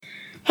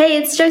Hey,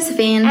 it's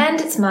Josephine.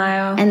 And it's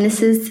Maya. And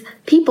this is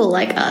People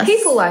Like Us.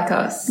 People Like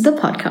Us. The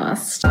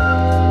podcast.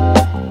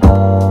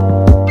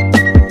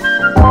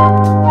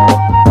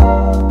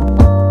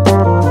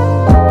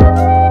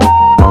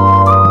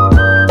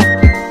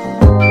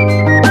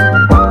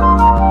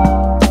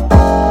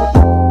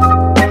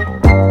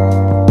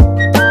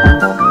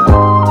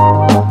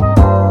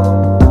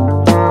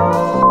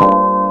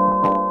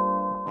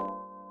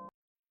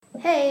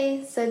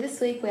 Hey, so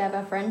this week we have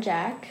our friend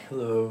Jack.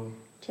 Hello.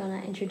 Do you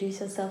want to introduce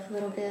yourself a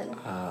little bit?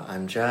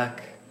 I'm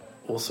Jack,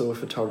 also a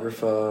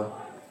photographer,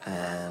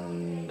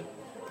 and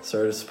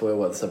sorry to spoil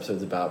what this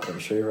episode's about, but I'm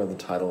sure you read the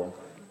title.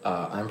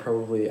 I'm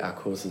probably our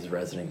course's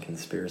resident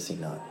conspiracy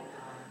nut.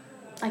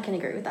 I can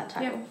agree with that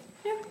title.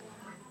 Yep.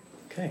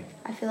 Okay.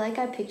 I feel like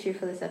I picked you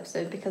for this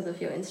episode because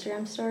of your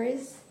Instagram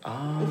stories.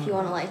 If you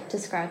want to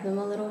describe them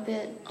a little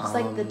bit, just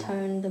the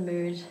tone, the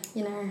mood,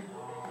 you know.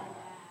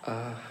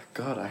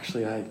 God,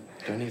 actually, I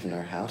don't even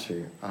know how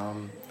to.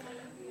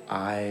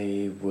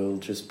 I will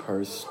just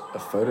post a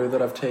photo that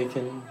I've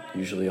taken,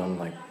 usually on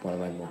one of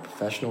my more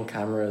professional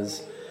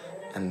cameras,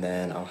 and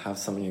then I'll have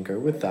something to go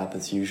with that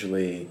that's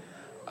usually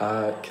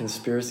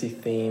conspiracy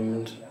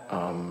themed,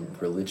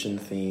 religion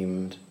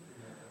themed,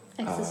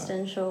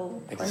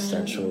 Existential.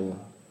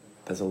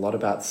 There's a lot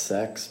about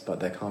sex, but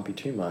there can't be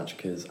too much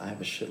because I have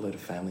a shitload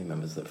of family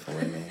members that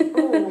follow me.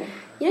 Oh,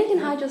 you can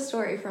hide your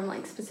story from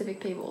specific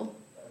people.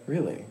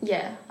 Really?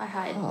 Yeah, I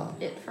hide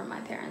it from my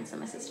parents and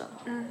my sister.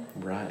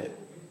 Right.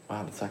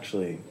 Wow, that's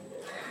actually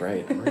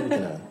great. I'm really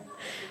gonna...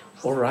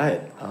 All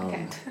right.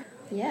 Okay.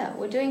 Yeah,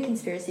 we're doing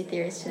conspiracy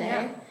theories today.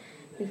 Yeah.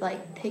 We've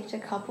picked a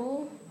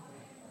couple.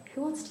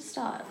 Who wants to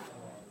start?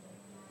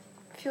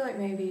 I feel like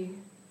maybe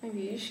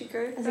you should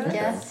go As first. a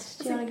guest,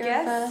 do you want to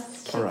go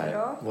first? Kick All it right.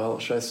 off. Well,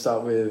 should I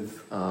start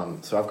with...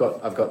 so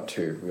I've got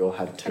two. We all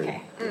had two.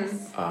 Okay.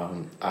 Yes.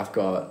 I've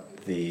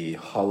got the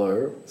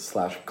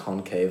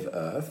hollow/concave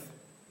Earth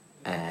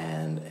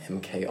and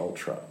MK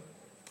Ultra.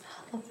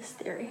 I love this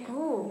theory.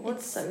 Oh, It's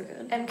what's so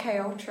good.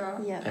 MK Ultra?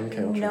 Yeah. MK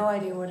Ultra. No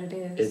idea what it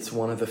is. It's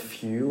one of the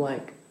few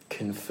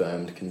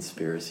confirmed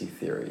conspiracy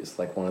theories,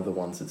 one of the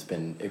ones that's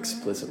been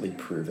explicitly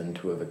proven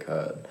to have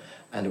occurred.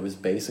 And it was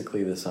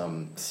basically this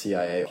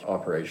CIA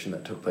operation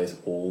that took place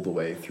all the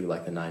way through the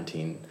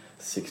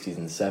 1960s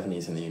and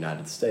 70s in the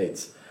United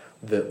States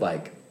that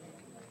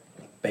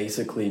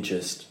basically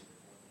just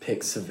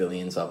picked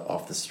civilians up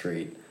off the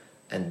street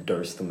and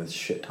dosed them with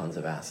shit tons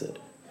of acid.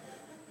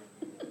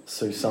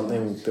 So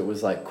something that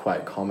was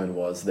quite common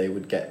was they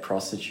would get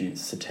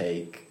prostitutes to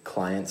take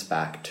clients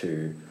back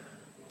to,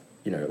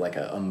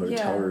 a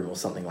motel room or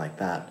something like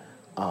that.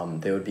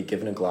 They would be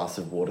given a glass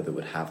of water that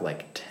would have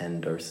 10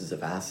 doses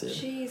of acid.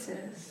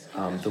 Jesus.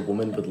 The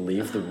woman would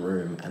leave the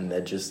room and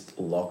they'd just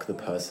lock the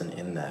person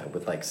in there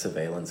with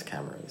surveillance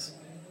cameras.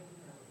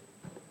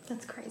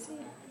 That's crazy.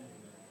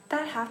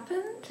 That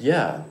happened?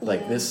 Yeah,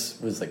 Yeah. this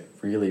was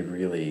really,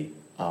 really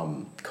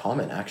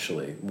common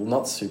actually. Well,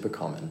 not super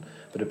common,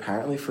 but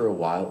apparently for a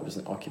while it was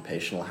an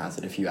occupational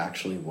hazard if you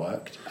actually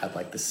worked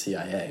at the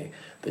CIA,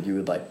 that you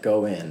would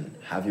go in,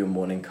 have your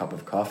morning cup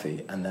of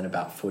coffee, and then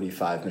about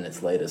 45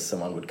 minutes later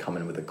someone would come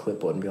in with a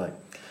clipboard and be like,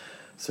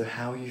 so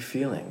how are you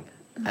feeling?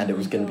 And it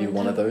was going to be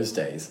one of those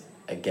days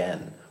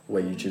again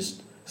where you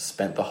just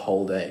spent the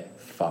whole day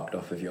fucked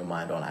off of your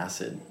mind on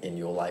acid in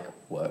your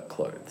work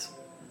clothes.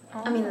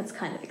 I mean, that's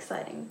kind of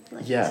exciting.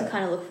 Yeah. To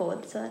kind of look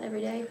forward to that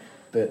every day.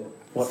 But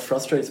what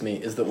frustrates me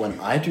is that when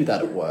I do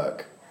that at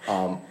work,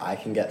 I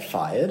can get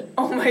fired.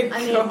 Oh my god.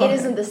 I mean, it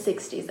isn't the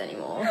 60s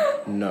anymore.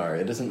 No,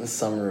 it isn't the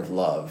summer of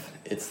love.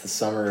 It's the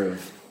summer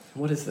of...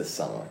 What is this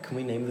summer? Can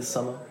we name this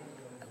summer?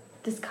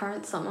 This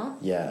current summer.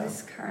 Yeah.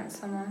 This current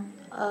summer.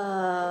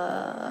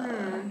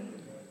 Hmm.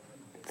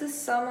 The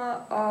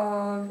summer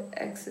of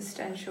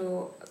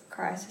existential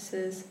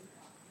crises.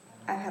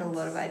 I've had a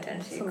lot of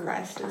identity It's a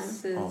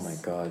crises. Oh my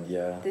god,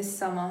 yeah. This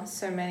summer,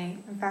 so many.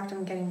 In fact,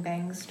 I'm getting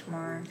bangs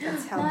tomorrow.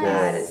 That's how Nice.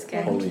 bad it's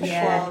getting. Holy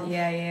yeah,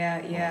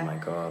 shit. yeah. Oh my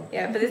god.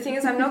 Yeah, but the thing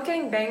is, I'm not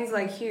getting bangs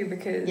like you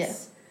because Yeah.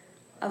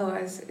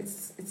 otherwise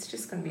it's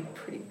just going to be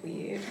pretty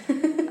weird.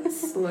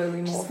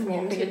 Slowly Just morphing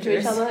morphing into into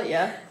each this. other,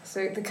 yeah.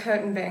 So the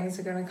curtain bangs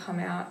are going to come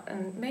out,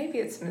 and maybe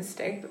it's a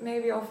mistake, but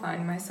maybe I'll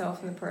find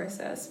myself in the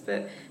process.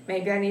 But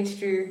maybe I need to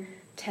do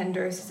 10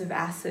 doses of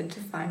acid to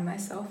find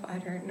myself. I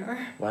don't know.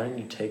 Why don't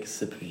you take a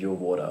sip of your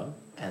water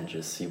and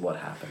just see what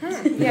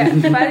happens? Yeah,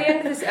 by the end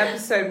of this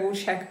episode, we'll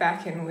check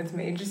back in with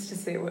me just to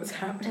see what's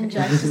happening. And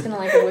Jack's just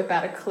going to whip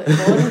out a clipboard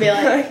and be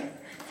like,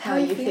 how are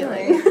you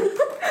feeling?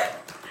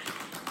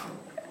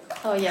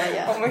 Oh,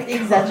 yeah. Oh my God.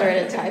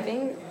 Exaggerated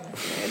typing.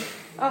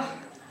 Oh,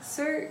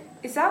 so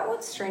is that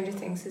what Stranger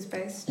Things is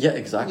based? Yeah,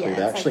 exactly. Yeah,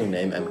 they it's actually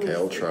name really MK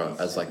Ultra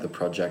serious. as the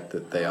project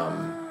that they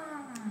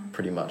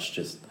pretty much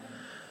just...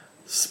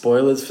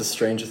 Spoilers for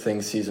Stranger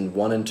Things season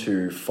 1 and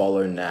 2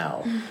 follow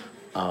now.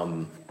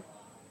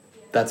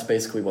 that's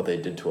basically what they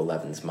did to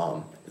Eleven's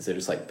mum. Is they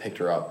just like picked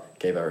her up,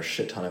 gave her a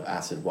shit ton of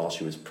acid while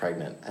she was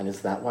pregnant. And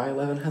is that why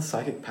 11 has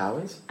psychic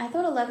powers? I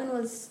thought 11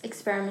 was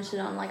experimented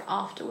on like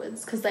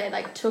afterwards because they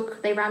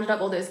they rounded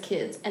up all those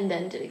kids and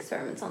then did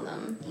experiments on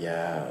them.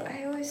 Yeah.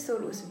 I always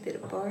thought it was a bit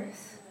of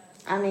both.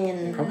 I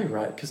mean, You're probably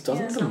right, because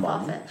doesn't it's the not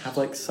mum far-fetched. have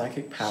like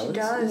psychic powers? She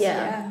does,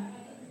 Yeah.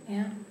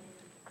 yeah.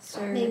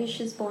 So maybe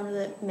she's born with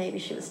it. Maybe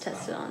she was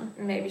tested on.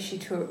 maybe she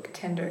took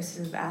 10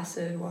 doses of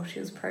acid while she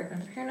was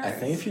pregnant. Who knows? I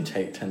think if you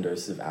take 10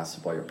 doses of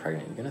acid while you're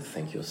pregnant, you're going to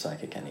think you're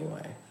psychic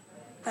anyway.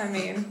 I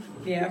mean,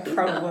 yeah,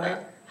 probably.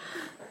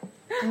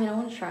 I mean, I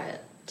want to try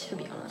it, to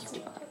be honest.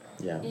 But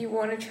Yeah. You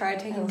want to try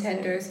taking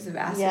 10 doses of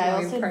acid yeah, I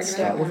while you're also pregnant?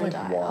 Start don't with, want to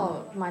like, die. 1.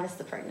 Oh, minus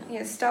the pregnant.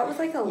 Yeah, start with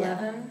like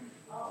 11.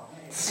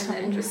 And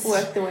then just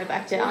work the way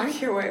back down.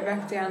 Work your way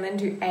back down, then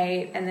do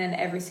 8, and then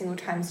every single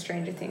time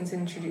Stranger Things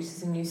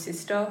introduces a new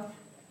sister.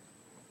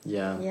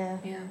 Yeah. Yeah.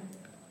 Yeah.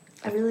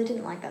 I really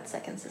didn't like that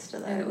second sister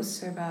though. Yeah, it was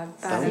so bad.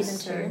 That Bad was-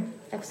 Season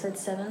 2, episode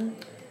 7.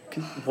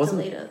 'Cause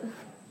wasn't Delete it.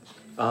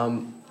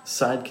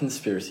 Side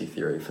conspiracy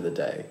theory for the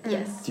day.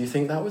 Yes. Do you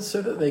think that was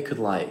so that they could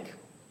like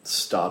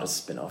start a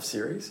spin-off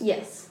series?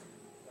 Yes.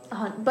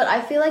 But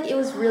I feel like it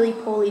was really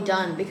poorly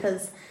done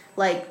because,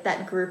 like,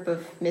 that group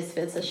of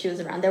misfits that she was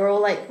around, they were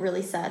all, like,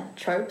 really sad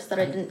tropes that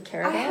I didn't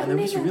care I about. haven't And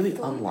it was even really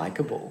thought-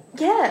 unlikable.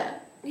 Yeah.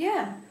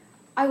 Yeah.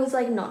 I was,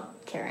 like,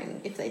 not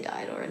caring if they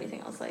died or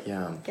anything. I was like,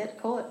 Yeah. get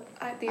caught.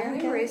 The I don't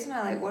only care. reason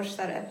I like watched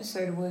that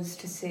episode was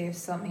to see if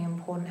something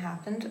important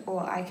happened,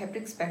 or I kept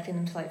expecting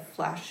them to like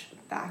flash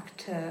back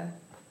to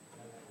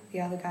the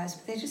other guys,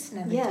 but they just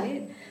never Yeah.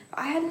 did.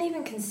 I hadn't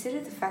even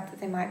considered the fact that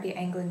they might be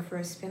angling for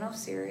a spin-off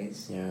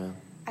series. Yeah.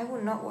 I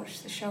will not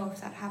watch the show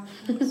if that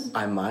happens.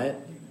 I might,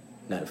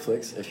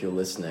 Netflix, if you're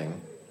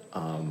listening,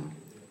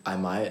 I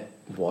might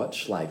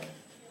watch like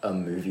a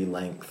movie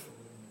length,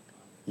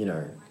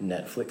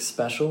 Netflix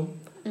special.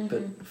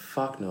 But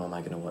fuck no, am I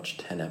going to watch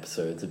 10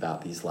 episodes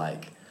about these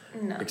like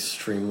No.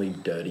 extremely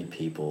dirty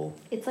people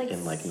It's like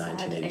in like sad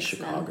 1980 X-Men.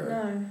 Chicago?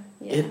 No.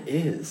 Yeah. It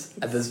is.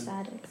 And It's there's-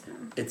 sad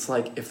X-Men. It's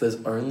like if there's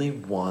only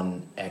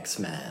one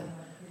X-Man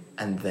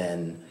and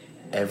then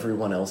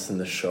everyone else in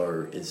the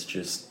show is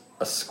just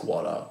a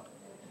squatter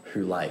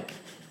who like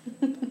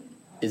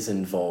is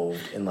involved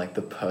in like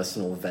the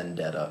personal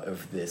vendetta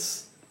of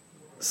this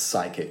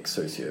psychic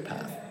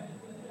sociopath.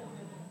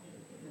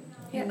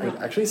 Yeah.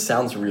 It actually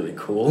sounds really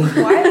cool.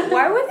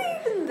 Why were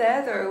they even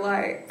there though?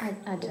 Like,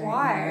 I don't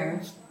why?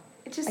 know.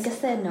 It just. I guess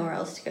they had nowhere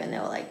else to go, and they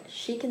were like,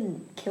 she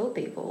can kill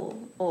people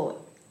or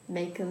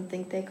make them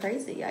think they're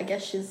crazy. I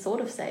guess she's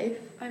sort of safe.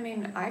 I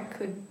mean, I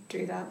could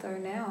do that though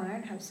now. I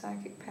don't have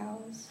psychic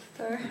powers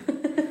though.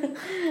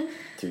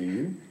 Do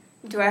you?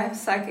 Do I have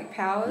psychic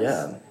powers?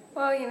 Yeah.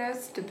 Well,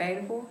 it's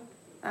debatable.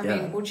 I Yeah.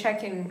 mean, we'll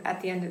check in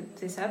at the end of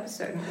this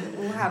episode and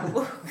we'll have a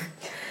look.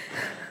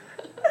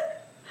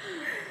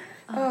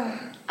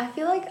 I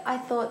feel like I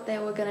thought they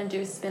were gonna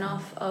do a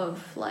spin-off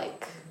of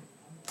like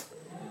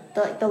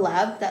the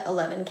lab that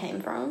 11 came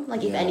from.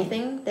 Like, if Yeah.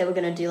 anything, they were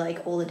gonna do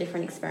like all the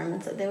different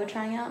experiments that they were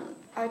trying out.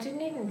 I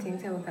didn't even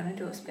think they were going to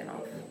do a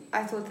spin-off.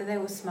 I thought that they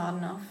were smart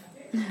enough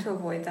to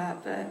avoid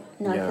that, but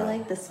No, I Yeah. feel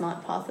like the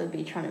smart path would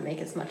be trying to make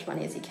as much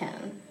money as you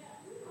can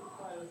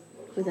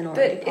with an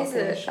already But is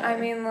popular it? show. I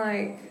mean,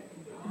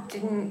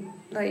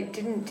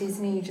 didn't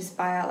Disney just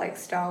buy out like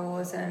Star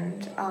Wars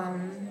and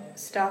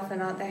stuff,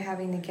 and aren't they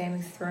having the Game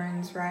of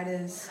Thrones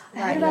writers? I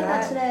heard write about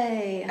that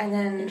today. And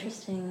then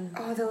Interesting.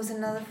 oh, there was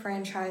another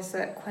franchise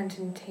that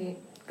Quentin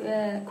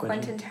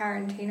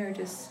Tarantino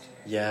just.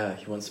 Yeah,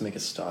 he wants to make a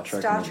Star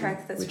Trek Star movie,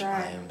 Trek, that's which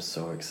right. I am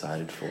so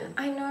excited for.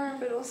 I know,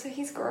 but also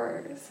he's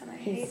gross, and I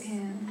hate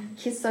him.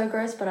 He's so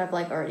gross, but I've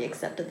like already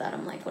accepted that.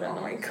 I'm like, whatever.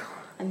 Oh my god.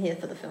 I'm here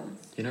for the film.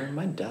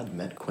 My dad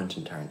met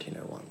Quentin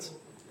Tarantino once.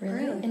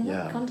 Really? In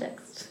Yeah. what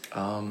context?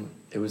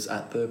 It was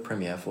at the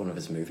premiere for one of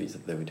his movies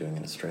that they were doing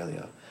in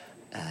Australia,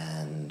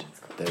 and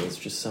there was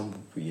just some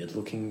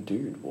weird-looking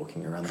dude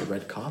walking around the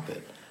red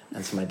carpet.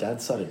 And so my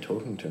dad started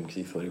talking to him because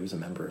he thought he was a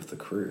member of the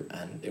crew,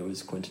 and it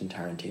was Quentin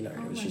Tarantino.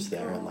 He was my just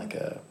there in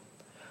God.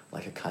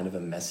 like a kind of a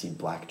messy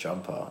black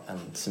jumper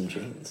and some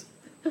jeans.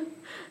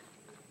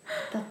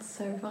 That's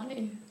so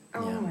funny.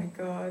 Oh Yeah. my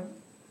god.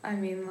 I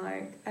mean,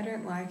 I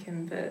don't like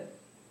him, but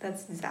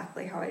that's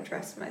exactly how I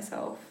dress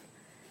myself.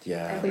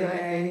 Yeah. For your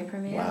Okay. movie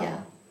premiere? Wow.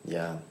 Yeah,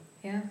 Yeah.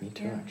 Yeah. Me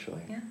too, yeah,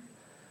 actually. Yeah.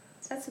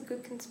 That's a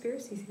good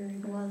conspiracy theory.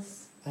 it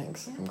was.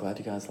 Thanks. Yeah. I'm glad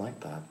you guys like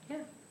that. Yeah.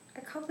 I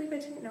can't believe I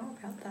didn't know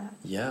about that.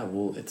 Yeah,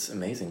 well, it's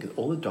amazing because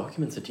all the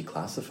documents are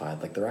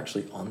declassified. Like, they're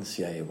actually on the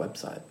CIA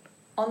website.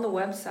 On the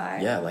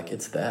website. Yeah, like,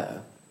 it's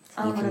there. It's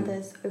You one of can-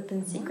 those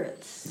open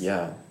secrets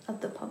Yeah.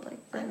 of the public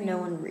I that mean- no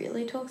one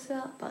really talks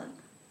about, but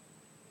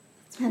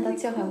and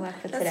that's your homework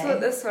for today.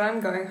 That's what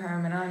I'm going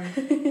home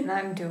and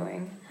I'm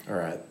doing. All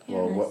right. Yeah,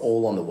 Well, we're nice.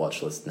 all on the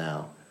watch list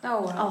now.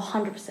 Oh well. Oh,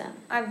 100%.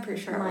 I'm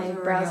pretty sure I My was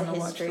already browser on the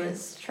watch history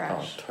list. is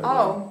trash. totally.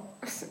 Oh.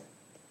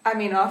 I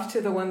mean,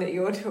 after the one that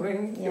you're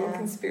doing, your Yeah.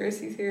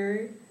 conspiracy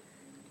theory.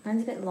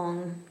 Mine's a bit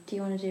long. Do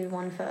you want to do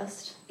one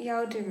first? Yeah,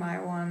 I'll do my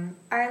one.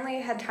 I only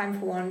had time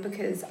for one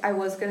because I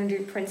was going to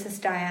do Princess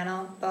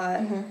Diana,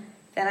 but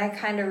then I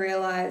kind of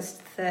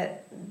realized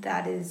that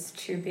that is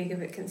too big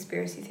of a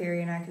conspiracy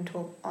theory and I can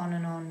talk on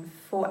and on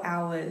for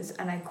hours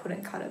and I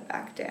couldn't cut it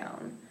back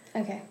down.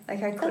 Okay.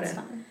 Like, I couldn't. That's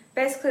fine.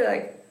 Basically,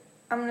 like,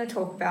 I'm going to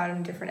talk about it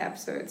in different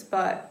episodes,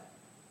 but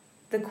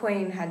the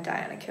Queen had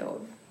Diana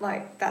killed.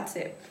 Like, that's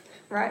it.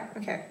 Right?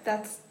 Okay.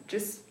 That's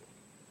just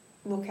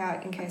look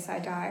out in case I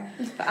die.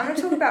 But I'm going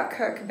to talk about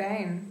Kurt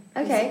Cobain.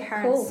 Okay, his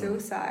apparent cool.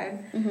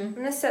 suicide. Mm-hmm. I'm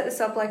going to set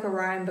this up like a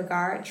Ryan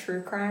Bergara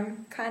true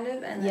crime, kind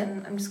of, and Yep.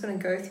 then I'm just going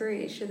to go through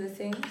each of the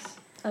things.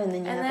 Oh, and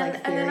then you And have then,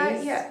 like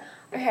and theories. then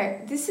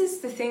okay, this is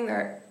the thing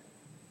though.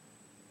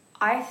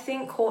 I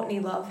think Courtney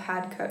Love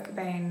had Kurt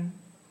Cobain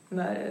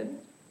murdered,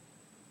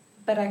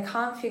 but I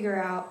can't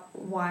figure out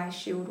why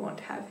she would want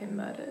to have him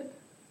murdered.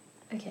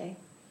 Okay.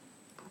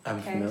 I'm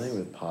Okay. familiar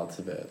with parts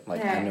of it.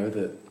 Like, Yeah. I know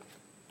that...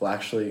 Well,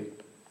 actually,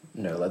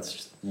 no, let's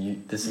just...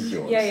 this is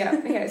yours. Yeah.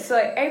 Okay, so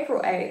like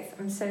April 8th,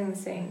 I'm setting the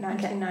scene,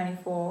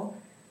 1994.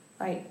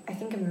 Like, I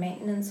think a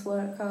maintenance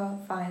worker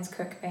finds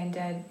Kurt Cobain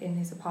dead in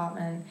his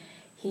apartment.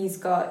 He's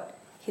got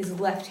his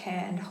left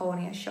hand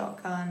holding a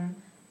shotgun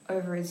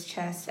over his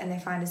chest, and they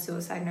find a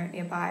suicide note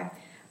nearby.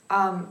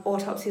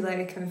 Autopsy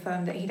later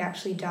confirmed that he'd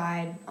actually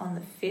died on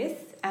the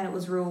 5th, and it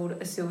was ruled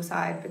a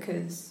suicide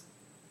because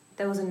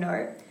there was a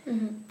note.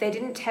 Mm-hmm. They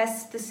didn't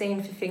test the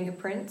scene for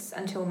fingerprints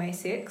until May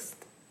 6th.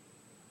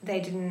 They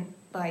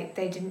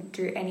didn't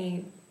do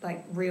any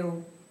like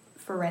real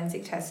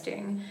forensic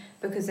testing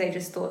because they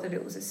just thought that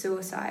it was a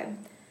suicide.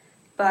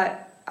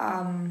 But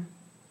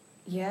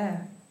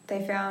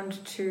they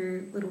found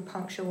 2 little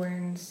puncture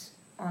wounds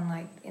on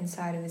like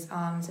inside of his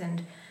arms,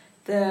 and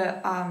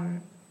the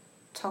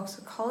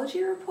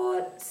toxicology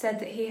report said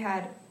that he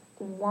had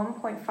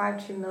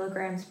 1.52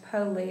 milligrams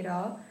per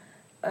litre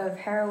of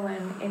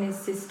heroin in his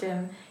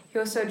system. He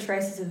also had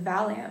traces of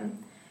Valium.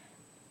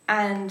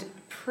 And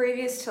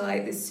previous to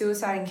like this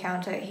suicide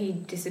encounter, he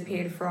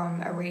disappeared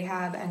from a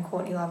rehab, and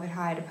Courtney Love had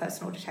hired a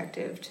personal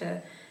detective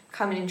to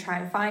come in and try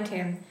and find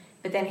him.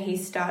 But then he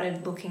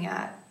started looking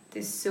at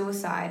this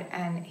suicide,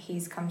 and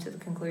he's come to the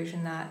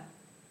conclusion that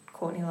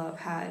Courtney Love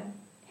had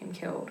him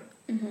killed.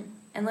 Mm-hmm.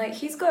 And like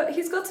he's got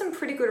some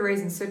pretty good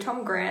reasons. So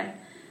Tom Grant,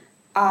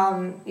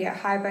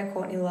 hired by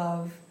Courtney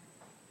Love.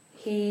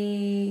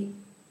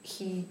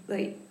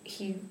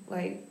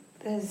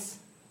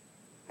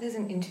 There's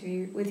an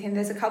interview with him.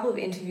 There's a couple of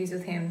interviews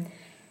with him.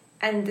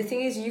 And the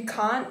thing is, you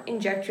can't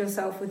inject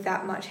yourself with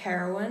that much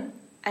heroin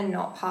and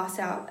not pass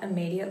out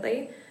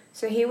immediately.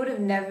 So he would have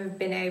never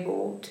been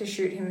able to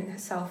shoot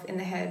himself in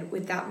the head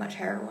with that much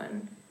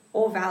heroin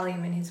or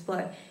Valium in his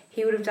blood.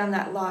 He would have done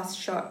that last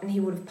shot and he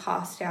would have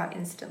passed out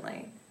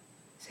instantly.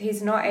 So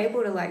he's not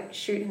able to like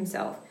shoot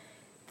himself.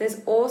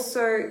 There's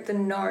also the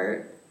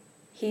note.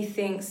 He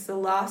thinks the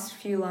last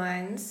few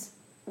lines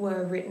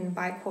were written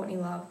by Courtney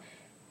Love.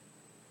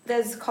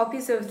 There's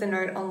copies of the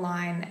note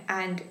online,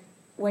 and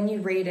when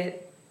you read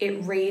it,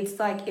 it reads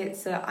like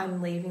it's a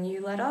 "I'm leaving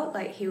you" letter,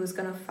 like he was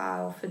going to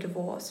file for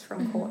divorce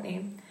from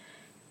Courtney.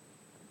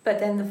 But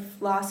then the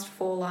last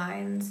 4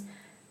 lines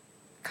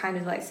kind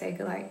of like say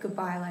like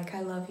goodbye, like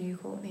I love you,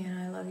 Courtney, and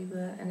I love you,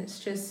 and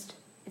it's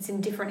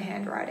in different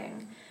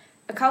handwriting.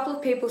 A couple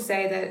of people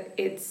say that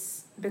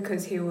it's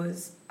because he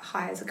was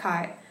high as a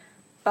kite,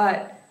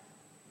 but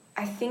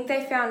I think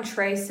they found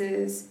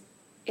traces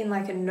in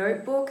like a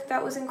notebook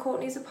that was in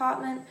Courtney's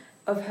apartment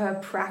of her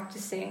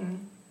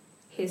practicing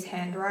his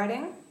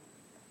handwriting.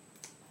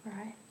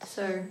 Right.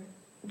 So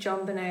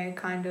John Bonet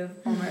kind of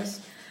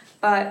almost.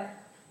 But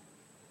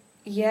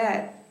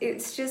yeah,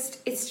 it's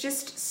just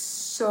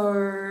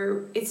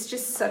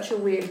such a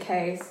weird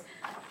case.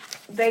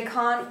 They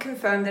can't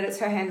confirm that it's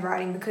her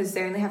handwriting because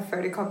they only have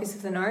photocopies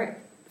of the note.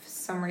 For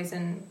some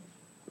reason,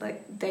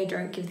 like they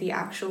don't give the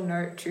actual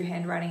note to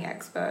handwriting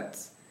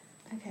experts.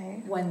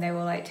 Okay. When they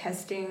were like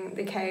testing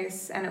the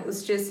case, and it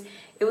was just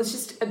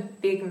a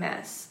big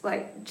mess.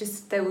 Like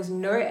just there was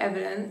no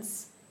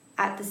evidence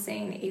at the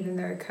scene, even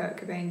though Kurt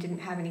Cobain didn't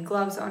have any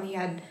gloves on. He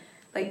had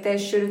like there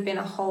should have been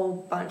a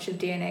whole bunch of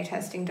DNA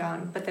testing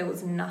done, but there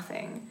was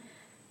nothing.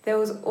 There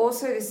was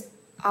also this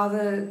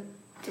other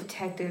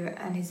detective,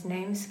 and his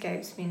name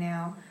escapes me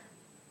now,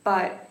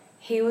 but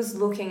he was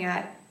looking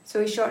at,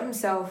 so he shot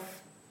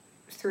himself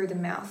through the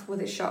mouth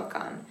with a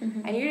shotgun,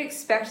 and you'd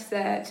expect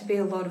there to be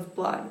a lot of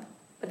blood,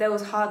 but there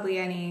was hardly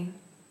any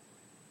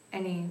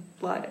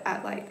blood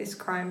at like this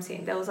crime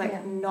scene. There was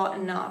like not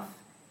enough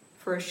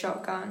for a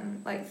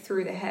shotgun like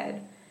through the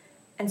head.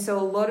 And so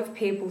a lot of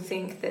people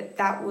think that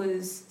that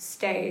was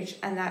staged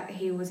and that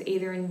he was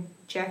either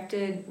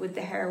injected with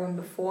the heroin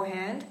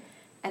beforehand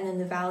and then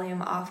the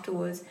Valium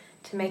afterwards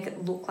to make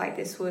it look like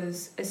this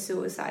was a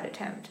suicide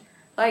attempt.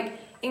 Like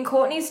in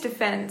Courtney's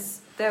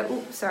defense, like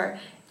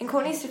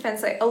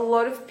a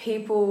lot of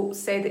people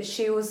say that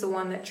she was the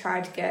one that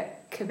tried to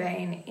get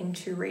Cobain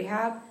into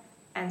rehab,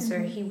 and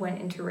so he went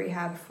into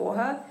rehab for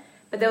her.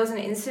 But there was an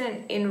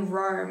incident in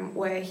Rome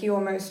where he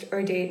almost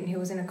OD'd and he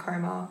was in a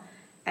coma,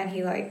 and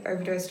he like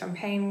overdosed on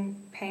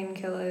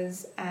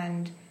painkillers,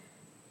 and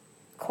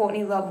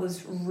Courtney Love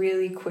was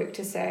really quick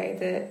to say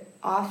that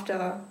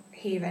after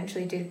he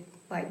eventually did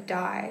like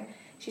die,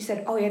 she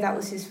said, oh yeah, that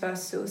was his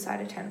first suicide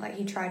attempt. Like,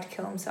 he tried to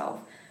kill himself.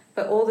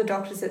 But all the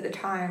doctors at the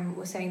time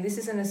were saying, this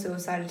isn't a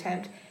suicide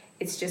attempt.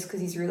 It's just because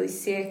he's really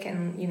sick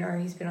and, you know,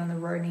 he's been on the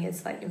road and he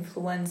has, like,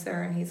 influenza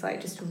and he's, like,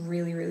 just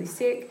really, really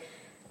sick.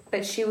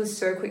 But she was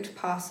so quick to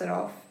pass it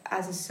off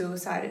as a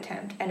suicide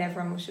attempt. And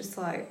everyone was just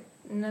like,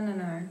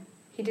 no.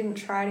 He didn't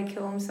try to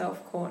kill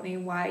himself, Courtney.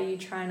 Why are you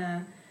trying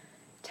to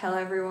tell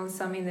everyone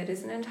something that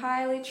isn't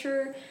entirely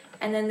true?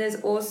 And then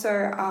there's also,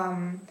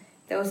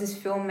 there was this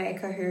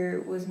filmmaker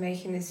who was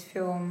making this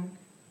film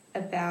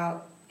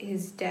about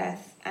his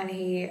death, and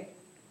he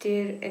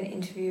did an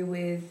interview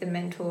with the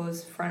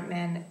Mentors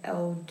frontman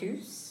El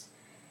Deuce,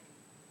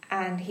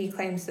 and he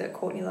claims that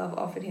Courtney Love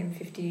offered him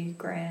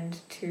 $50,000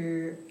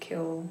 to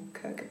kill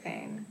Kurt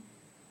Cobain.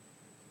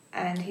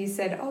 And he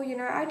said, oh, you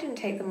know, I didn't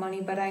take the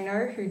money, but I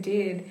know who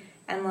did.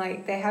 And,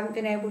 like, they haven't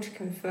been able to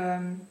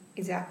confirm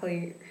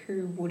exactly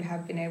who would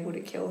have been able to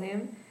kill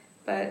him.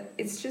 But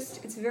it's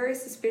very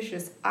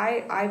suspicious.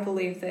 I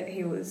believe that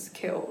he was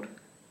killed.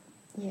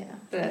 Yeah.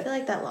 But I feel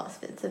like that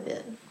last bit's a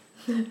bit...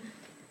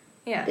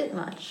 yeah. A bit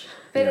much.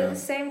 But at the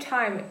same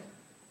time,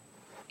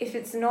 if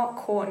it's not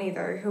Courtney,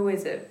 though, who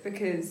is it?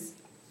 Because,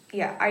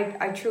 yeah,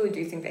 I truly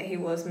do think that he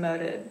was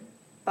murdered.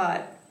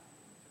 But...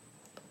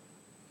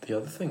 The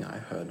other thing I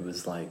heard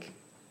was, like,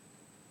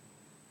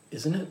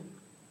 isn't it,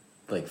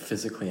 like,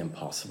 physically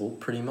impossible,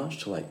 pretty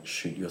much, to, like,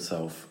 shoot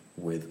yourself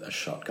with a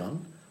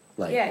shotgun?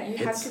 Like, yeah, you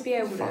have to be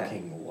able to... It's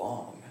fucking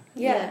long.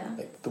 Yeah.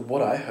 Like,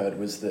 what I heard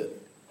was that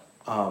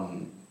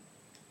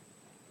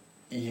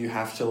you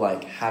have to,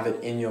 like, have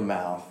it in your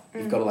mouth.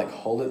 You've got to, like,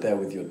 hold it there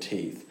with your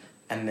teeth.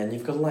 And then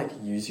you've got to, like,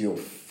 use your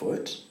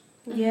foot.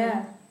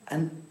 Yeah.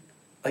 And,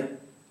 like,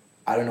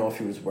 I don't know if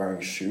he was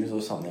wearing shoes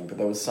or something, but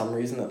there was some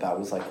reason that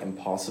was, like,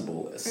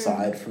 impossible,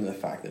 aside from the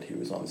fact that he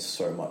was on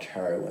so much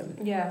heroin.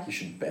 Yeah. He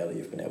should barely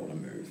have been able to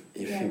move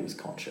if he was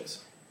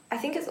conscious. I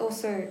think it's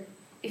also,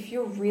 if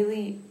you're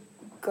really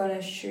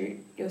gonna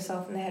shoot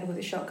yourself in the head with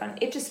a shotgun,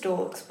 it just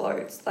all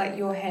explodes. Like,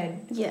 your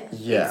head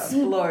explodes.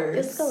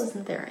 Your skull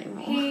isn't there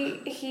anymore.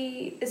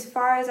 He, as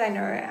far as I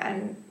know,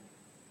 and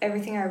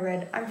everything I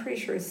read, I'm pretty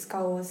sure his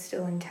skull was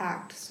still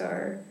intact,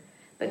 so...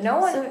 But no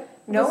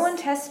one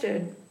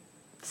tested...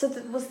 So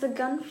was the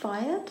gun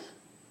fired?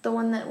 The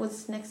one that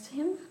was next to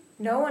him?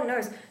 No one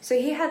knows. So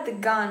he had the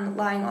gun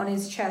lying on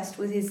his chest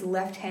with his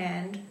left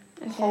hand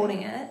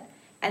holding it,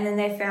 and then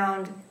they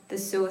found the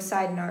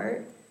suicide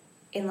note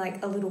in,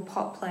 like, a little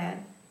pot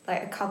plant,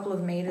 like, a couple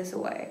of meters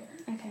away.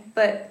 Okay.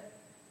 But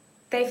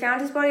they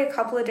found his body a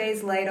couple of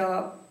days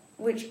later,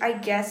 which I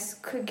guess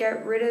could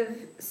get rid of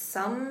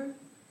some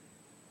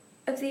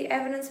of the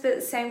evidence, but at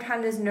the same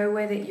time, there's no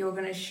way that you're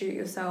going to shoot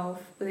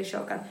yourself with a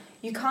shotgun.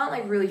 You can't,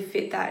 like, really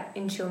fit that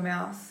into your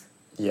mouth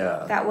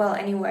that well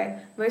anyway.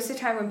 Most of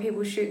the time when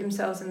people shoot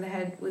themselves in the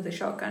head with a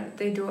shotgun,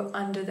 they do it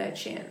under their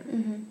chin.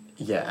 Mm-hmm.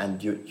 Yeah,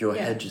 and your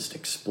head just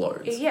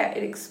explodes.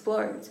 It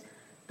explodes.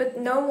 But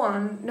no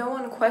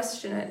one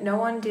questioned it. No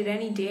one did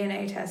any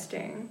DNA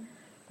testing.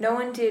 No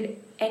one did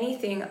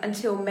anything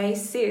until May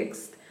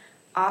 6th,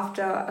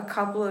 after a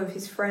couple of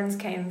his friends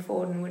came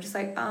forward and were just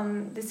like,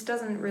 this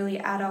doesn't really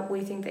add up.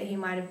 We think that he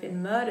might have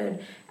been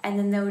murdered. And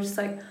then they were just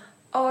like,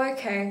 oh,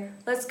 okay,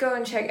 let's go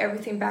and check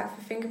everything back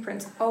for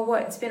fingerprints. Oh,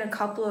 what?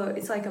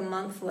 It's like a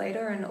month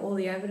later and all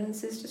the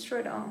evidence is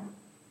destroyed. Oh,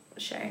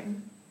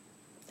 shame.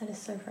 That is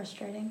so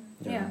frustrating.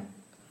 Yeah.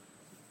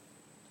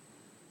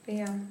 But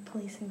yeah.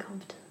 Police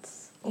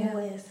incompetence. Yeah.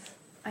 Always.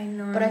 I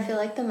know. But I feel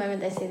like the moment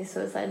they see the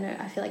suicide note,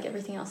 I feel like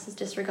everything else is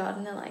disregarded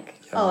and they're like,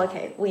 oh,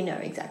 okay, we know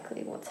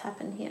exactly what's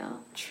happened here.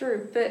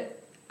 True,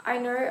 but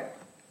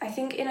I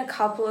think in a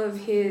couple of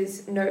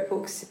his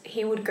notebooks,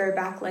 he would go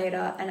back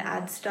later and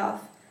add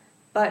stuff.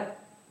 But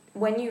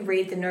when you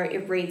read the note,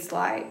 it reads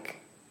like,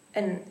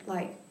 I'm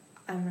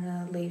going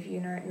to leave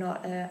you note,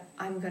 not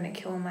I'm going to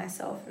kill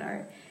myself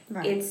note.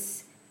 Right.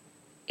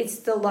 It's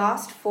the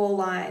last 4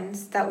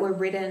 lines that were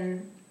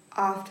written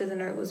after the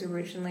note was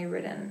originally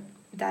written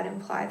that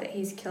imply that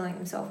he's killing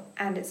himself,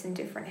 and it's in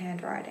different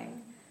handwriting.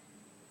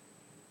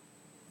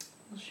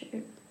 Well,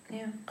 shoot.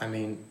 Yeah. I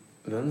mean,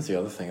 then there's the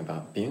other thing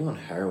about being on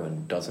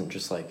heroin doesn't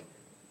just, like,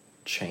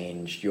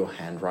 change your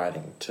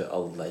handwriting to a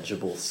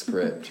legible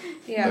script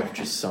of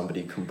just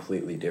somebody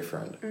completely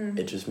different.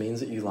 It just means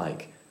that you,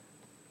 like,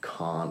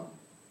 can't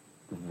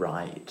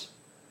write.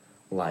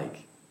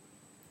 Like,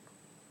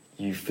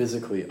 you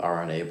physically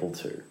are unable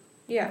to.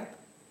 Yeah.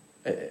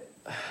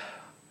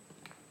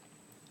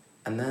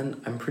 And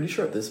then I'm pretty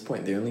sure at this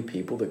point the only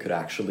people that could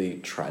actually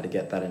try to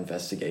get that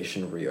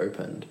investigation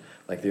reopened,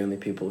 like the only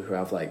people who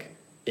have, like,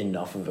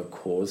 enough of a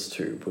cause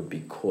to, would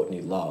be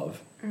Courtney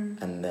Love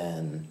and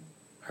then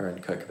her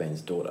and Kurt Cobain's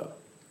daughter.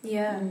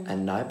 Yeah.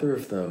 And neither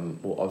of them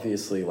will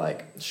obviously,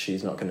 like,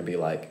 she's not going to be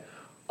like,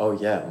 oh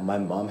yeah, my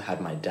mom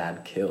had my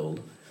dad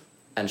killed,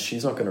 and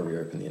she's not going to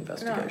reopen the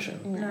investigation.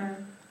 No.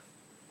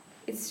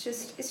 It's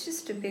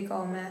just a big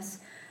old mess.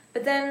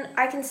 But then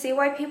I can see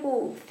why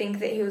people think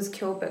that he was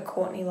killed, but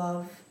Courtney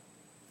Love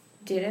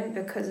didn't,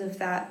 because of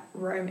that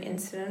Rome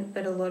incident.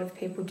 But a lot of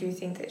people do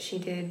think that she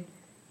did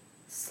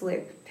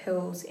slip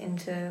pills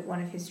into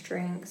one of his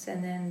drinks,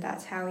 and then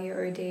that's how he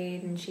OD'd,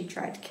 and she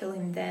tried to kill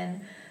him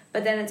then.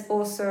 But then it's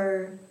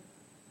also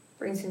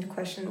brings into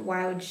question,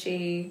 why would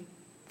she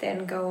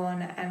then go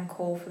on and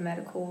call for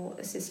medical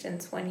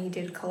assistance when he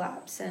did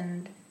collapse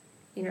and,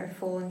 you know,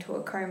 fall into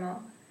a coma?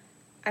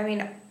 I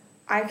mean,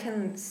 I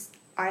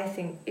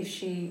think if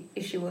she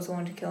was the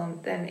one to kill him,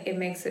 then it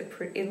makes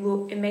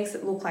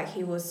it look like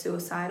he was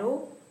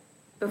suicidal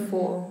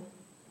before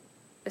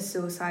a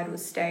suicide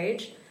was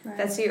staged. Right.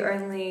 That's the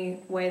only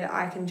way that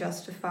I can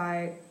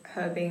justify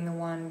her being the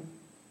one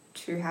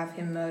to have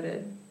him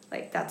murdered.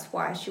 Like, that's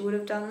why she would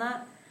have done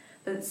that.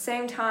 But at the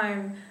same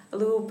time, a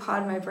little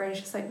part of my brain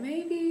is just like,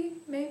 maybe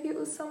it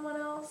was someone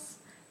else.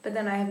 But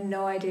then I have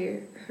no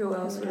idea who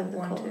else would have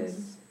wanted.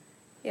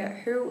 Yeah,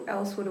 who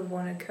else would have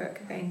wanted Kurt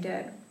Cobain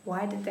dead?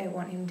 Why did they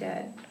want him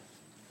dead?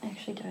 I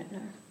actually don't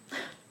know.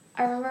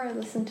 I remember I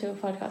listened to a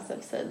podcast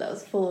episode that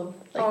was full of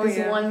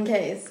like one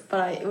case,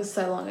 but it was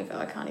so long ago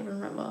I can't even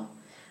remember.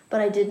 But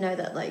I did know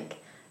that like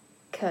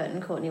Kurt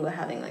and Courtney were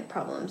having like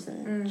problems,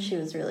 and she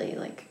was really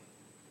like,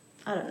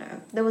 I don't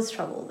know, there was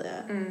trouble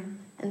there.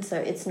 And so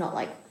it's not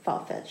like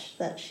far-fetched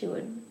that she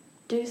would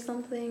do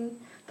something,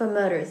 but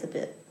murder is a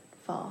bit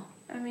far.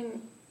 I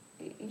mean,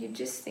 you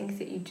just think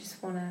that you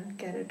just want to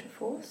get a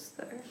divorce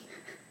though,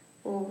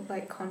 or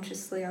like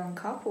consciously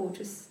uncouple,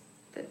 just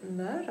but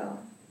murder,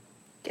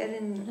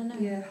 getting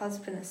your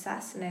husband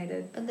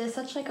assassinated. But they're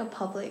such like a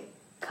public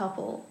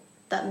couple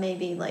that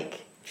maybe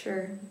like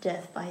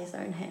death by his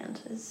own hand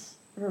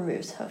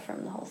removes her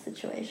from the whole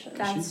situation.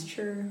 That's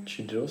true.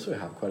 She did also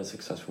have quite a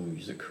successful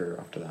music career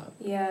after that.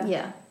 Yeah.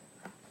 Yeah.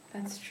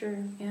 That's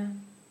true, yeah.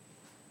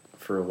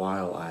 For a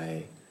while,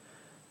 I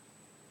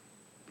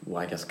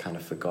guess kind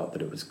of forgot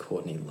that it was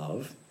Courtney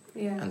Love.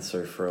 Yeah. And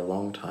so for a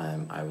long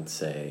time, I would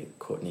say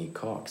Courtney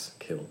Cox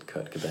killed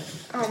Kurt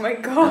Cobain. Oh my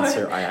god. And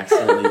so I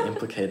accidentally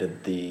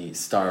implicated the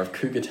star of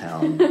Cougar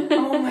Town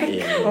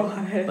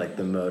god. Like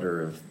the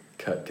murder of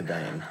Kurt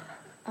Cobain.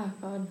 Oh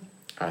god.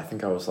 I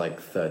think I was like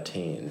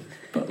 13,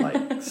 but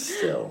like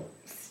still.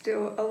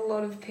 Still, a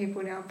lot of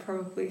people now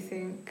probably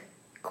think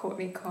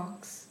Courtney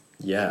Cox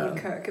killed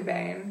Kurt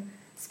Cobain.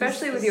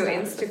 Especially with your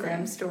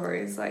Instagram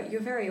stories. Like,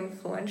 you're very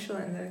influential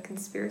in the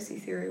conspiracy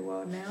theory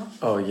world now.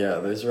 Oh yeah,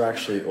 those are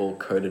actually all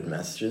coded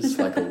messages,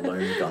 like a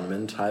lone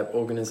gunman type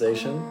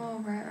organization.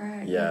 Oh,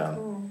 right. Yeah.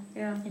 Cool.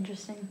 Yeah.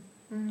 Interesting.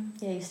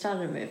 Yeah, you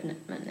started a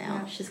movement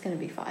now. Yeah. She's going to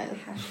be fired.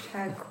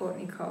 Hashtag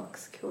Courtney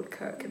Cox killed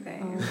Kurt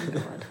Cobain. Oh my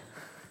god.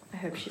 I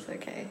hope she's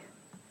okay.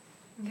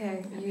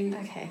 Okay.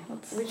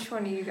 Which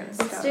one are you going to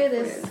start Let's do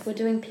this. with? We're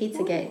doing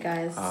Pizzagate,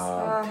 guys.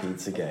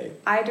 Pizzagate.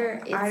 I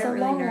don't really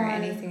know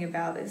anything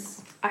about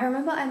this. I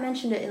remember I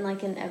mentioned it in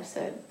like an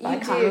episode. I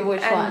can't remember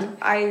which one.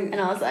 And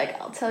I was like,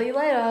 I'll tell you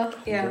later.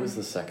 Yeah. It was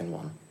the second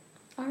one.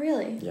 Oh,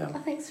 really? Yeah. Oh,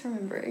 thanks for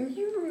remembering.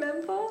 You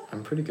remember?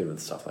 I'm pretty good with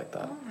stuff like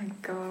that. Oh my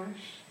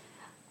gosh.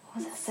 What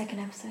was that second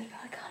episode?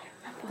 I can't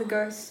remember. The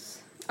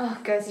ghosts. Oh,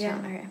 Ghost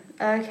Town.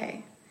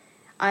 Okay.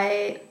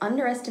 I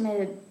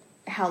underestimated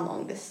how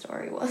long this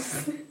story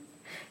was.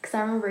 Because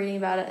I remember reading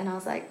about it and I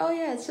was like, oh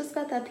yeah, it's just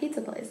about that pizza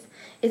place.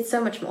 It's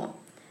so much more.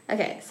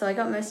 Okay, so I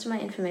got most of my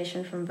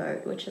information from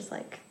Vote, which is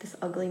like this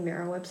ugly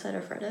mirror website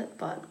of Reddit,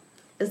 but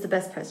it was the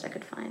best post I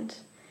could find.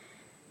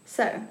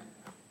 So,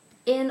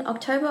 in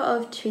October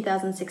of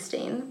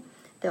 2016,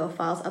 there were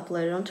files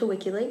uploaded onto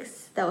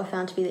WikiLeaks that were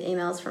found to be the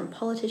emails from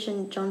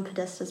politician John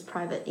Podesta's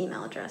private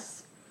email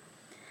address.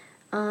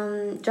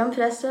 John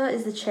Podesta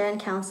is the chair and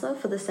councillor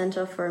for the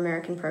Center for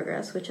American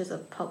Progress, which is a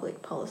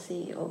public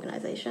policy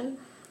organisation.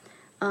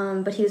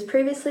 But he was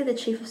previously the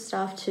chief of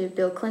staff to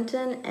Bill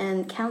Clinton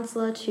and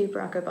councillor to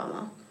Barack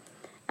Obama.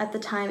 At the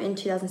time, in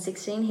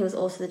 2016, he was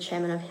also the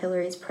chairman of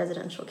Hillary's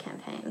presidential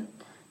campaign.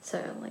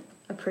 So, like,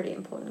 a pretty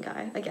important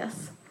guy, I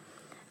guess.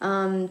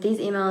 These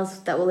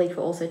emails that were leaked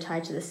were also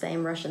tied to the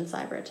same Russian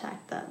cyber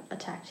attack that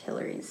attacked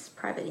Hillary's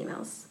private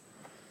emails.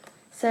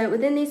 So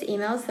within these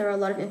emails, there are a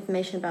lot of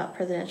information about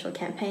presidential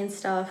campaign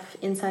stuff,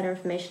 insider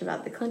information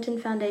about the Clinton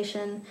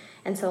Foundation,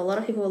 and so a lot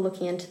of people were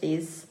looking into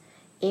these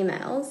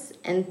emails,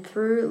 and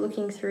through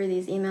looking through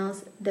these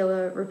emails, there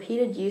were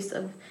repeated use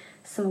of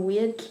some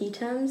weird key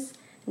terms,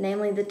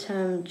 namely the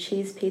term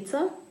cheese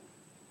pizza,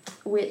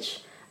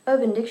 which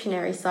Urban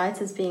Dictionary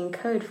cites as being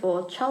code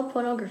for child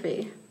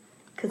pornography,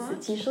 because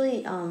it's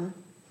usually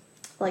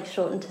like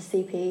shortened to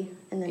CP,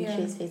 and then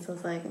cheese pizza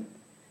is like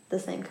the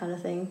same kind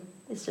of thing.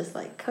 It's just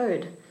like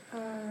code,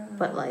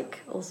 but like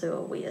also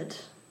a weird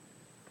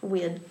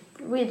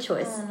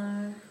choice. Oh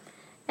no.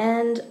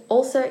 And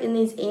also in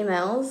these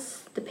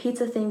emails, the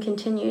pizza thing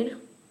continued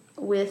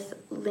with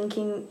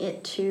linking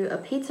it to a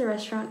pizza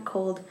restaurant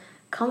called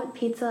Comet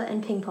Pizza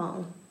and Ping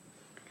Pong,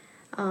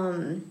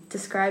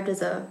 described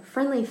as a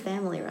friendly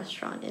family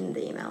restaurant in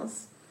the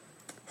emails.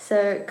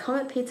 So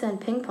Comet Pizza and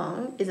Ping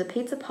Pong is a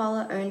pizza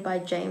parlor owned by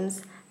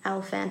James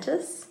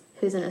Alefantis,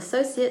 who's an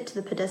associate to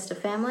the Podesta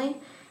family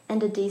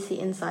and a DC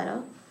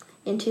insider.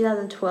 In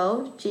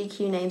 2012,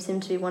 GQ names him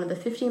to be one of the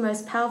 50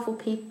 most powerful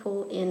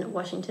people in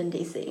Washington,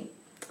 DC.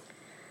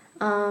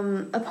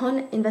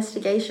 Upon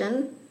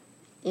investigation,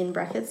 in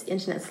brackets,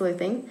 internet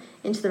sleuthing,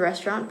 into the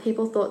restaurant,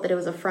 people thought that it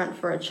was a front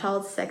for a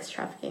child sex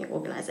trafficking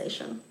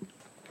organisation.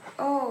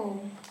 Oh.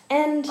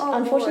 And Oh,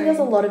 unfortunately, boy. there's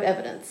a lot of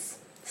evidence.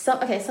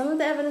 Some of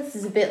the evidence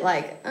is a bit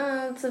like,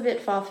 it's a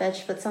bit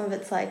far-fetched, but some of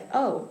it's like,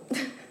 Oh.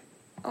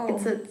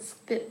 it's a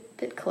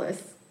bit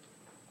close.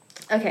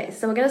 Okay,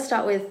 so we're going to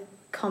start with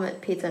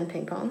Comet, Pizza and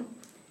Ping Pong,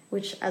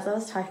 which as I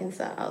was typing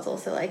this out, I was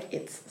also like,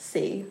 it's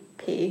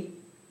CP,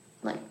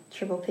 like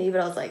triple P,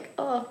 but I was like,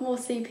 oh, more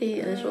CP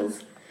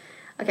initials.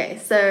 Okay,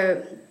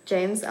 so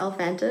James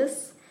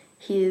Alefantis,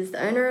 he is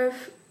the owner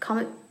of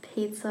Comet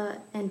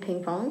Pizza and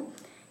Ping Pong.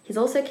 He's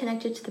also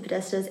connected to the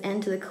Podestas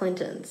and to the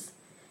Clintons.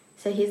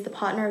 So he's the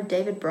partner of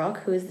David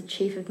Brock, who is the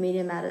chief of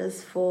media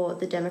matters for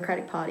the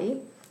Democratic Party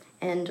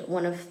and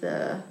one of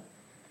the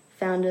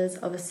founders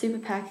of a super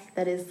PAC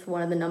that is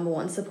one of the number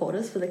one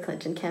supporters for the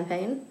Clinton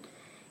campaign.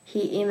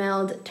 He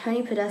emailed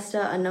Tony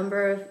Podesta a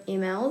number of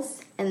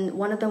emails, and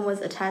one of them was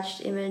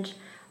attached image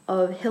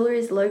of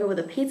Hillary's logo with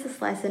a pizza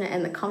slice in it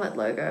and the Comet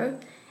logo.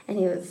 And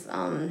he was,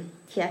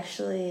 he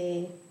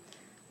actually,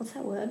 what's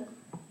that word?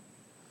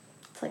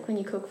 It's like when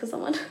you cook for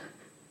someone.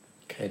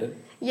 Catered?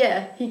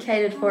 Yeah, he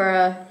catered for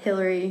a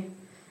Hillary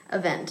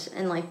event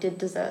and like did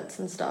desserts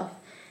and stuff.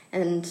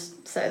 And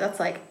so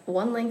that's like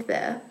one link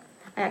there.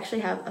 I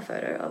actually have a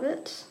photo of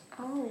it.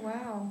 Oh,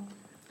 wow.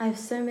 I have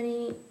so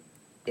many.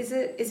 Is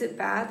it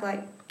bad?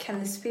 Like, can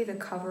this be the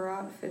cover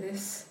art for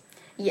this?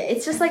 Yeah,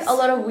 it's just like a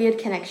lot of weird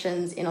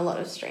connections in a lot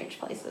of strange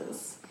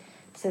places.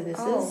 So this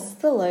is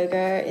the logo.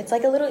 It's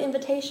like a little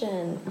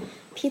invitation.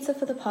 Pizza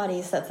for the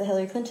party, so that's the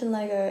Hillary Clinton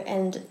logo.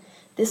 And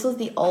this was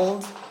the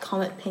old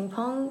Comet Ping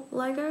Pong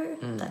logo,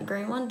 that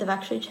green one. They've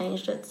actually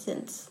changed it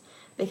since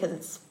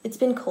because it's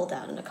been called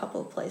out in a couple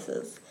of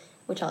places,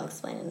 which I'll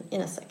explain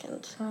in a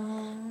second.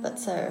 But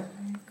so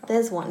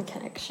there's one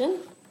connection.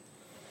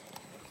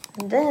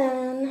 And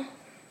then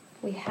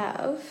we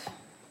have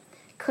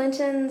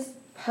Clinton's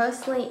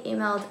personally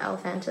emailed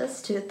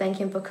Alefantis to thank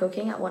him for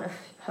cooking at one of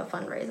her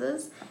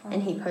fundraisers,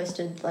 and he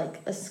posted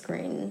like a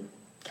screen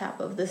cap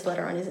of this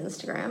letter on his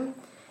Instagram.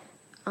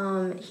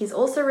 He's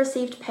also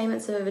received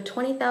payments of over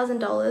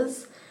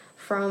 $20,000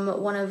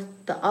 from one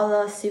of the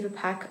other super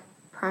PAC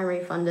primary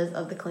funders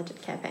of the Clinton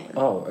campaign.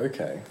 Oh,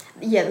 okay.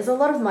 Yeah, there's a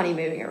lot of money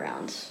moving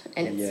around,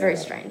 and it's very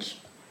strange.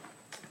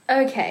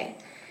 Okay,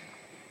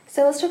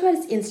 so let's talk about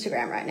his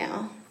Instagram right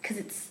now, because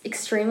it's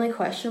extremely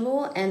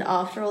questionable, and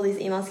after all these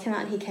emails came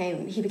out,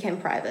 he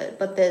became private,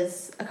 but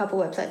there's a couple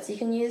websites you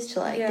can use to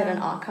like get an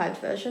archived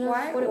version of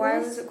what it was. Why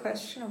was it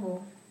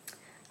questionable?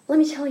 Let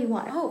me tell you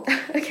why. Oh.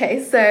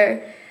 Okay,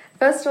 so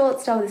first of all,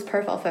 let's start with his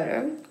profile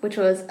photo, which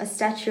was a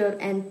statue of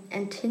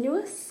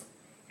Antinous,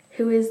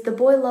 who is the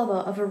boy lover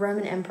of a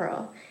Roman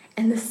emperor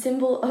and the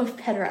symbol of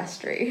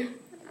pederasty.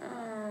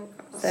 Oh,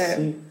 God. So,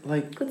 See,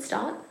 like, good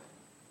start.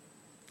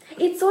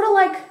 It's sort of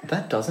like...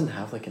 that doesn't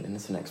have like an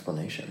innocent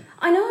explanation.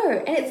 I know,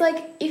 and it's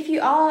like, if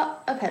you are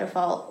a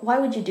pedophile, why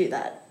would you do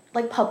that?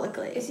 Like,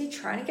 publicly. Is he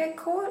trying to get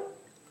caught?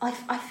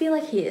 I feel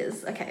like he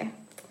is. Okay.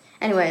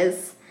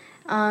 Anyways,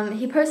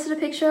 he posted a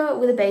picture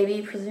with a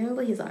baby,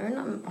 presumably his own,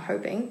 I'm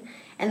hoping,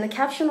 and the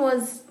caption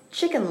was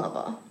chicken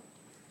lover,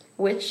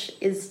 which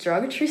is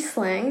derogatory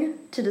slang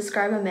to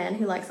describe a man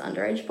who likes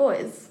underage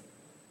boys.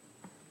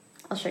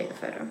 I'll show you the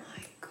photo. Oh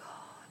my God,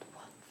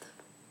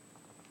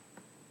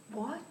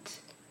 what?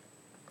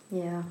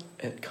 Yeah.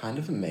 It kind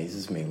of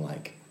amazes me,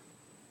 like,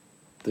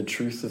 the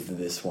truth of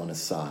this one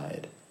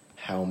aside,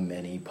 how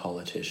many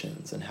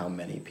politicians and how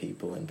many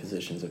people in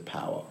positions of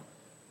power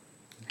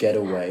get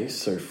away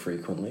so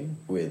frequently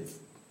with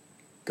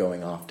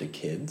going after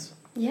kids.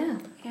 Yeah.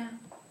 Yeah.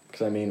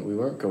 Because, I mean, we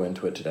won't go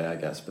into it today, I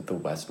guess, but the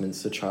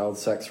Westminster child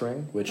sex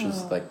ring, which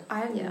is, like...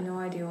 I have no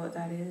idea what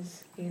that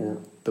is either.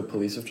 Well, the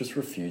police have just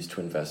refused to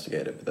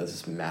investigate it, but there's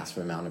this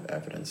massive amount of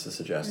evidence to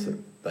suggest that,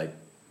 like,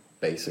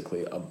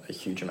 basically a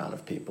huge amount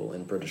of people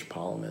in British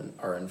Parliament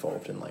are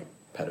involved in, like,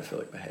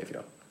 pedophilic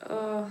behaviour.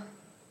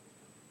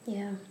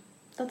 Yeah.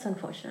 That's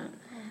unfortunate.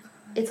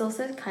 It's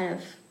also kind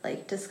of,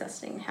 like,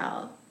 disgusting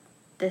how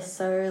they're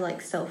so,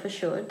 like,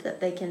 self-assured that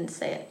they can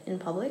say it in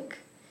public.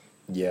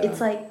 Yeah. It's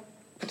like,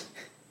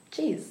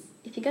 geez,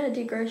 if you're going to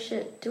do gross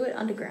shit, do it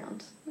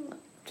underground.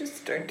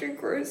 Just don't do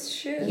gross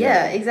shit.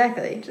 Yeah,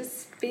 exactly.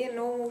 Just be a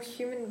normal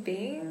human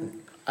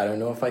being. I don't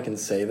know if I can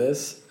say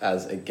this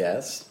as a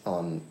guest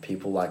on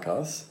People Like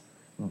Us,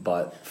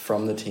 but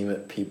from the team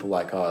at People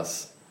Like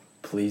Us,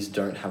 please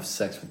don't have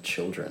sex with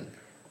children.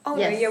 Oh,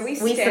 Yes, no, yeah, we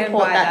stand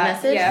support by that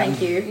message, Yeah.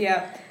 thank you.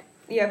 Yeah.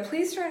 Yeah,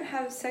 please don't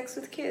have sex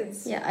with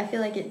kids. Yeah, I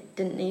feel like it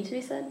didn't need to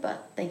be said,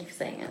 but thank you for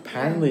saying it.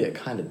 Apparently it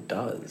kind of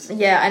does.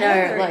 Yeah, I know,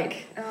 Yeah,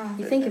 like,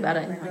 you think about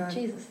it and oh you're my like, God.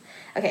 Jesus.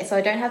 Okay, so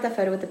I don't have that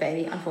photo with the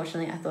baby,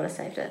 unfortunately, I thought I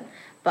saved it.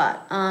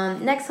 But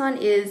next one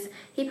is,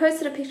 he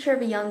posted a picture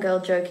of a young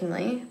girl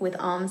jokingly with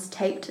arms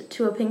taped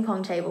to a ping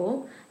pong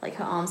table. Like,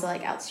 her arms are,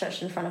 like,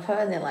 outstretched in front of her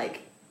and they're,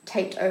 like,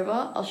 taped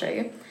over. I'll show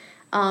you.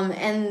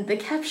 And the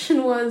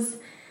caption was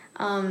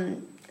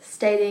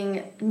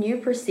stating, new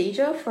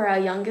procedure for our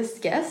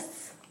youngest guests.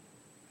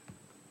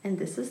 And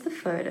this is the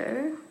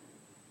photo.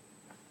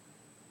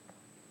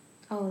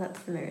 Oh, that's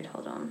the mood.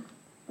 Hold on.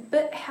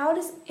 But how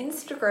does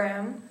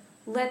Instagram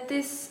let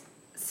this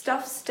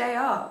stuff stay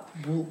up?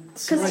 Well,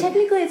 Because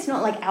technically it's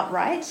not like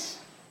outright.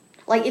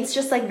 Like it's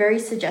just like very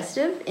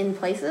suggestive in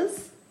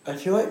places. I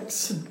feel like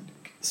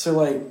so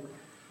like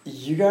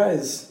you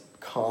guys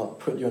can't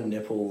put your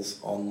nipples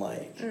on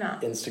like No.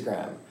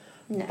 Instagram,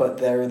 No. but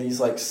there are these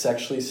like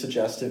sexually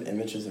suggestive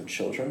images of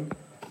children.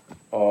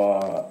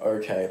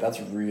 Okay, that's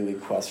really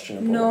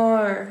questionable.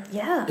 No.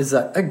 Yeah. Is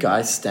that a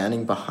guy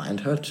standing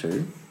behind her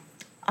too?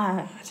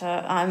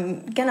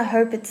 I'm gonna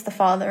hope it's the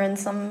father in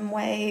some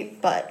way,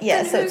 but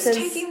yeah. Then So it who's says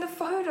taking the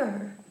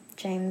photo?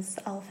 James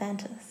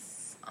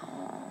Alefantis.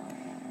 Oh.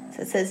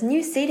 So it says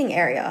new seating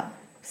area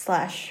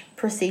 /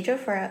 procedure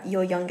for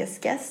your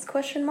youngest guest ?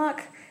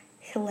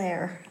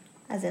 Hilaire,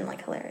 as in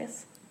like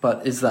hilarious.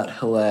 But is that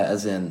Hilaire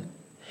as in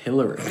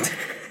Hillary?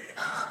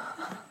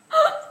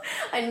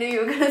 I knew you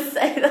were gonna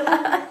say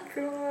that.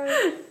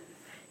 God.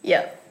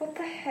 Yep. What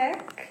the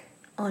heck?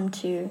 On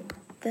to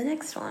the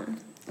next one.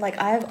 Like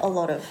I have a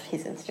lot of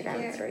his Instagram.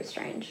 Yeah. It's very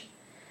strange.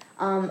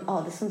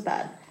 This one's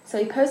bad. So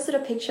he posted a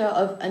picture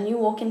of a new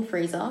walk-in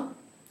freezer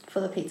for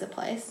the pizza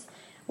place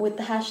with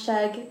the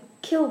hashtag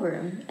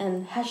 #killroom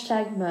and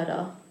hashtag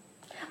 #murder.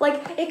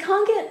 Like it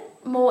can't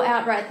get more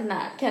outright than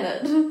that, can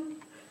it?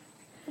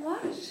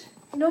 What?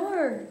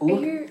 No.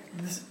 Look,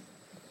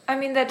 I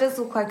mean, that does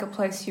look like a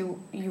place you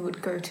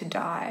would go to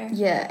die.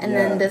 Yeah, and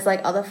Yeah. then there's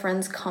like other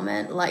friends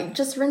comment like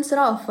just rinse it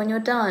off when you're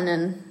done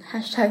and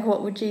hashtag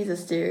what would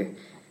Jesus do?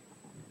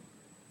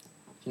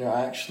 You know,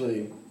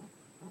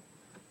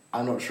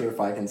 I'm not sure if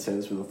I can say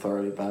this with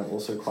authority, but I'm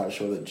also quite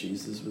sure that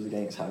Jesus was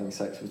against having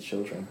sex with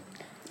children.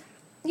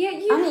 Yeah,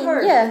 you I mean,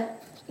 hope. yeah.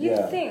 You'd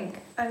Yeah. think.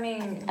 I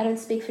mean, I don't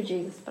speak for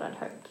Jesus, but I'd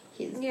hope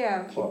he'd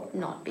yeah.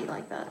 not be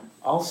like that.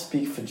 I'll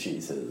speak for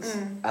Jesus,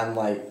 and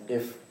like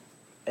if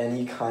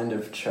any kind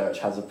of church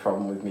has a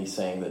problem with me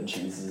saying that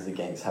Jesus is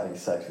against having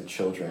sex with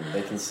children,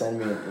 they can send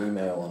me an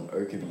email on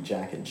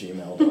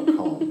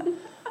okabyjack@gmail.com.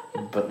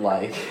 But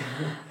like,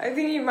 I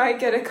think you might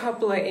get a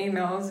couple of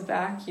emails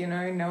back, you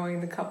know, knowing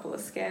the couple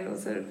of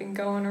scandals that have been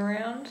going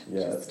around.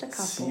 yeah, Just a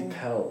couple.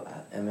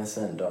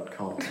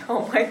 cpel@msn.com.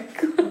 Oh my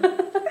god.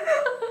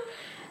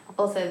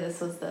 Also, this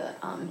was the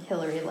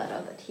Hillary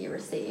letter that he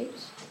received.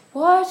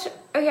 What?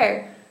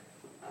 Okay.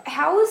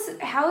 How is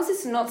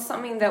this not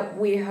something that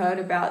we heard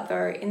about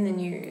though in the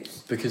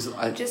news? Because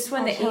Just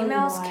when I'll the tell you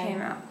emails why.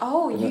 came out.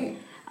 Oh, you.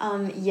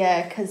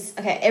 Yeah, because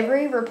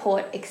every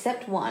report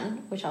except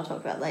one, which I'll talk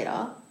about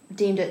later,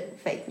 deemed it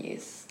fake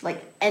news.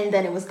 Like, and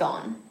then it was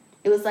gone.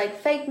 It was like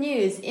fake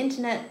news,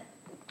 internet,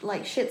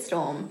 like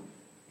shitstorm.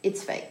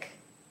 It's fake.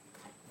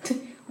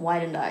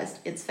 Widenized.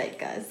 It's fake,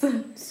 guys.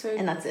 So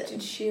And that's it.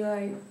 Did she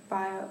like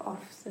buy it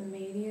off the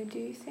media? Do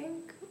you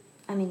think?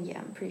 I mean, yeah,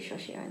 I'm pretty sure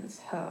she owns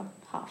her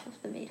half of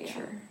the media.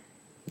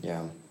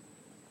 yeah,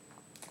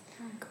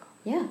 Oh god.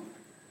 Yeah.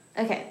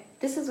 Okay,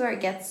 this is where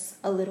it gets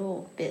a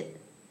little bit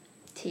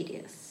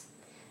tedious.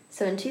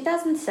 So in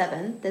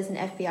 2007, there's an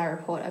FBI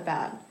report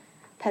about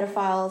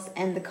pedophiles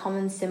and the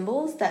common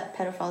symbols that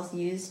pedophiles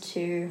use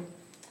to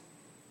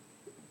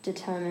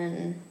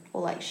determine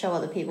or like show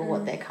other people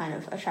what their kind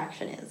of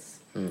attraction is.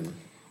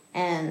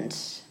 And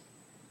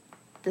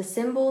the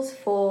symbols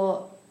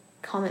for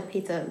Comet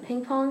Pizza and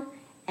Ping Pong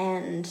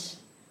and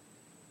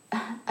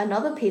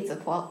another pizza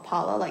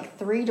parlor like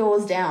 3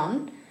 doors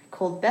down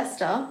called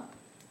Besta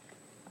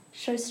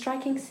show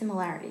striking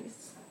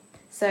similarities.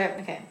 So,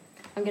 okay,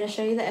 I'm going to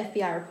show you the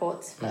FBI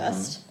reports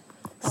first.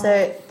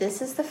 So,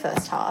 this is the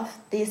first half.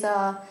 These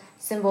are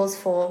symbols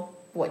for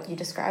what you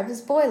describe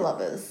as boy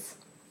lovers.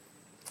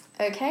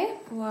 Okay?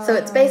 Wow. So,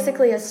 it's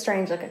basically a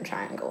strange looking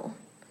triangle.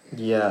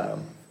 yeah.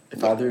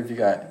 If either of you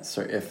guys,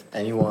 so if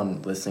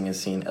anyone listening has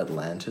seen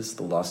Atlantis,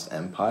 The Lost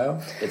Empire,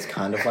 it's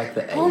kind of like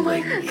the A Oh my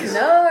movies.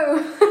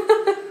 No!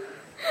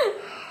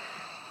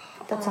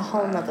 That's a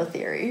whole nother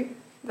theory.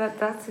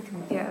 That's a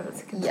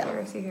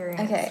conspiracy theory.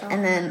 in Okay, itself.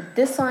 and then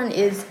this one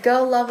is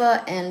girl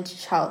lover and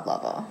child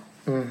lover.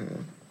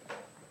 Mm-hmm.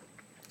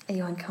 Are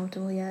you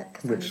uncomfortable yet?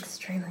 Because I'm Which-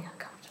 extremely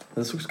uncomfortable.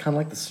 This looks kind of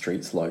like the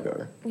Streets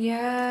logo.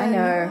 Yeah. I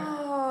know.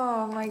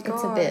 Oh my god.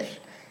 It's a bit.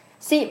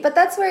 See, but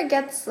that's where it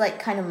gets like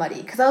kind of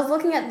muddy. Because I was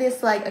looking at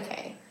this like,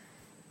 okay,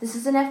 this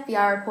is an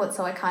FBI report,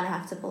 so I kind of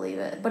have to believe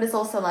it. But it's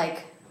also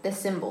like they're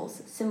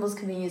symbols. Symbols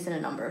can be used in a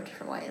number of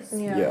different ways.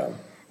 Yeah.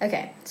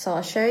 Okay, so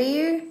I'll show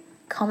you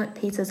Comet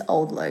Pizza's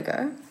old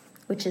logo,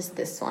 which is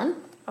this one.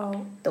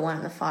 Oh. The one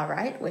on the far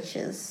right, which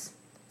is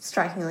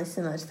strikingly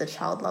similar to the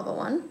child lover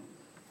one.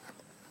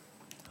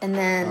 And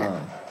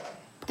then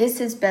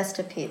this is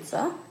Besta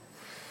Pizza,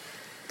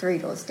 3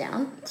 doors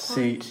down.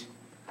 See,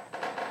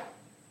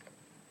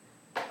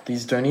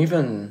 these don't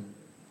even,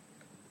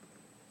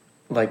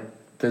 like,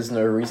 there's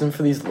no reason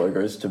for these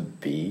logos to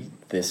be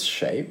this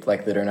shape.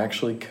 Like, they don't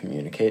actually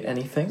communicate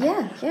anything.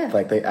 Yeah.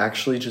 Like, they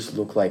actually just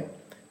look like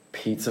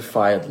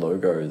pizza-fired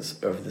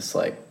logos of this,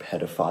 like,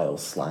 pedophile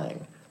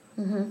slang.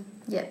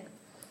 Yeah.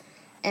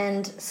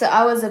 And so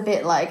I was a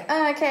bit like,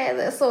 oh, okay,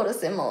 they're sort of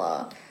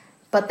similar.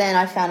 But then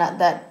I found out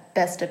that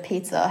Besta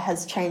Pizza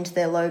has changed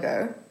their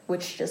logo,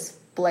 which just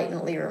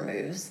blatantly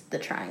removes the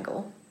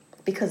triangle.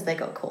 because they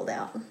got called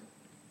out.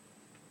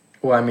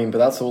 Well, I mean, but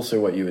that's also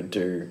what you would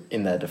do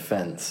in their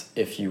defense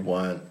if you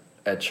weren't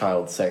a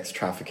child sex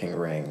trafficking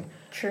ring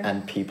True.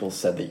 and people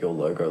said that your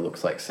logo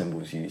looks like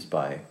symbols used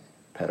by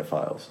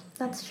pedophiles.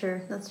 That's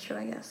true,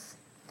 I guess.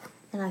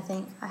 And I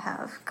think I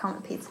have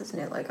Comet Pizza's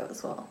new logo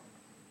as well.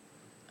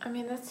 I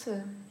mean,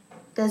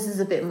 Theirs is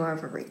a bit more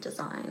of a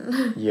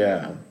redesign.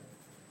 Yeah.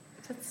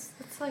 that's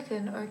like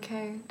an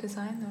okay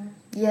design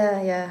though.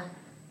 Yeah.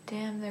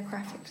 Damn, their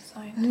graphic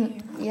design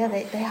team. Yeah,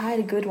 they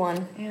hired a good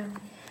one. Yeah.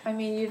 I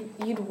mean,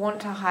 you'd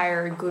want to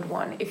hire a good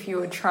one if you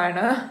were trying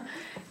to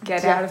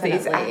get out of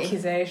these Definitely.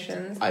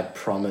 accusations. I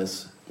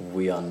promise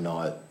we are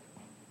not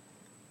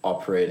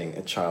operating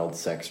a child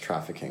sex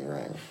trafficking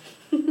ring.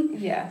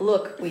 Yeah.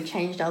 Look, we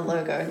changed our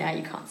logo, now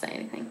you can't say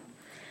anything.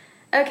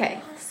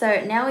 Okay,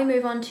 so now we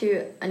move on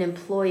to an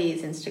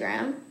employee's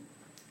Instagram.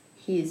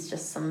 He's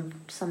just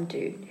some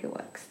dude who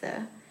works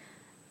there.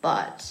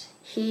 But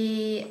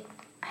he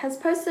has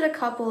posted a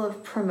couple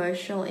of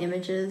promotional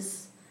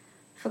images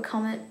for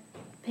Comet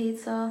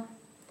Pizza.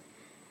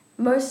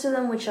 Most of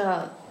them which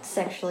are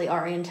sexually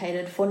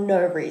orientated for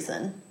no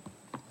reason.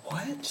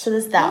 What? So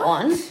there's that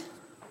What? one.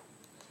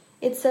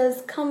 It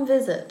says, come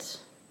visit.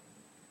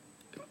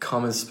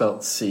 Com is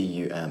spelled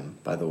C-U-M,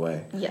 by the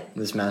way. Yep.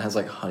 This man has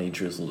like honey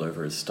drizzled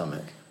over his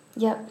stomach.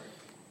 Yep.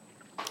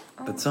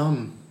 But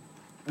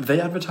they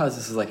advertise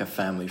this as like a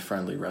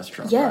family-friendly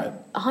restaurant, Yeah,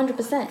 right?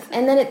 100%.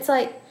 And then it's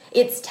like,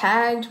 it's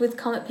tagged with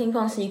Comet Ping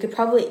Pong, so you could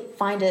probably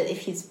find it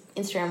if his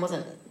Instagram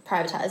wasn't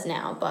privatized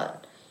now,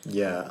 but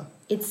Yeah.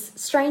 it's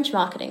strange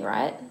marketing,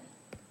 right?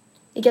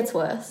 It gets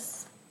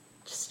worse.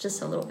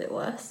 Just a little bit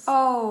worse.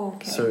 Oh,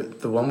 okay. So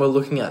the one we're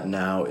looking at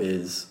now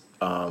is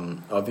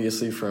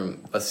obviously from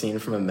a scene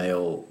from a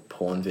male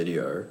porn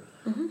video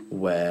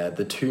where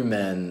the two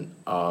men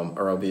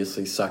are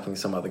obviously sucking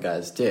some other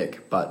guy's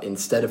dick, but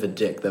instead of a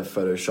dick, they've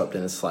photoshopped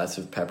in a slice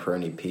of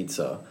pepperoni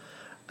pizza,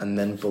 and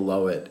then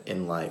below it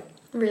in like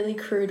Really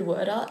crude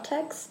word art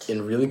text.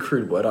 in really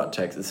crude word art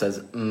text, it says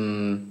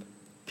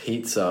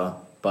pizza,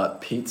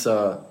 but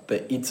pizza,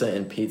 the itza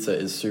in pizza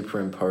is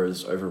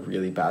superimposed over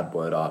really bad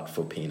word art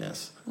for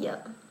penis.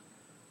 Yep.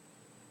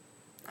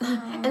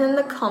 And then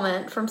the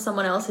comment from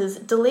someone else is,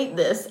 delete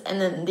this,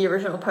 and then the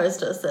original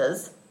poster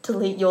says,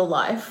 delete your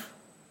life.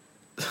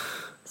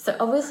 So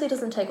obviously it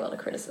doesn't take well to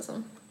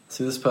criticism.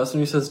 See, this person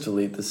who says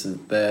delete this, is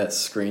their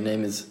screen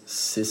name is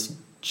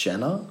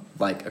cisgenner,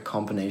 like a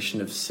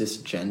combination of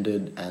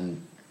cisgendered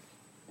and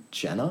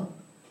Jenner,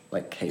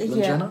 like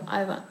Caitlyn Jenner.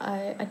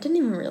 I didn't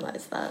even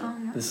realize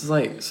that. This is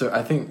like, so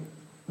I think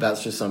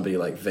that's just somebody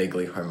like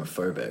vaguely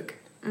homophobic.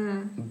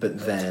 But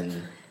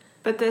then,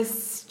 But they're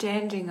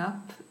standing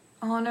up.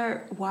 Oh no,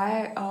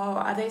 why? Oh,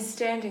 are they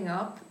standing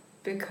up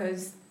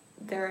because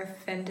they're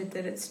offended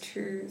that it's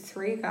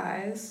three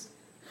guys?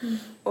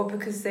 Or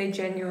because they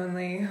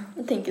genuinely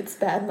I think it's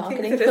bad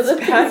marketing think for that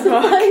the it's bad pizza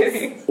place.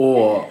 marketing?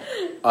 or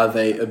are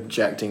they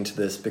objecting to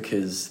this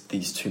because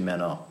these two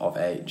men are of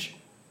age?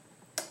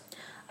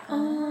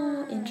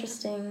 Oh,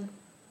 interesting.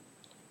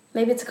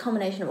 Maybe it's a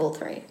combination of all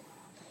three.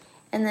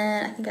 And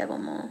then I think I have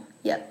one more.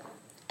 Yep.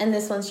 And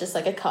this one's just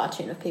like a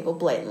cartoon of people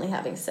blatantly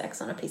having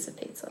sex on a piece of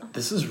pizza.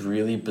 This is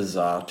really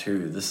bizarre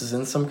too. This is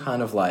in some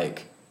kind of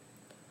like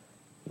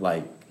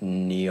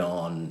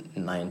neon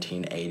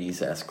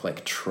 1980s-esque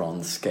like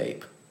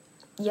Tronscape.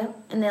 Yep.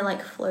 And they're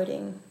like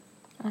floating.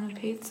 On a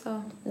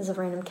pizza. There's a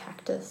random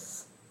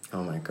cactus.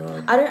 Oh my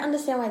god. I don't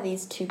understand why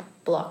these two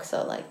blocks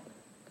are like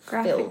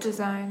Graphic filled.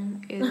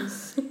 design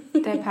is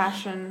their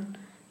passion.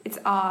 It's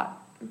art,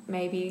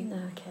 maybe.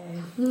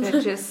 Okay.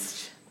 They're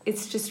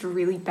it's just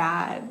really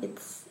bad.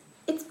 It's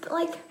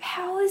like,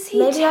 How is he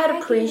maybe I'd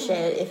tagging?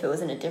 appreciate it if it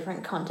was in a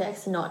different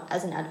context, not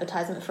as an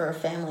advertisement for a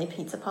family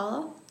pizza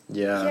parlor.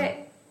 Yeah,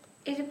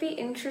 it'd be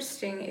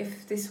interesting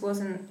if this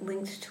wasn't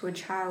linked to a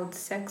child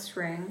sex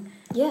ring.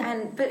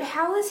 Yeah. But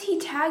how is he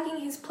tagging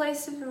his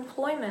place of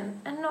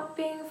employment and not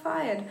being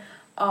fired?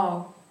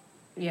 Oh,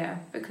 yeah,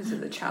 because of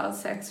the child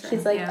sex ring.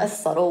 She's like yeah. a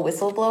subtle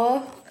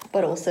whistleblower,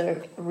 but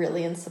also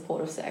really in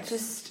support of sex.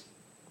 Just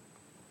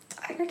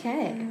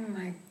okay. oh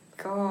my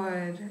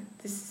god,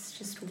 this is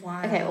just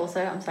wild. Okay,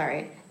 also, I'm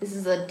sorry. This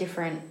is a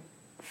different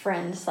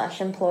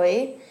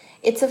friend/employee.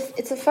 It's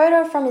a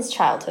photo from his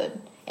childhood,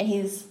 and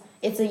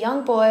it's a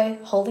young boy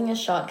holding a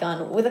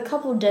shotgun with a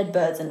couple of dead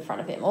birds in front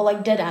of him, or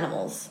like dead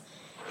animals.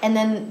 And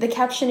then the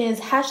caption is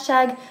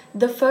hashtag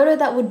the photo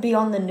that would be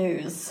on the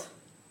news.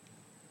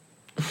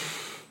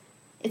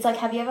 It's like,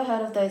 have you ever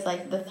heard of those,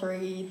 like, the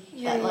three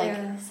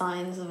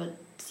signs of a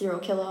serial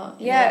killer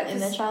in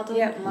their childhood?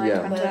 Yeah,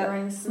 Yeah.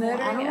 Murdering small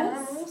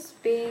animals?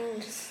 being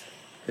just...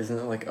 Isn't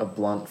it like a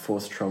blunt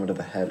force trauma to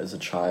the head as a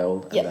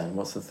child? And Yeah. then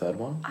what's the third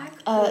one?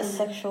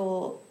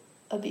 Sexual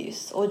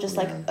abuse, or just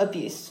like Yeah.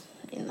 abuse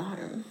in the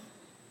home.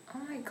 Oh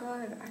my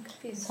god, I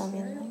could be a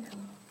Something serial like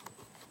killer.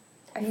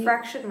 I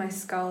fractured my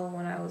skull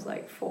when I was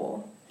like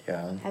 4.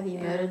 Yeah. Have you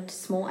murdered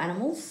small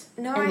animals?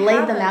 No, and I laid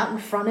them haven't. out in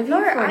front of you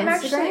No, for an I'm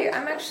Instagram?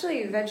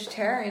 actually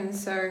vegetarian,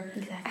 so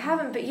Exactly. I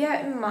haven't. But yeah,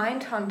 in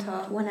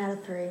Mindhunter, 1 out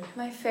of 3.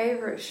 my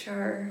favorite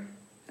show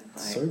of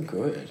So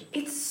good.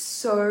 It's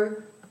so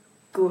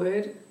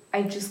good.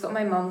 I just got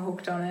my mum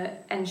hooked on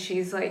it, and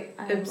she's like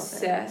I love it.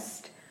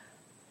 obsessed.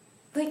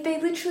 Like,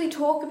 they literally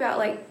talk about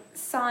like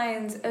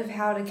signs of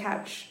how to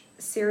catch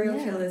serial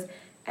Yeah. killers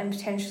and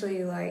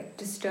potentially like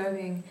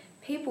disturbing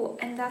people,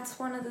 and that's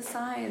one of the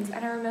signs.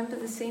 And I remember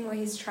the scene where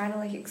he's trying to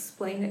like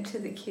explain it to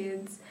the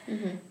kids,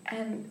 Mm-hmm.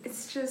 and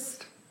it's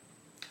just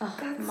Oh,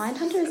 That's-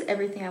 Mindhunter is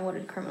everything I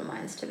wanted Criminal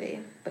Minds to be,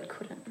 but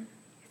couldn't.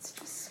 it's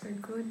just so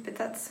good. But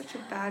that's such a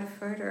bad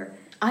photo.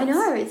 I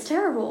know, it's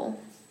terrible.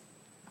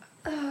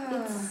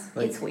 It's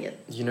Like- It's weird.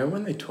 You know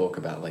when they talk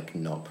about like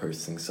not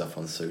posting stuff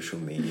on social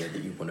media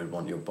that you wouldn't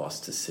want your boss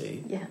to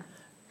see? Yeah.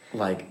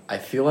 Like, I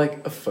feel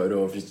like a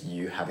photo of just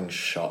you having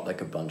shot like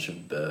a bunch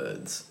of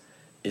birds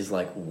is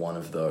like one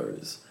of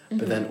those.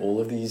 But then all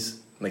of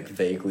these like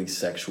vaguely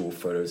sexual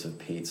photos of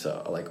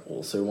pizza are like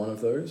also one of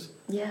those.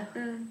 Yeah.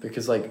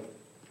 Because like,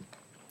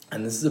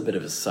 and this is a bit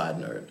of a side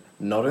note,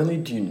 not only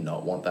do you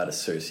not want that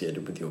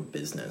associated with your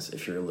business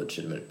if you're a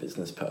legitimate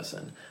business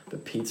person,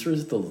 but pizza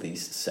is the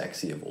least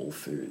sexy of all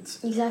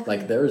foods. Exactly.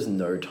 Like, there is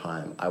no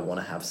time I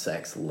want to have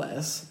sex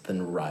less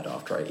than right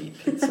after I eat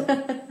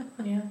pizza.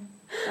 yeah,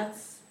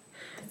 that's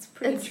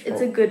pretty It's true.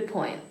 a good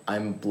point.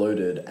 I'm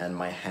bloated and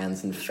my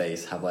hands and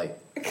face have like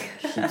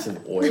heaps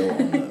of oil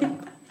on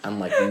them. And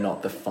like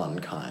not the fun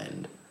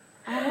kind.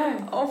 I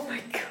know. Oh my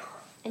god.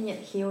 And yet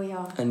here we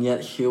are. And yet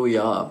here we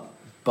are,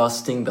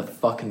 busting the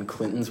fucking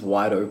Clintons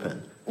wide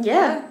open.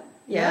 Yeah.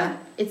 Yeah.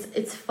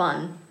 It's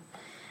fun.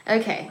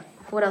 Okay.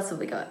 What else have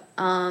we got?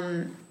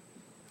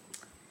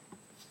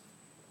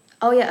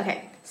 Oh yeah,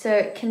 okay.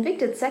 So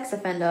convicted sex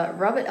offender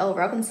Robert L.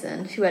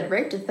 Robinson, who had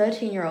raped a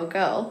 13-year-old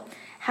girl,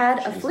 had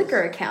a Jesus.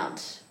 Flickr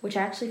account, which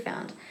I actually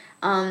found.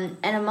 And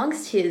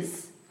amongst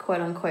his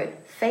quote-unquote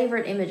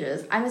favorite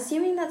images, I'm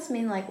assuming that's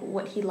mean like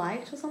what he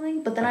liked or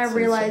something, but then I'd I say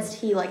realized so.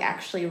 he like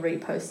actually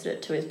reposted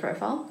it to his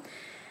profile.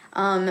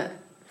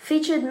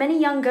 Featured many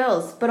young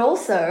girls, but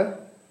also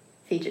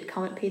featured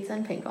Comet Pizza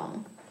and Ping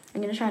Pong.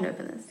 I'm going to try and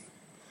open this.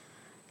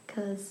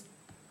 Because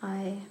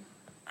I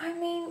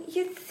mean,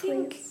 you'd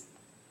think Please.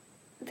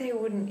 they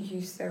wouldn't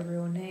use their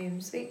real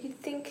names. Like, you'd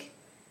think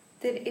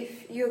that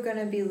if you're going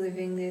to be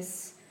living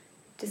this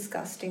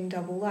disgusting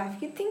double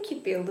life, you'd think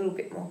you'd be a little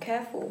bit more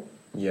careful.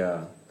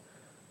 Yeah.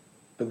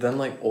 But then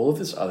like all of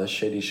this other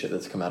shady shit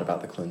that's come out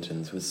about the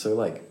Clintons was so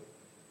like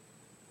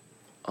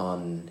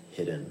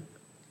unhidden.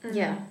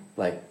 Yeah.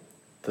 Like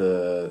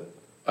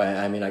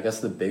I mean, I guess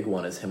the big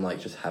one is him like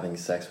just having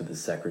sex with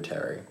his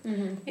secretary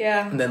Mm-hmm.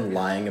 Yeah. and then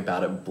lying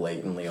about it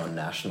blatantly on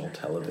national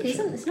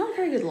television. He's not a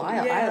very good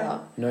liar Yeah. either.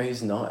 No,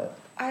 he's not.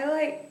 I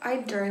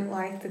don't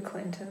like the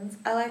Clintons.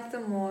 I like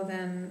them more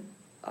than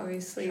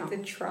obviously Trump. the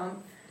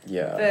Trump.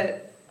 Yeah.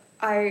 But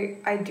I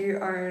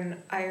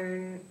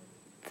own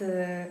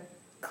the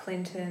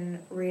Clinton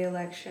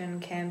re-election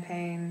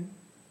campaign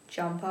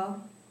jumper.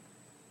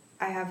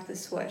 I have the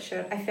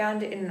sweatshirt. I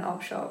found it in an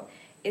op shop.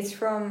 It's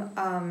from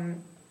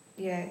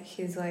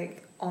his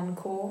like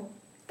encore.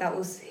 That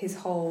was his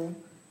whole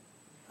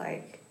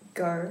like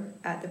go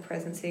at the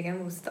presidency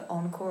again, was the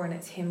encore, and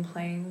it's him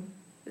playing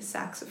the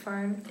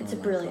saxophone. It's Oh a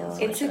my brilliant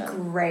God. It's a sweatshirt.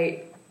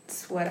 great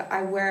sweater.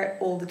 I wear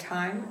it all the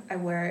time. I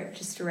wear it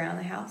just around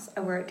the house. I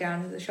wear it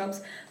down to the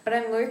shops. But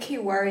I'm low-key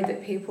worried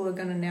that people are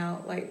going to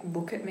now like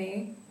look at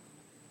me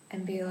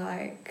and be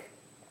like,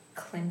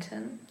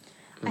 Clinton?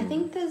 I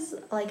think there's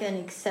like an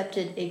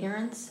accepted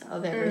ignorance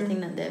of everything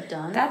that they've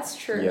done. That's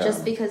true. Yeah.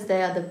 Just because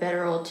they are the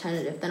better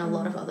alternative than a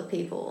lot of other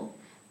people.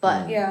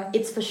 But Yeah.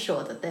 it's for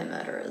sure that they're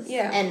murderers.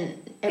 Yeah.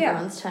 And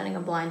everyone's turning a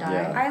blind eye.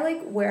 Yeah. I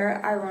like wear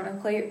it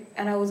ironically,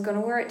 and I was going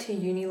to wear it to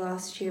uni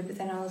last year, but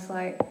then I was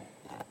like,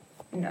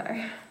 no.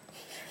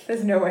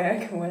 There's no way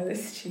I can wear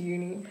this to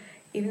uni.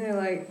 Even though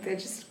like they're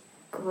just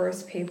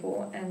gross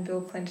people and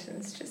Bill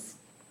Clinton's just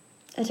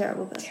A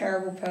terrible person.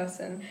 terrible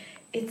person.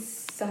 It's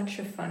such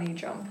a funny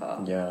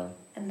jumper. Yeah.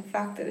 And the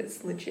fact that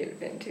it's legit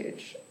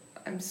vintage,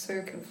 I'm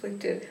so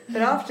conflicted.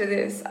 But after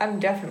this, I'm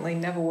definitely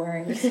never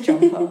wearing this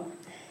jumper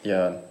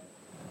Yeah.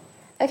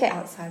 Okay.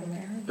 outside of my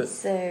home. But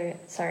So,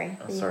 sorry.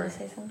 Oh, Were you sorry. going to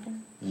say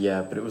something?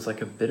 yeah, but it was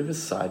like a bit of a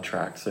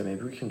sidetrack, so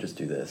maybe we can just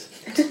do this.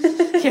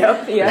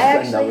 Yep, I yeah.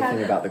 actually Another have-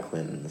 thing about the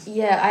Clintons.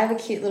 Yeah, I have a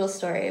cute little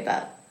story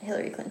about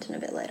Hillary Clinton a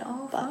bit later.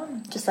 Oh, but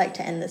fun. just like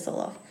to end this all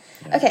off.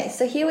 Yeah. Okay,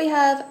 so here we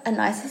have a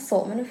nice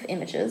assortment of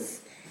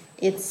images.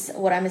 It's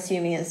what I'm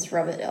assuming is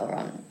Robert L.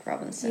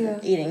 Robinson Yeah.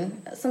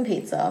 eating some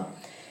pizza.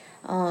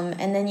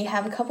 And then you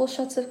have a couple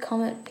shots of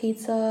Comet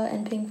Pizza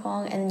and Ping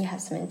Pong, and then you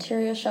have some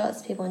interior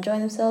shots, people enjoying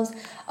themselves.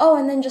 Oh,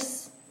 and then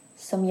just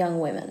some young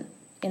women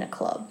in a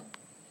club.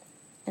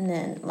 And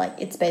then, like,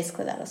 it's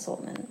basically that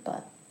assortment,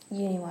 but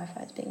uni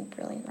Wi-Fi is being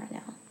brilliant right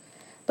now.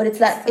 But it's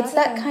that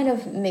kind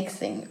of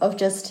mixing of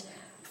just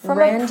From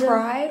random... a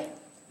pride?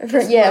 From,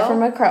 as yeah, well?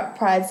 from a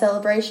pride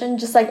celebration,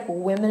 just like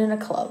women in a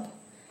club,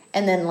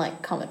 and then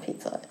like Comet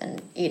Pizza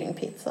and eating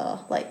pizza.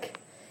 Like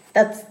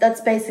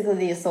that's basically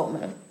the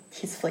assortment of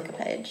his Flickr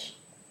page.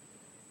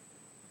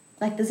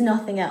 Like there's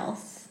nothing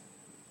else.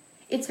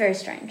 It's very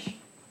strange,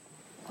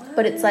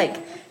 but it's like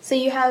so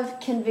you have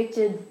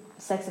convicted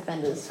sex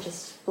offenders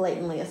just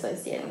blatantly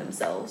associating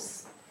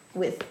themselves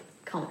with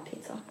Comet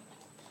Pizza.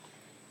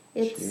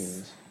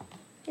 Jeez.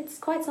 It's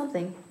quite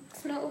something.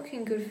 It's not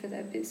looking good for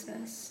their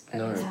business at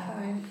No. this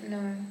point.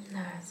 No.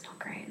 No, it's not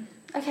great.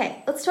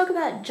 Okay, let's talk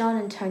about John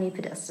and Tony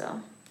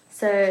Podesta.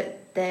 So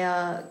they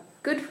are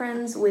good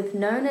friends with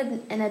known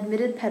and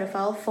admitted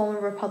pedophile former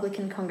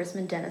Republican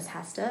Congressman Dennis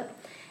Hastert,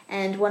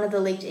 and one of the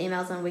leaked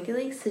emails on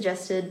WikiLeaks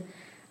suggested,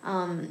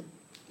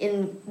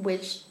 in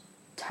which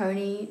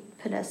Tony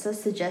Podesta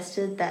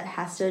suggested that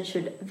Hastert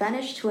should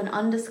vanish to an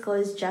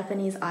undisclosed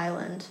Japanese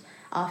island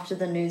after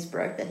the news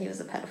broke that he was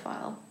a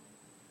pedophile.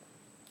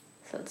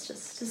 So it's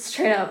just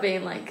straight out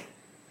being like,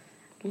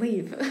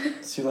 leave.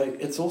 See, like,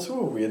 it's also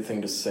a weird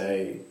thing to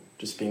say,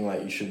 just being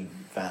like, you should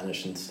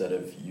vanish instead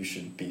of you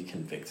should be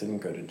convicted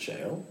and go to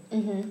jail.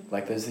 Mm-hmm.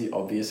 Like, there's the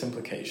obvious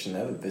implication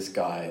there that this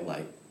guy,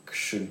 like,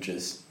 should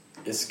just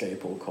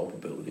escape all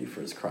culpability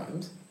for his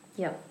crimes.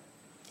 Yep.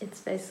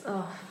 It's based...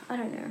 Oh, I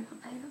don't know.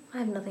 I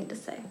have nothing to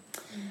say.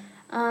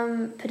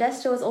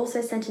 Podesta was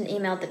also sent an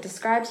email that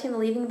described him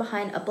leaving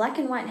behind a black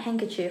and white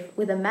handkerchief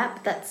with a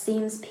map that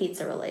seems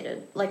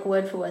pizza-related. Like,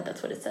 word for word,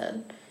 that's what it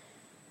said.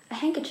 A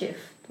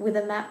handkerchief with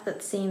a map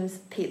that seems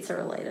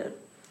pizza-related.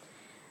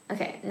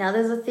 Okay, now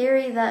there's a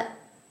theory that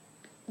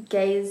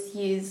gays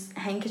use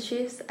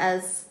handkerchiefs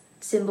as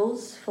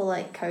symbols for,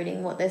 like,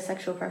 coding what their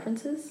sexual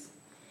preference is.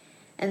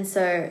 And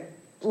so,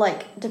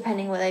 like,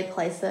 depending where they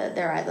place it,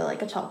 they're either,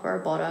 like, a top or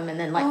a bottom, and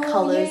then, like,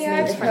 colours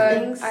mean different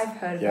things. I've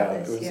heard Yeah,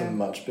 about this, it was a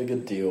much bigger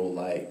deal,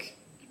 like,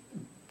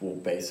 well,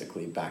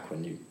 basically back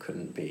when you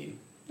couldn't be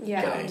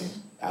gay,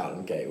 out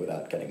and gay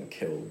without getting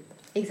killed.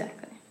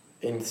 Exactly.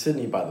 In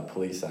Sydney by the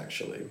police,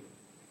 actually.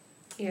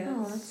 Yes.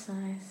 Oh, that's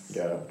nice.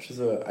 Yeah, which is,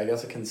 I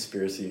guess, a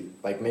conspiracy.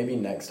 Like, maybe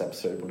next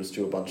episode we'll just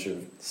do a bunch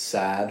of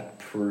sad,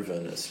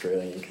 proven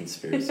Australian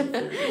conspiracy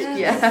theories.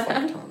 Yeah.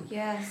 Fuck ton.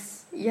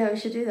 Yes. Yeah, we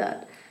should do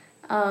that.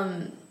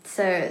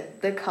 So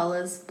the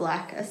colours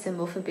black, a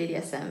symbol for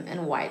BDSM,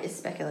 and white is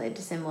speculated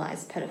to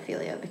symbolise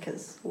pedophilia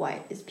because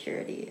white is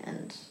purity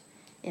and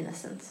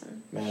innocence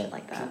and shit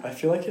like that. I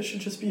feel like it should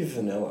just be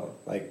vanilla.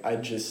 Like,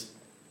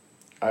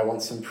 I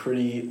want some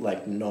pretty,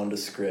 like,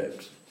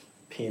 nondescript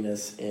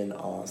penis in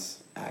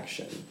ass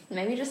action.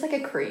 Maybe just like a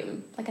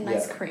cream, like a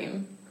nice Yeah.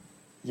 cream.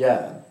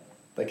 Yeah,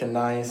 like a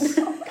nice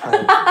kind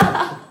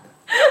of...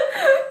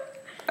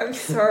 I'm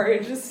sorry,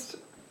 just...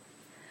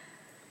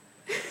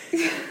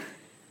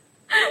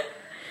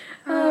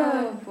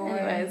 oh, boy.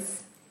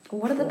 Anyways,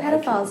 what are the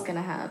Crikey. pedophiles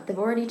gonna have? They've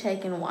already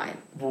taken white.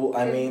 Well,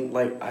 I mean,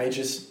 like,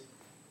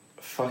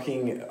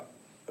 fucking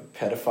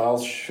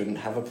pedophiles shouldn't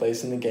have a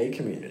place in the gay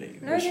community.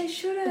 No, they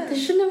shouldn't. They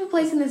shouldn't have a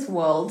place in this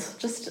world,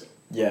 just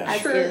Yeah.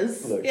 as True.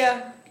 is. Look,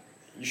 Yeah.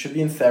 you should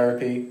be in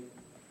therapy.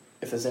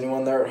 If there's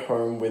anyone there at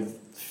home with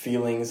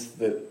feelings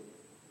that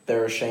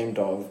they're ashamed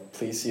of,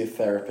 please see a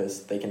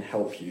therapist. They can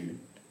help you.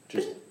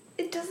 Just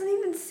It doesn't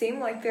even seem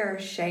like they're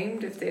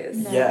ashamed of this.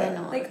 No, Yeah. they're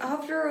not. Like,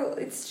 after all,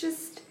 it's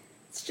just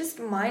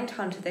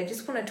Mindhunter. They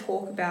just want to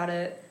talk about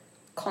it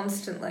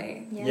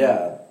constantly.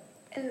 yeah.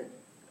 And,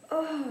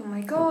 oh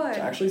my god. It's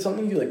actually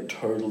something you, like,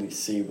 totally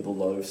see with a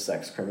lot of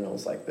sex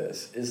criminals like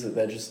this, is that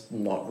they're just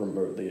not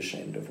remotely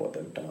ashamed of what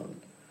they've done.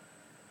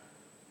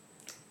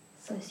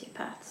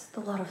 Sociopaths, a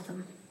lot of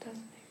them.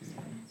 Doesn't make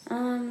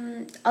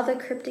sense. Other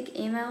cryptic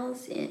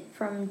emails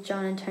from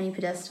John and Tony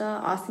Podesta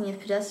asking if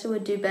Podesta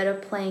would do better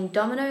playing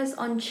dominoes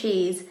on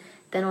cheese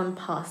than on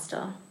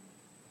pasta.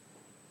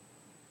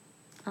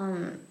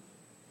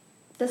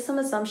 There's some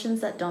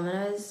assumptions that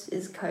dominoes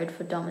is code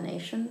for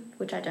domination,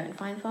 which I don't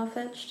find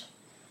far-fetched.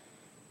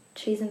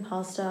 Cheese and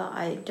pasta,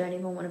 I don't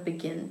even want to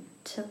begin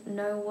to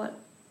know what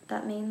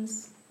that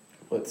means.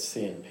 Let's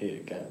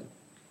CNP again.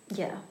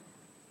 Yeah.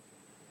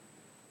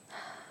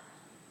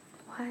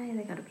 Why are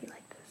they gotta be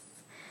like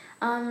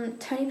this?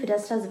 Tony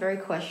Podesta has a very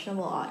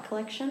questionable art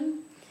collection.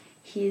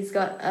 He's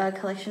got a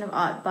collection of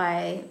art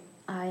by...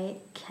 I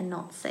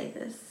cannot say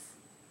this.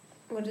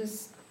 What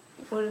is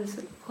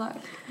it like?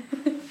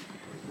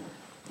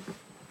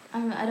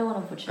 I don't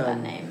want to butcher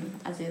that name,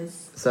 as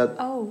is. Is that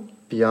Oh.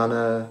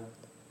 Biana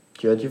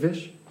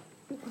Djurdjevic?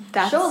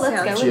 That Sure, let's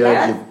sounds go with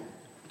that.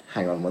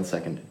 Hang on 1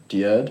 second.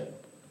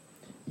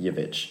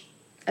 Djurdjevic.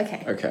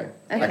 Okay, Okay.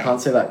 I Okay. can't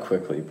say that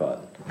quickly,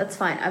 but... that's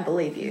fine. I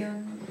believe you.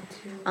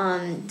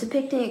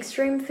 Depicting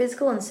extreme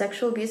physical and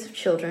sexual abuse of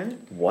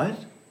children. What?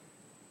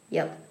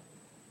 Yep.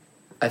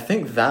 I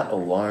think that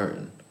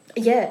alone...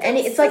 Yeah, and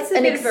it's like That's a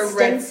an bit of a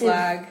red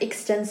flag.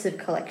 extensive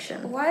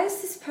collection. Why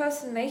is this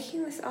person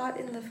making this art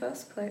in the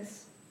first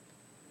place?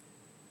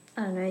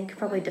 I don't know, you could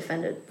probably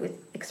defend it with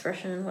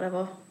expression and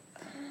whatever.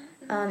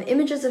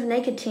 Images of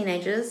naked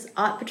teenagers,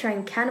 art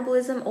portraying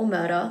cannibalism or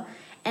murder,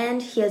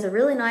 and he has a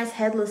really nice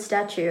headless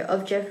statue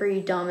of Jeffrey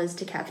Dahmer's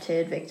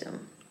decapitated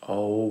victim.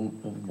 Oh,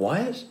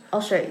 what? I'll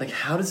show you. Like,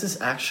 how does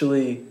this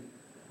actually...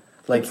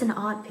 Like, It's an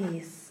art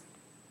piece.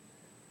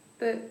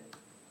 But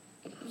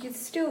you'd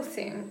still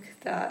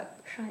think that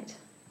Right.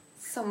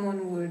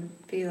 someone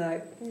would be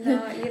like,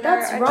 no, you know...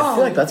 That's I wrong. I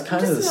feel like that's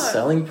kind of Just the not-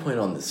 selling point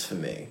on this for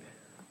me.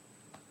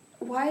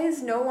 Why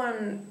is no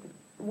one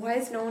why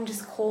is no one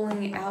just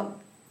calling out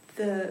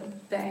the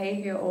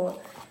behavior or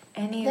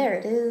any? There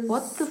it is.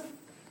 What the?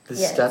 The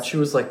Yes. statue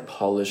was like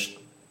polished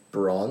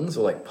bronze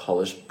or like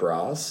polished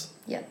brass.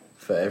 Yeah.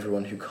 For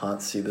everyone who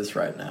can't see this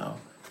right now.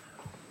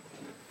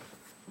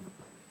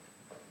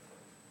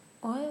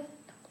 What?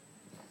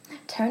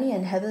 Tony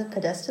and Heather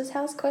Podesta's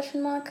house,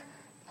 question mark?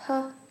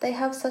 Huh, they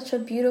have such a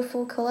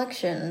beautiful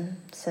collection,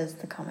 says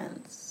the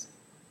comments.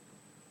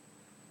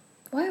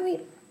 Why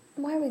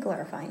are we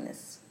glorifying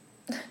this?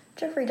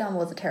 Jeffrey Dahmer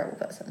was a terrible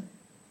person.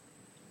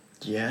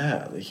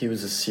 Yeah, he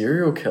was a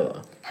serial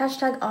killer.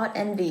 Hashtag art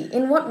envy.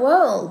 In what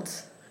world?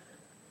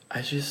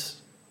 I just...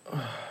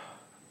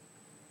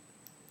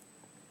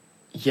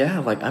 Yeah,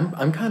 like,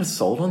 I'm kind of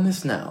sold on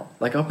this now.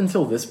 Like, up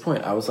until this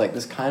point, I was like,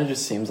 this kind of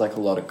just seems like a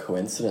lot of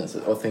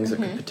coincidences, or things that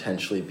could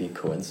potentially be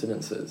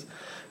coincidences.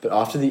 But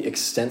after the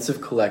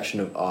extensive collection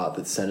of art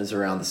that centers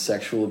around the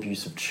sexual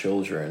abuse of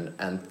children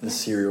and the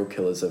serial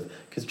killers of...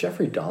 Because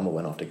Jeffrey Dahmer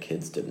went after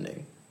kids, didn't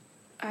he?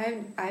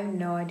 I have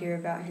no idea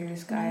about who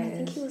this guy I is.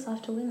 think he was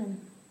after women.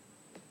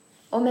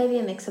 Or maybe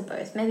a mix of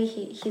both. Maybe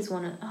he's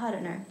one of... I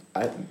don't know.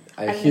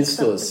 I mix he's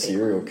still up a the big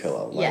serial ones.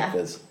 killer. Like, Yeah.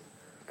 there's...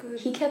 Good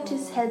He kept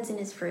his Lord. heads in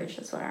his fridge,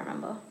 that's what I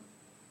remember.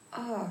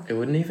 Oh. It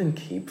wouldn't even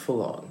keep for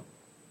long.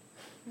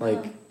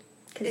 Like...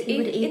 Because he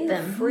would eat in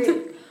them. The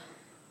fridge.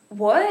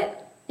 What?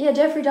 Yeah,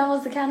 Jeffrey Dahmer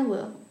was the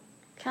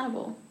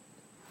cannibal.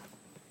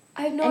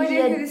 I have no And he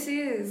idea had- who this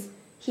is.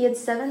 He had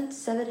 7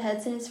 severed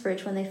heads in his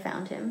fridge when they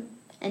found him,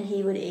 and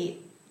he would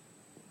eat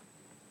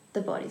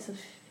the bodies of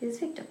his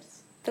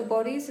victims. The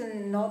bodies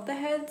and not the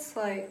heads,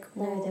 like.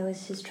 No, there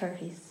was his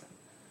trophies.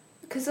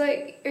 Because,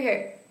 like,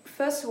 okay,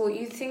 first of all,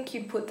 you'd think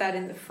you'd put that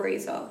in the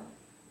freezer.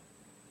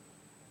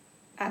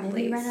 At Maybe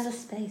least. he ran out of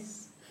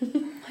space. Oh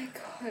my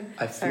god.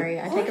 I feel Sorry,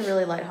 I take a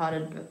really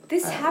lighthearted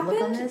This look on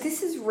happened? this.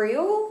 This is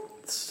real?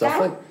 stuff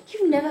That- like...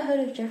 You've never heard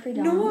of Jeffrey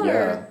Dahmer? No.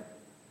 Yeah.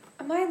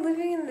 Am I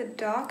living in the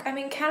dark? I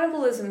mean,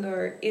 cannibalism,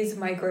 though, is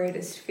my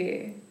greatest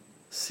fear.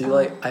 See,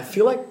 like, I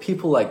feel like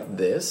people like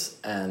this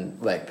and,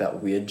 like,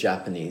 that weird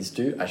Japanese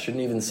dude, I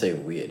shouldn't even say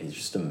weird, he's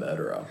just a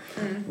murderer.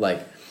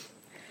 Like,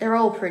 They're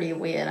all pretty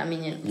weird. I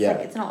mean, it's Yeah. like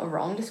it's not a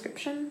wrong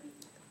description.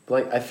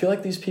 I feel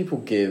like these people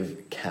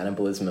give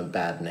cannibalism a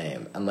bad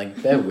name, and,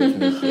 like, bear with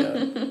me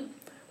here.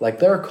 Like,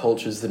 there are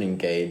cultures that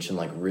engage in,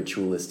 like,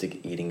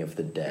 ritualistic eating of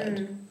the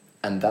dead,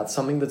 and that's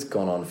something that's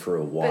gone on for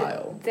a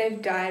while. But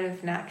they've died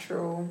of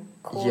natural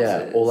causes.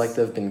 Yeah, or like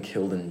they've been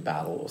killed in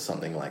battle or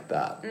something like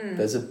that.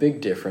 There's a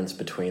big difference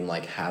between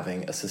like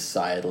having a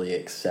societally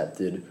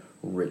accepted,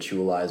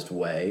 ritualized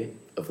way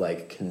of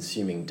like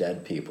consuming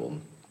dead people,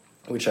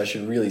 which I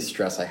should really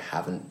stress I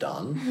haven't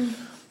done,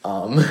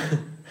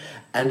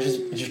 and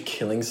just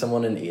killing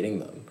someone and eating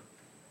them.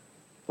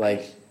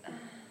 Like,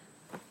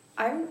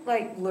 I'm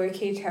like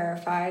low-key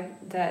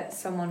terrified that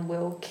someone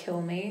will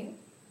kill me,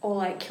 or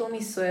like kill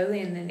me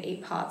slowly and then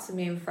eat parts of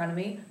me in front of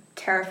me.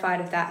 Terrified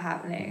of that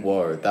happening.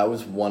 whoa, that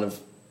was one of...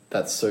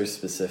 That's so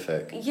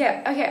specific.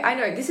 Yeah, okay, I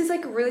know. This is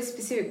like really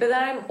specific, but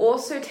then I'm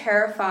also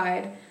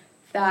terrified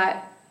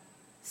that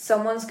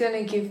someone's going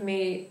to give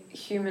me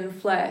human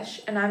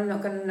flesh and I'm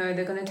not going to know.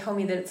 They're going to tell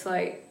me that it's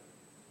like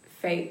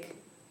fake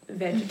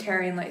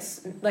vegetarian,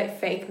 like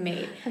fake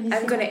meat. Have you I'm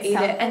seen going that to eat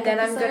South it and Park then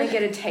I'm going to episode?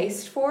 get a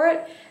taste for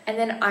it and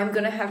then I'm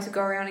going to have to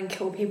go around and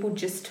kill people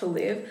just to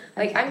live.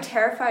 Like, I'm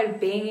terrified of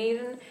being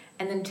eaten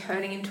and then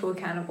turning into a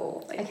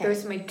cannibal. Like, Okay.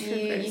 those are my two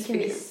You greatest can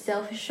be fears.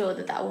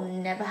 self-assured that will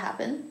never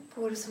happen.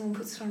 But what if someone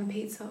puts it on a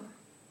pizza?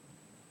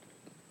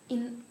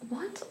 In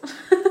what?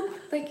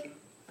 Like,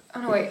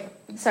 oh no, wait.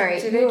 Sorry,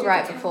 Did you they were do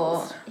right the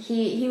before. cannibals?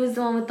 He was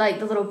the one with like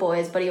the little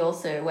boys, but he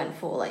also went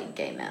for like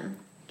gay men.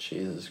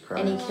 Jesus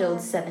Christ. And he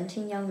killed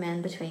 17 young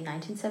men between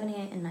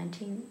 1978 and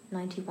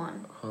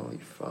 1991. Holy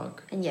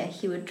fuck. And yeah,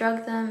 he would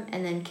drug them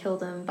and then kill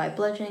them by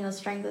bludgeoning or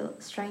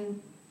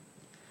strangling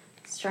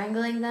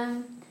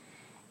them.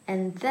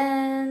 And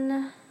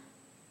then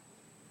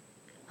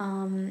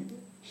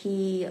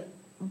he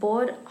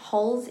bored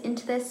holes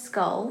into their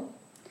skull,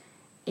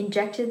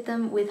 injected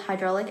them with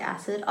hydraulic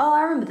acid. Oh,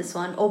 I remember this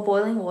one. Or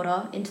boiling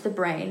water into the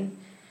brain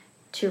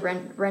to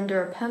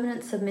render a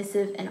permanent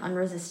submissive and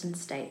unresistant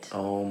state.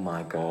 Oh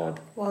my god.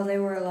 While they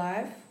were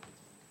alive?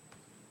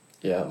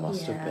 Yeah, it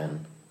must have Yeah.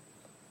 been.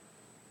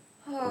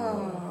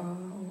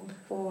 Oh,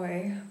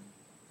 boy.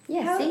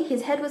 Yeah, How- see?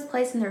 His head was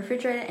placed in the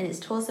refrigerator and his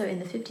torso in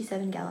the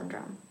 57-gallon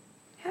drum.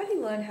 How do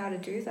you learn how to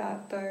do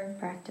that, though?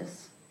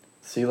 Practice.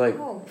 See, like,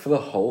 Oh. for the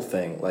whole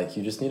thing, like,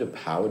 you just need a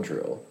power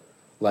drill.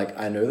 Like,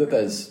 I know that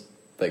there's,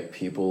 like,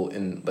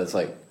 there's,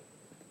 like,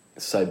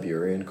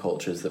 Siberian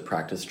cultures that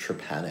practice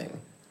trepanning.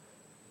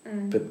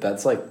 But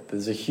that's, like,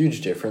 there's a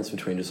huge difference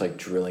between just, like,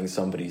 drilling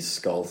somebody's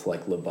skull to,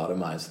 like,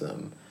 lobotomize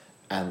them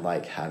and,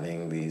 like,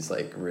 having these,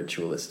 like,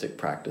 ritualistic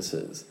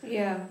practices.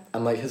 Yeah.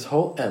 And, like, his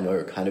whole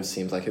MO kind of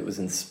seems like it was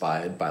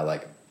inspired by,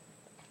 like,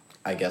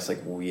 I guess, like,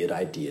 weird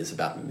ideas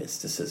about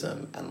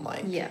mysticism and,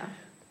 like, Yeah.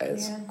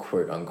 as Yeah.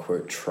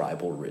 quote-unquote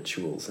tribal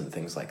rituals and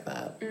things like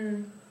that.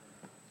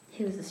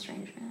 He was a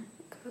strange man.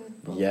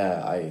 Good.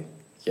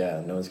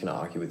 Yeah, no one's gonna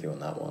argue with you on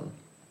that one.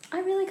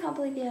 I really can't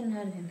believe you hadn't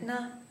heard of him.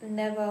 Nah,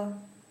 never.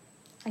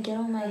 I get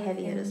all my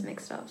heavy hitters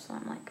mixed up, so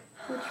I'm like,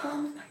 which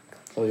one?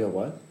 Oh, your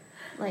what?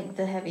 Like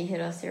the heavy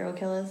hitter serial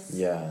killers.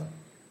 Yeah.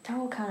 They're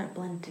all kind of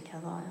blend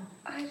together.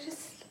 I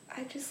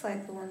just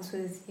like the ones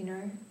with, you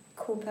know,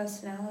 cool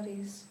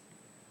personalities.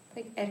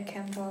 Like Ed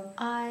Kemper.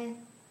 I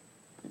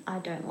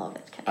don't love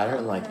it. I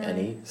don't like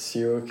any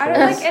serial killers. I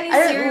don't like any I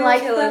don't serial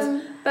like killers,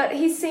 them. but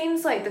he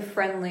seems like the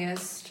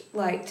friendliest,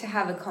 like, to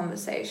have a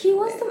conversation He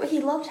was with. he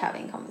loved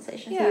having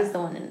conversations. Yeah. He was the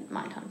one in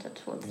Mindhunter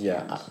towards the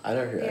Yeah, end. I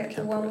know who Yeah, Ed the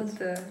Kemper one is. with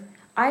the...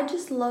 I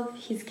just love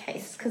his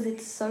case because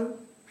it's so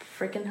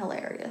freaking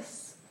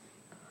hilarious.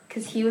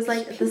 Because he was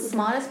like the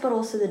smartest but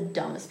also the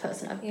dumbest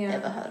person I've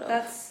ever heard of.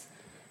 That's...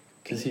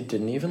 Because he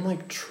didn't even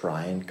like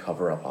try and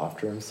cover up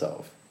after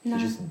himself. No.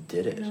 He just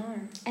did it. No.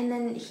 And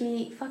then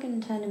he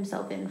fucking turned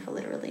himself in for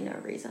literally no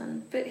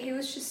reason. But he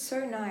was just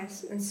so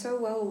nice and so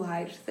well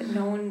liked that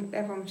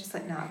everyone was just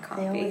like, nah, it They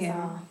can't be always him.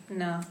 are.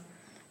 Nah.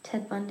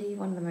 Ted Bundy,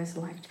 one of the most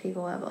liked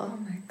people ever. Oh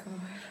my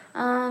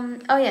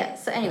god. Oh yeah,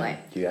 so anyway.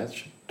 You guys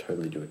should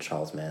totally do a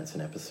Charles Manson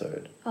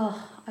episode.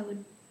 Oh, I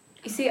would.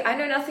 You see, I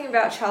know nothing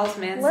about Charles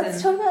Manson.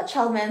 Let's talk about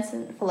Charles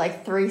Manson for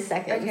like 3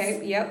 seconds.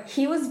 Okay, yep.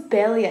 He was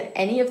barely at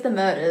any of the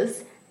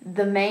murders.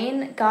 The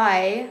main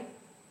guy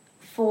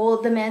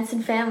for the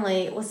Manson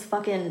family was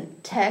fucking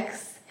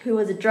Tex, who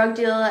was a drug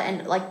dealer,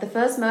 and like the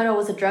first murder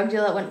was a drug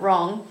dealer that went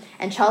wrong,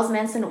 and Charles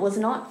Manson was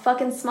not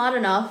fucking smart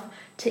enough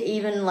to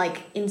even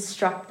like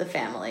instruct the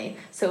family.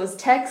 So it was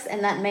Tex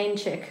and that main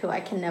chick who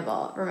I can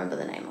never remember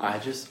the name of. I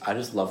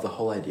just love the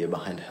whole idea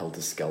behind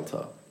Helter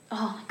Skelter.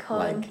 Oh my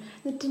god. Like-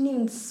 They didn't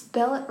even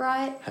spell it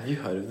right. Have you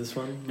heard of this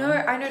one? No,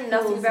 I know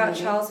nothing Kills about me.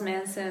 Charles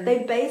Manson.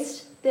 They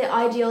based their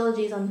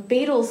ideologies on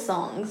Beatles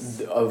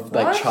songs. Of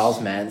like What? Charles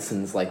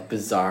Manson's like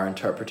bizarre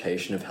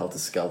interpretation of Helter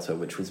Skelter,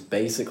 which was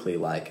basically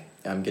like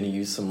I'm gonna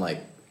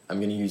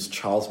use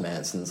Charles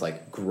Manson's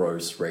like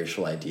gross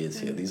racial ideas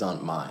here. These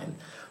aren't mine,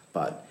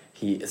 but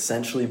he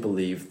essentially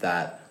believed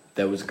that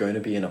there was going to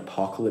be an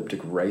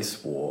apocalyptic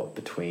race war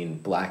between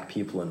black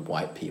people and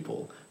white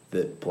people.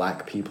 That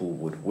black people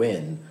would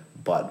win,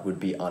 but would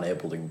be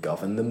unable to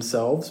govern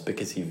themselves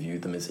because he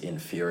viewed them as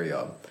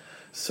inferior.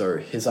 So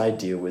his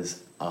idea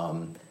was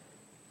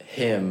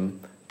him,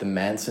 the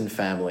Manson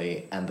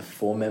family, and the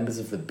 4 members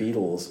of the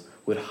Beatles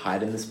would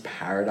hide in this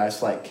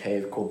paradise-like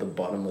cave called the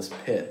Bottomless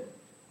Pit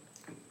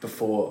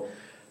before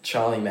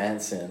Charlie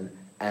Manson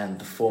and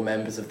the 4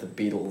 members of the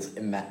Beatles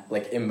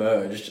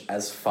emerged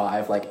as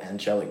 5 like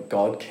angelic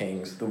god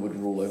kings that would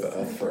rule over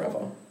Earth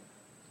forever.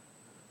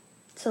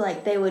 So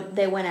like they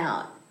went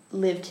out,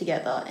 lived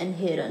together and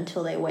hid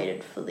until they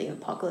waited for the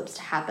apocalypse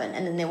to happen,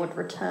 and then they would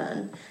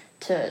return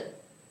to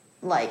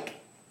like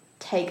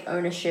take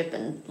ownership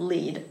and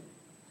lead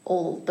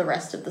all the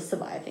rest of the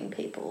surviving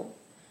people.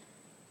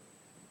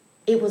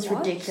 It was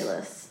What?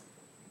 ridiculous.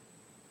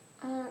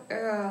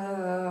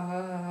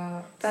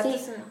 That See,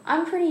 doesn't...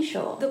 I'm pretty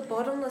sure. The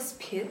Bottomless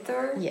Pit,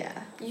 though? Yeah.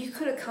 You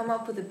could have come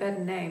up with a better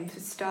name for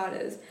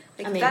starters.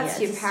 Like, I mean, that's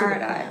yeah, your it's a stupid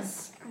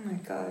paradise. Oh my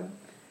god.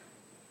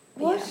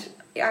 What?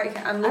 Yeah, okay,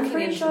 I'm I'm looking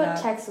pretty into sure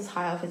that. Tex was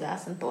high off his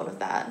ass and thought of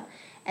that.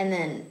 And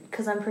then,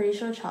 because I'm pretty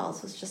sure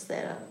Charles was just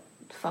there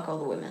to fuck all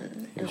the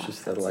women. He and was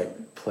just that's there to it.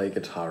 like play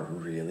guitar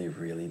really,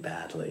 really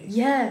badly.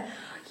 Yeah.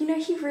 You know,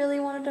 he really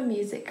wanted a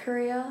music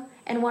career.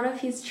 And one of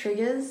his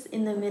triggers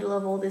in the middle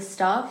of all this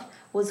stuff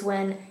was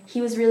when he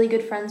was really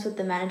good friends with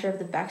the manager of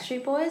the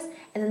Backstreet Boys,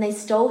 and then they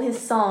stole his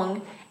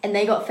song and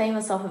they got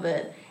famous off of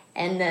it.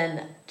 And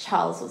then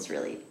Charles was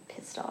really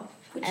pissed off.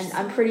 And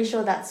I'm pretty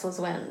sure that was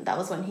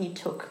when he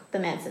took the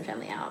Manson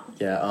family out.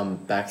 Yeah,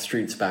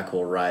 Backstreet's Back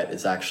All Right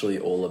is actually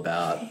all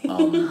about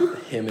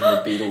him and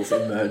the Beatles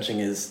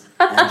emerging as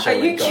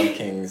angelic god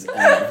kings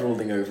and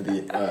ruling over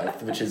the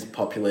earth, which is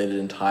populated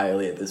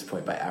entirely at this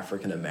point by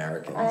African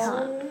Americans.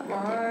 Oh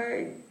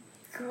my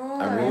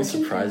god. I'm really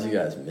Manson surprised you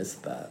family. guys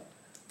missed that.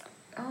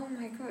 Oh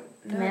my god.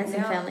 The No,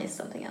 Manson now family is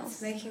something It's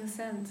else. making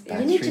sense. You Yeah.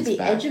 need to Backstreet's be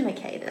back.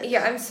 educated.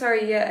 Yeah, I'm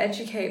sorry. Yeah,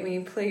 educate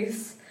me,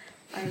 please.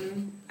 I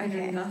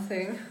Okay. know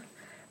nothing.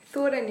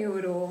 Thought I knew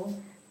it all.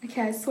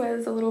 Okay, I swear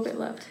there's a little bit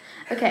left.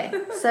 Okay,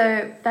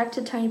 so back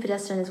to Tony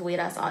Podesta and his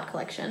weird-ass art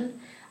collection.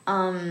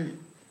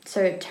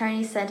 So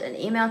Tony sent an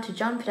email to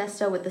John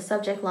Podesta with the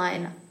subject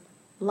line,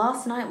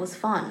 "Last night was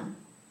fun,"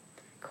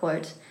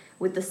 quote,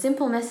 with the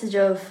simple message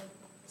of,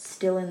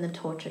 "Still in the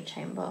torture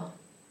chamber."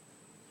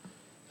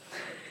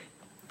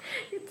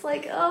 It's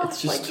like, oh,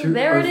 It's just like, too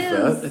there it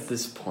overt is. at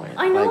this point.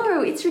 I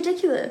know, it's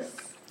ridiculous.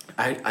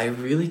 I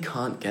really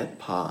can't get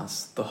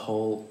past the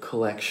whole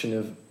collection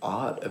of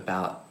art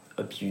about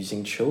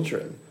abusing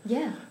children.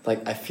 Yeah.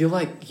 Like, I feel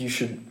like you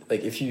should,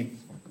 like,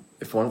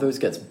 if one of those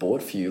gets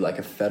bought for you, like,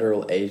 a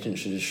federal agent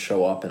should just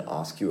show up and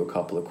ask you a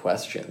couple of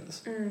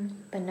questions.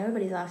 But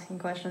nobody's asking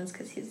questions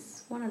because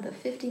he's one of the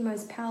 50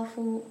 most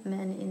powerful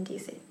men in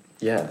DC.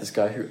 Yeah, this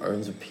guy who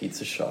owns a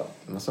pizza shop.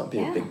 It must not be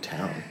Yeah. a big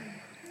town.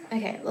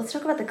 Okay, let's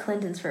talk about the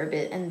Clintons for a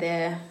bit and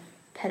their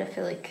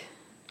pedophilic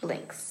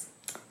links.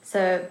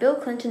 So, Bill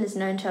Clinton is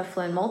known to have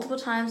flown multiple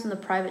times on the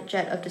private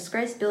jet of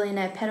disgraced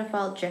billionaire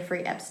pedophile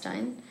Jeffrey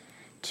Epstein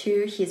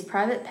to his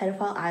private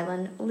pedophile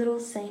island, Little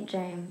St.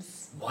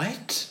 James.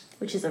 What?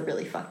 which is a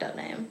really fucked up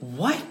name.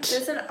 What?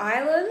 There's an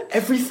island?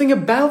 Everything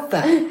about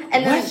that.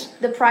 And then What?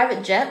 the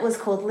private jet was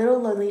called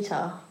Little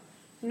Lolita.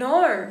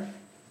 No.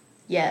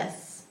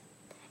 Yes.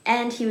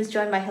 And he was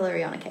joined by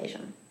Hillary on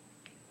occasion.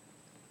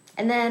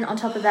 And then on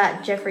top of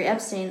that, Jeffrey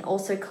Epstein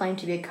also claimed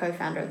to be a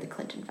co-founder of the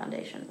Clinton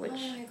Foundation, which...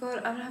 Oh my god,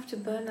 I'm gonna have to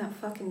burn that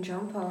fucking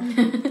jumper.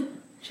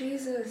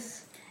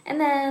 Jesus. And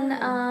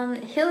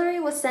then Hillary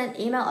was sent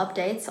email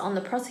updates on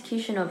the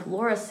prosecution of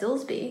Laura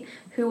Silsby,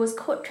 who was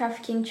caught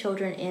trafficking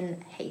children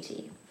in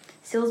Haiti.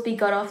 Silsby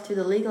got off through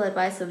the legal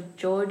advice of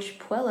George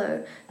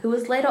Puello, who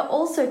was later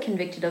also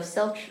convicted of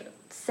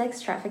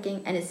sex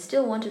trafficking and is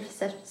still wanted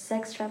for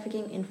sex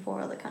trafficking in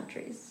 4 other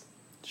countries.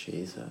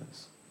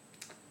 Jesus.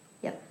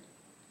 Yep.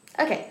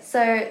 Okay,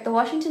 so the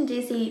Washington,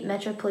 D.C.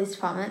 Metro Police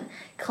Department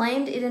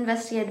claimed it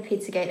investigated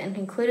Pizzagate and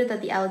concluded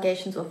that the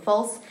allegations were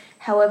false.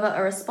 However,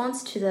 a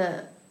response to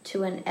an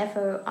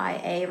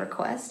FOIA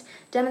request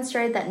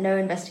demonstrated that no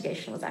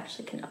investigation was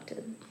actually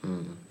conducted.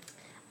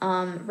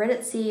 Reddit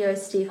CEO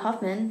Steve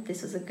Huffman,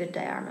 this was a good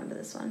day, I remember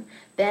this one,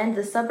 banned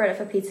the subreddit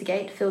for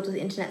Pizzagate, filled with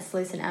internet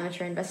sleuths and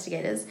amateur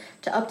investigators,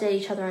 to update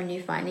each other on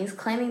new findings,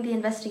 claiming the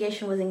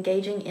investigation was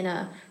engaging in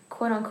a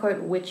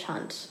quote-unquote witch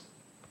hunt,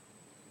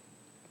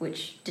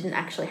 which didn't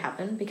actually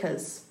happen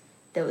because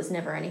there was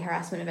never any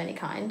harassment of any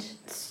kind,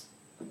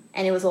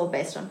 and it was all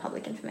based on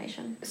public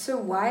information. So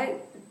why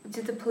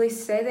did the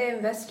police say they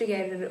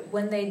investigated it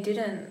when they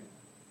didn't?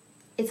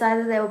 It's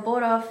either they were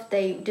bought off,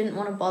 they didn't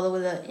want to bother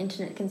with an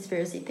internet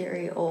conspiracy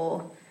theory,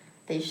 or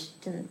they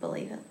just didn't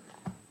believe it.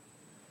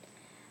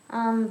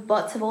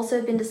 Bots have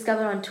also been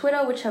discovered on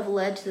Twitter, which have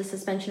led to the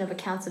suspension of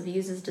accounts of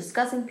users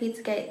discussing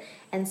Pizzagate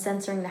and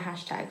censoring the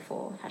hashtag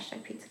for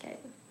 #Pizzagate.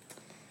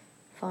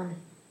 Fun.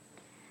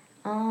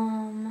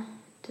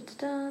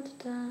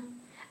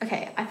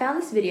 Okay, I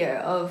found this video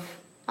of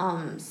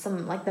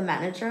some, like, the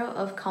manager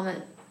of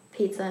Comet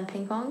Pizza and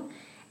Ping Pong,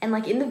 and,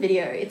 like, in the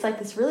video, it's, like,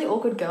 this really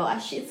awkward girl.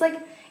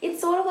 It's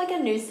sort of like a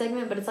news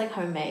segment, but it's, like,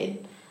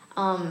 homemade.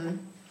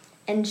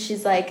 And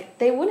she's like,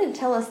 they wouldn't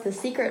tell us the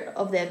secret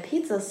of their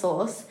pizza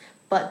sauce,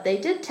 but they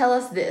did tell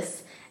us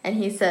this. And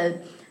he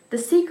said, the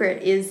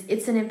secret is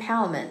it's an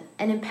empowerment.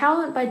 And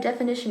empowerment by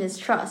definition is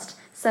trust.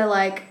 So,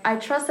 like, I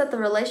trust that the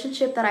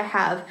relationship that I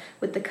have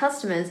with the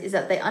customers is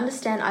that they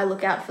understand I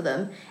look out for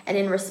them, and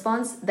in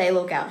response, they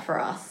look out for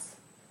us.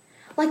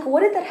 Like,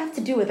 what did that have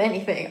to do with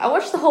anything? I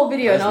watched the whole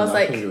video and I was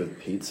like... It has nothing to do with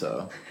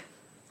pizza.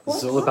 What?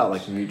 It's all about,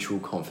 like, mutual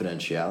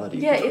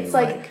confidentiality. Yeah, between, it's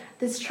like,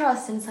 there's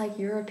trust, and it's like,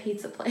 you're a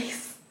pizza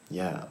place.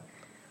 Yeah.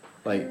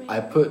 Like,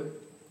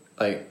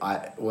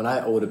 when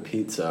I order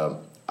pizza,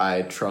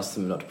 I trust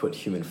them not to put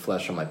human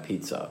flesh on my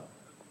pizza.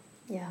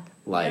 Yeah.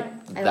 Like,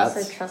 I that's...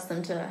 also trust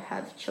them to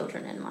have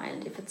children in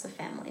mind if it's a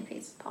family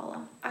pizza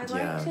parlor. I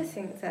like to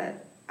think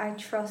that I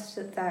trust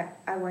that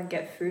I won't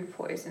get food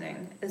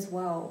poisoning as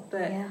well,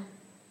 but Yeah.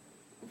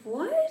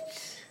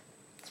 What?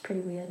 It's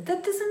pretty weird.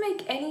 That doesn't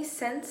make any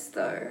sense,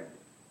 though.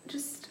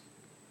 Just...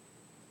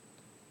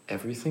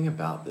 Everything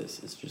about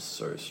this is just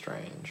so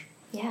strange.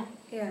 Yeah.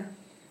 Yeah.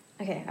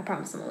 Okay, I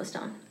promise I'm almost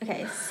done.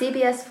 Okay,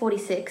 CBS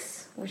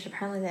 46, which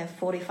apparently they have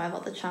 45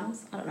 other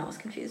channels. I don't know, I was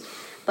confused.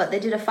 But they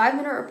did a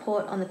 5-minute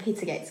report on the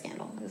Pizzagate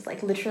scandal. It was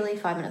like literally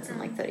 5 minutes and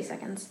like 30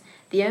 seconds.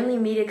 The only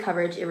media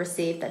coverage it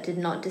received that did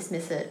not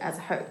dismiss it as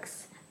a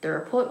hoax. The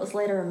report was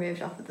later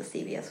removed off of the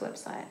CBS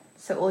website.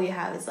 So all you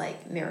have is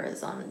like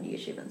mirrors on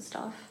YouTube and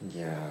stuff.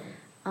 Yeah.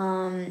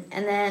 And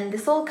then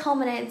this all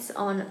culminates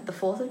on the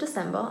 4th of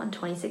December in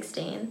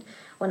 2016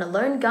 when a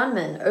lone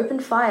gunman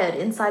opened fire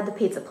inside the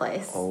pizza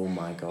place. Oh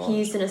my god. He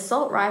used an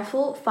assault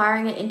rifle,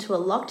 firing it into a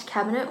locked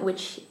cabinet,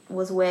 which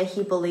was where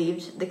he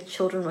believed the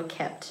children were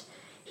kept.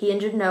 He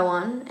injured no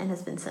one and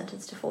has been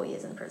sentenced to 4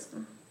 years in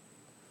prison.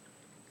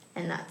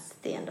 And that's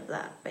the end of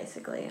that,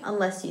 basically.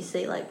 Unless you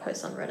see, like,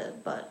 posts on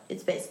Reddit, but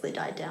it's basically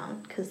died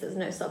down because there's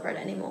no subreddit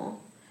anymore.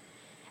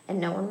 And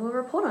no one will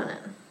report on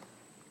it.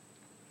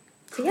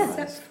 So, yeah.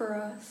 Except for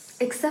us.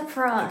 Except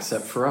for us.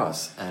 Except for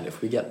us. And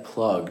if we get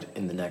plugged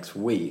in the next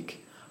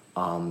week,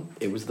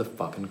 it was the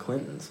fucking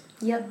Clintons.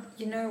 Yep.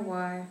 You know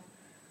why?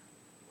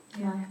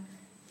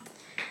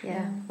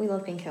 Yeah, we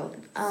love being killed.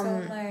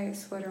 Sell my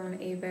sweater on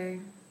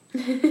eBay.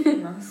 You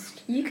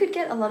must. You could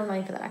get a lot of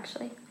money for that,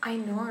 actually. I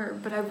know,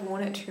 but I've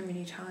worn it too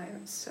many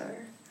times, so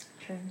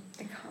True.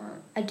 I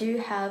can't. I do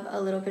have a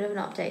little bit of an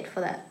update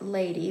for that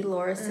lady,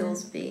 Laura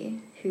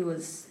Silsby, who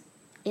was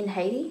in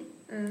Haiti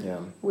Yeah.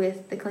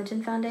 with the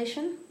Clinton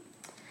Foundation.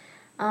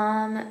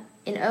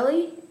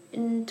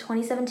 In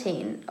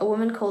 2017, a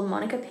woman called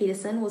Monica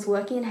Peterson was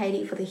working in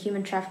Haiti for the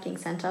Human Trafficking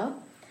Center.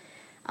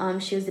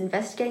 She was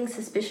investigating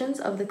suspicions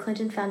of the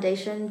Clinton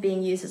Foundation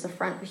being used as a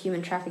front for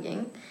human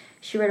trafficking.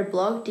 She wrote a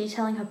blog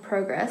detailing her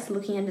progress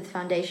looking into the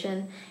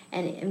foundation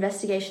and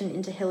investigation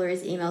into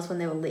Hillary's emails when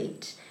they were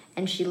leaked.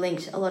 And she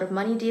linked a lot of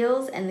money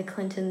deals and the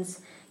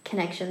Clintons'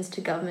 connections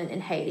to government in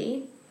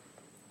Haiti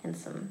and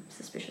some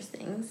suspicious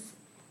things.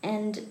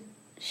 And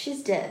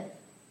she's dead.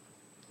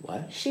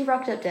 What? She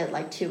rocked up dead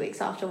like 2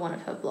 weeks after one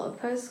of her blog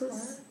posts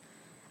was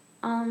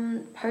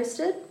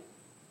posted.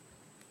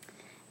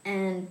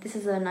 And this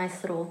is a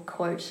nice little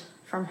quote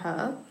from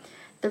her.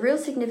 The real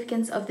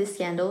significance of this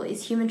scandal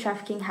is human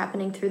trafficking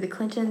happening through the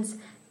Clintons'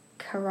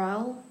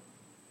 Carlyle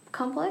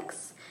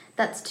complex.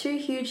 That's 2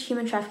 huge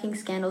human trafficking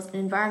scandals, an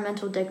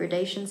environmental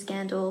degradation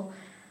scandal,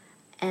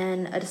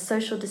 and a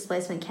social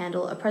displacement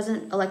scandal, a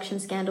president election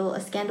scandal,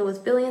 a scandal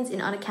with billions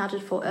in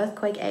unaccounted for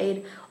earthquake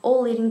aid,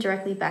 all leading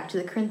directly back to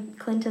the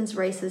Clintons'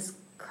 racist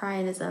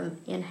cryonism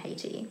in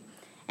Haiti.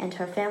 And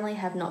her family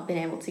have not been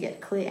able to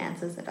get clear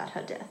answers about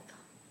her death.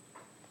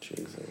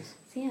 Jesus.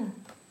 So yeah,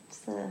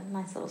 just a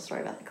nice little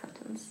story about the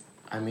Clintons.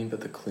 I mean, but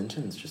the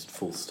Clintons, just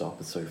full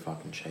stop, is so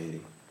fucking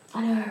shady.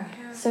 I know.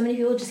 So many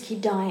people just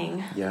keep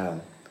dying. Yeah.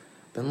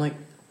 Then, like,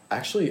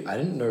 actually, I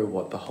didn't know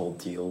what the whole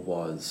deal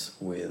was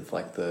with,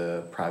 like,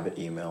 the private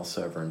email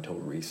server until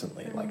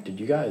recently. Like, did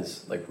you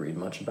guys, like, read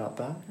much about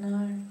that?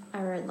 No.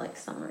 I read, like,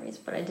 summaries,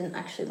 but I didn't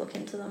actually look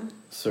into them.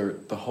 So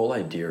the whole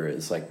idea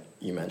is, like,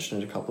 you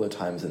mentioned it a couple of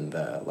times in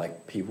there,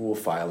 like, people were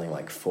filing,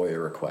 like,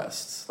 FOIA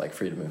requests, like,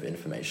 Freedom of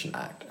Information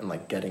Act, and,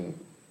 like, getting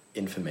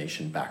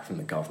information back from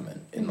the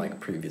government in, like,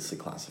 previously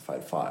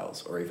classified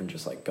files, or even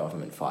just, like,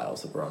 government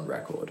files that were on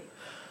record.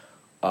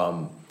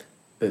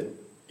 But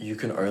you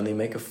can only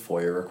make a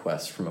FOIA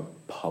request from a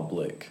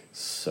public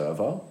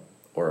server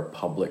or a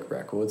public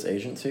records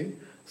agency.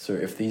 So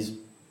if these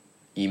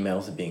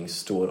emails are being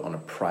stored on a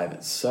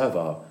private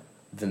server,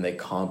 then they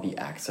can't be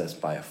accessed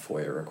by a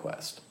FOIA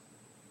request.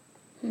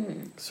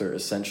 So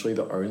essentially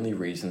the only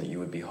reason that you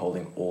would be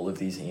holding all of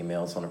these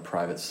emails on a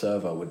private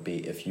server would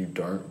be if you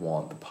don't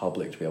want the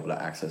public to be able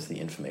to access the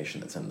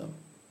information that's in them.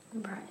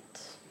 Right.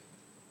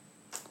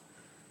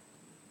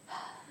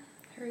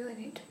 I really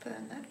need to put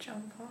on that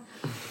jumper.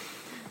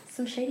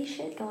 Some shady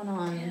shit going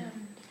on. Yeah.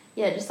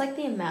 Yeah, just like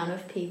the amount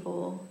of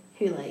people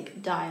who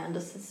like die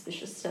under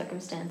suspicious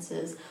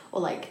circumstances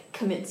or like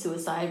commit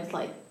suicide with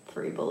like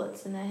 3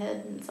 bullets in their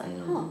head, and it's like,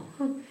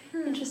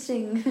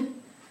 interesting.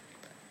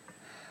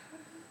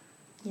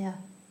 Yeah.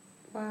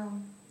 Wow.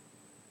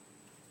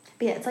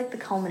 But yeah, it's like the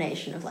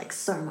culmination of like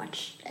so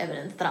much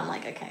evidence that I'm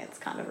like, okay, it's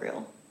kind of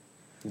real.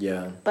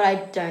 Yeah. But I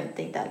don't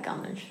think that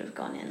gunman should have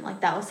gone in.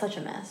 Like, that was such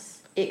a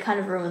mess. It kind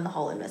of ruined the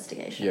whole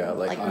investigation. Yeah,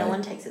 like no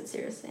one takes it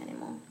seriously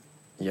anymore.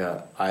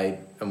 Yeah, I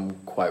am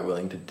quite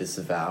willing to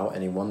disavow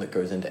anyone that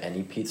goes into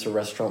any pizza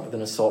restaurant with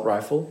an assault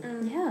rifle.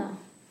 Yeah.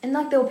 And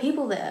like, there were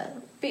people there.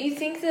 But you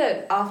think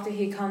that after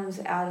he comes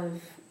out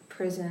of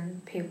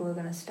prison, people are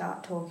going to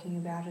start talking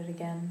about it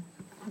again?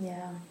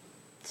 Yeah.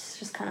 It's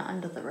just kind of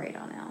under the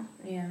radar now.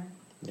 Yeah.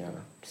 Yeah.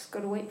 Just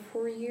got to wait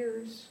 4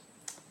 years.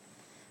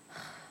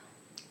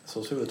 It's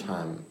also the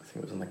time, I think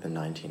it was in like the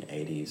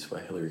 1980s,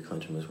 where Hillary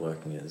Clinton was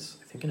working as,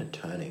 I think, an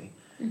attorney.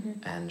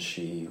 And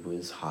she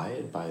was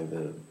hired by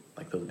the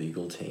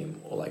legal team,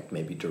 or like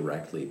maybe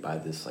directly by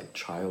this like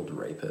child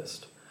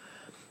rapist.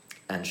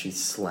 And she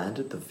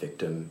slandered the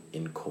victim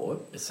in court,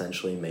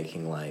 essentially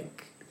making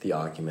like the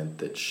argument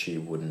that she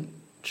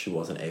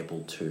wasn't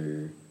able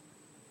to,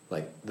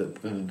 like,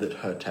 that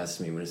her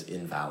testimony was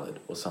invalid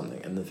or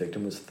something. And the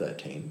victim was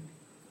 13.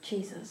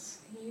 Jesus.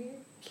 Are you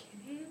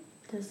kidding?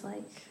 There's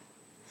like...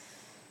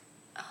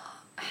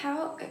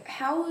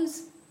 How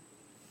is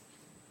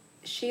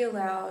she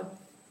allowed...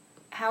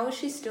 How is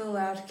she still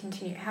allowed to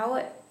continue? How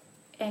are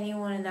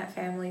anyone in that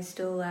family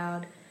still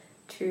allowed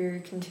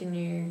to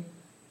continue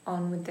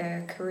on with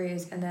their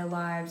careers and their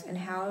lives? And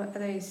how are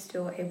they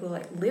still able to,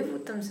 like, live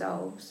with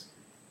themselves?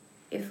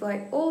 If,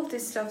 like, all of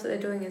this stuff that they're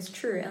doing is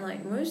true, and,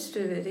 like, most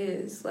of it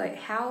is, like,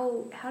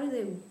 how do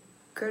they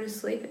go to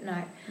sleep at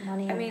night?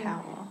 Money and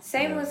power.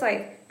 Same with,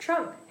 like,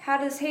 Trump. How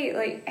does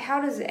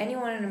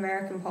anyone in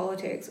American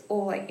politics,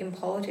 or, like, in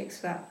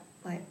politics for that,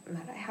 like,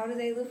 matter, how do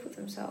they live with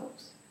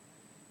themselves?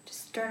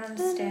 Just don't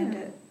understand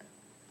it.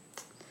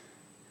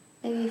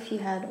 Maybe if you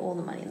had all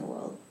the money in the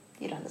world,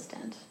 you'd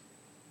understand.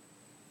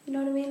 You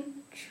know what I mean?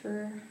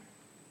 True.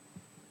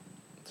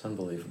 It's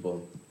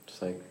unbelievable.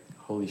 Just like,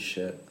 holy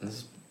shit. And this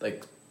is,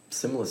 like,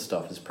 similar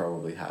stuff is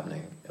probably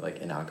happening, like,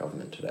 in our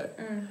government today.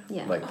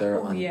 Yeah. Like, there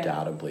are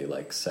undoubtedly,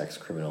 like, sex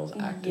criminals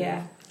active.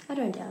 Yeah. I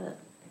don't doubt it.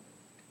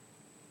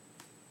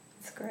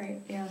 It's great.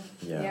 Yeah.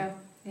 Yeah.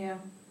 Yeah.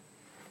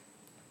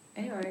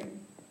 Anyway,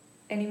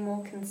 any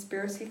more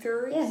conspiracy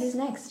theories? Yeah, who's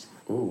next?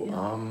 Ooh,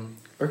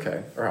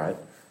 okay, alright.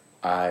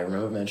 I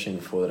remember mentioning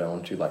before that I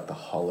want to do, like, the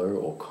hollow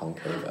or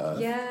concave earth.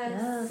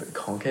 Yes. The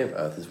concave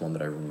earth is one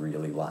that I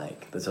really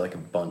like. There's, like, a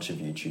bunch of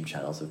YouTube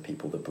channels of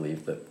people that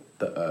believe that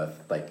the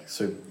earth, like,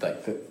 so,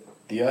 like,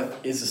 the earth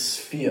is a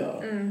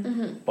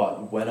sphere,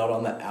 but we're not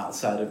on the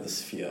outside of the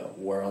sphere,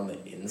 we're on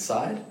the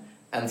inside.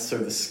 And so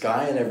the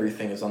sky and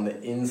everything is on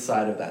the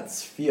inside of that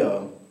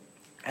sphere,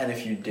 and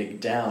if you dig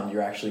down,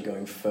 you're actually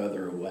going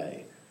further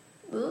away.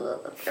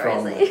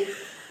 Crazy.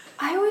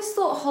 I always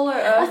thought hollow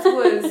earth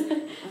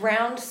was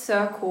round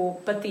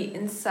circle, but the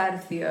inside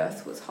of the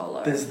earth was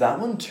hollow. There's that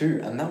one too,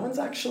 and that one's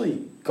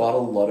actually got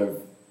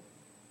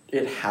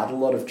it had a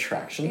lot of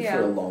traction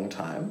for a long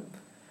time.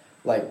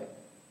 Like,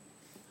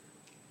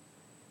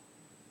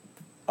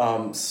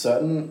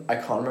 certain, I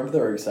can't remember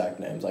their exact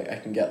names, like, I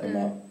can get them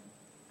up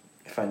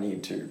if I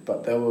need to,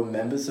 but there were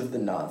members of the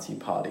Nazi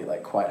party,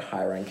 like, quite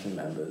high-ranking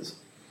members,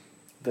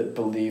 that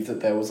believed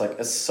that there was like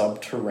a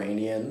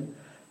subterranean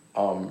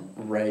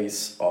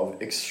race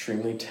of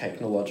extremely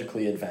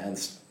technologically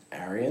advanced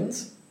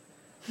Aryans,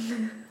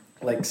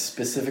 like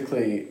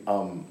specifically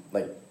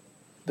like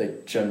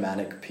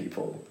Germanic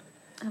people,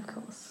 Of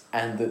course.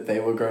 and that they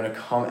were going to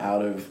come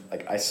out of,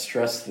 like, I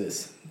stress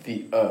this,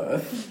 the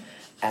Earth,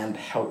 and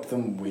help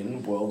them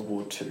win World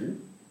War II.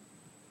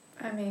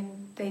 I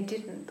mean, they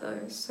didn't though,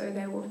 so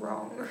they were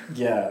wrong.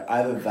 Yeah,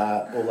 either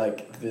that or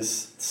like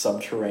this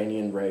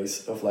subterranean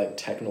race of like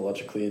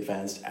technologically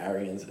advanced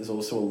Aryans is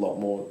also a lot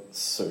more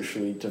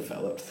socially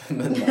developed than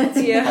the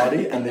Nazi Yeah.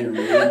 party, and they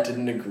really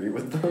didn't agree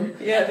with them.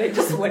 Yeah, they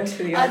just went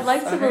to the I'd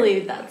like to outside.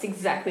 believe that's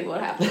exactly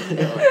what happened.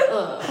 They were like,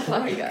 ugh,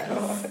 fuck you guys.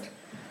 God.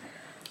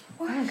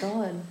 Oh my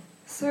god.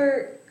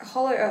 So,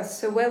 Hollow Earth,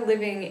 so we're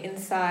living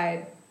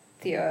inside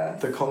the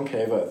Earth. The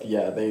concave Earth,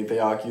 yeah, they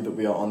argue that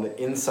we are on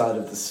the inside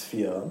of the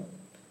sphere,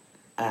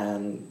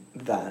 and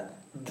that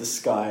the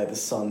sky, the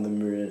sun, the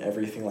moon, and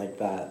everything like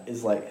that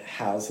is like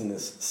housed in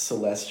this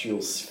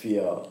celestial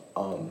sphere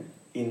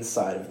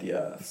inside of the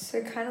Earth.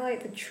 So, kind of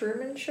like the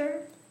Truman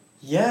Show?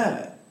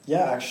 Yeah,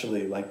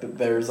 actually, like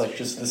there is like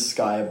just the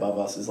sky above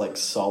us is like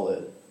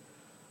solid.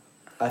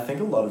 I think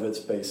a lot of it's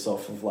based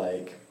off of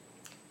like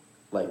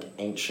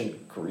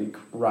ancient Greek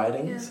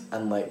writings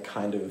and like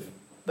kind of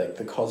like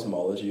the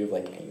cosmology of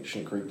like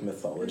ancient Greek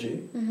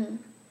mythology. Mm-hmm.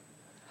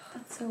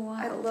 That's so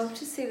wild. I'd love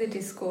to see the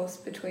discourse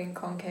between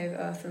concave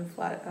Earth and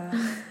flat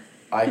Earth.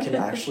 I can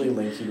actually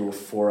link you to a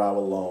 4-hour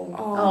long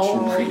Oh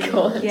YouTube my video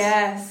God.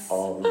 Yes.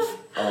 of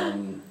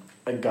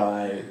a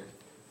guy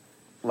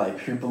like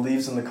who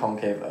believes in the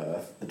concave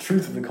Earth, the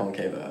truth of the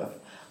concave Earth,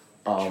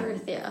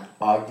 Truth, yeah.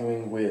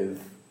 arguing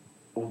with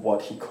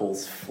what he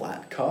calls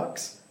flat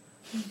cocks.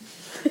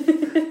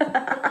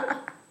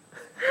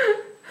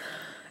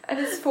 And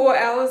it's 4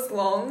 hours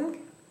long.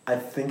 I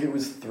think it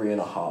was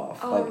 3.5.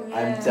 Oh, like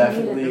man. I'm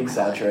definitely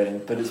exaggerating,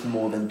 but it's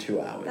more than 2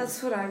 hours.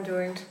 That's what I'm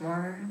doing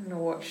tomorrow. I'm gonna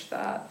watch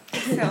that.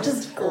 Sounds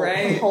Just the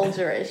great. whole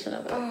duration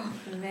of it. Oh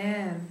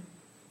man.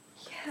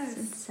 It's Yes.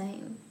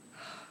 insane.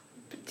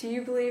 But do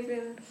you believe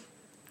in?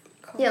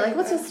 Yeah, like,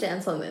 what's your concave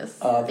stance on this?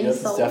 The Are you Earth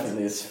is sold?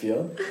 definitely a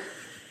sphere.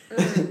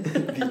 Earth?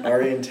 The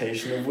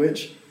orientation of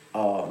which,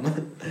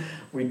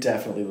 we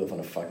definitely live on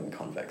a fucking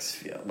convex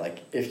sphere. Like,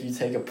 if you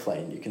take a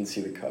plane, you can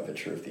see the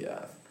curvature of the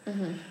Earth.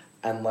 Mm-hmm.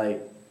 And,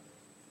 like,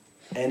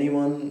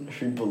 anyone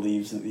who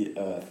believes that the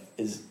Earth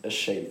is a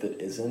shape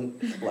that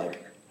isn't,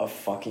 like, a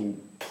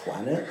fucking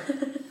planet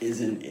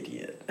is an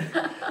idiot.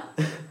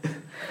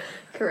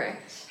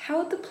 Correct. How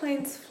would the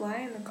planes fly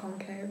in the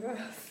concave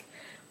Earth?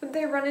 Would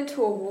they run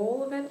into a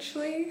wall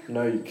eventually?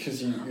 No,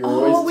 because you're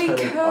Oh, always we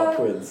turning curve.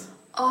 upwards.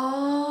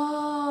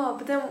 Oh,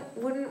 but then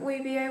wouldn't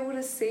we be able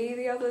to see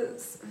the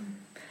others?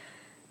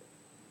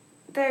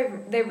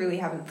 They really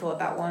haven't thought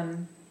that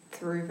one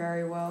through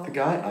very well. The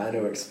guy I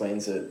know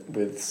explains it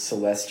with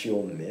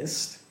celestial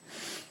mist.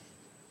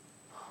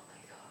 Oh my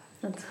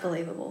god. That's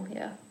believable,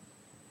 yeah.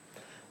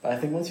 But I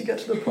think once you get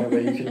to the point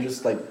where you can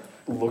just, like,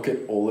 look at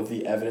all of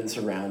the evidence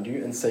around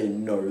you and say,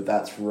 no,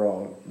 that's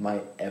wrong, my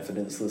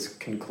evidenceless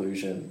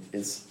conclusion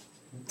is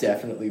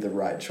definitely the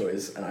right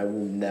choice, and I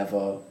will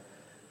never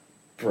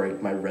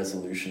break my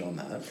resolution on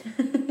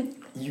that.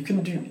 You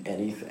can do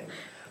anything.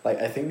 Like,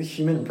 I think the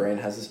human brain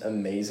has this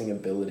amazing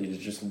ability to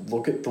just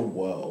look at the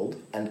world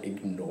and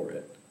ignore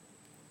it.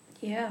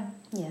 Yeah.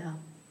 Yeah.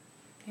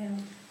 Yeah.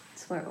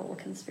 It's where all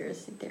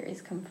conspiracy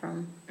theories come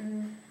from.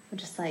 Mm. Or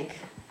just, like,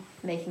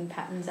 making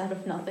patterns out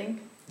of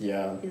nothing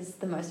Yeah. is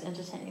the most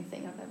entertaining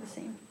thing I've ever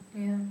seen.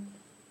 Yeah.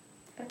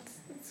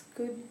 That's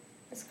good.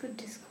 That's good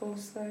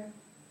discourse though.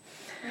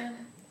 Yeah.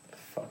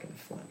 Fucking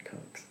flat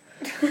cocks.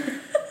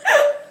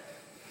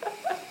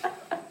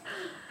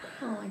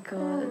 Oh my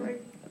god. Oh my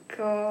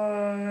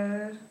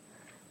god.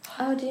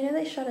 Oh, do you know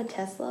they shot a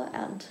Tesla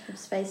out into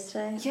space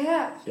today?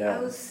 Yeah. Yeah.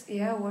 I was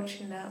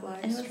watching that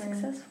live And it was stream.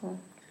 successful.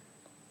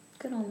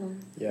 Good on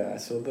them. Yeah, I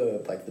saw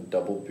the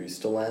double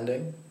booster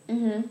landing.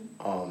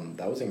 Mm-hmm.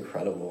 That was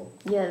incredible.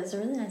 Yeah, there's a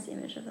really nice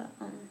image of that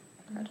on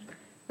Reddit.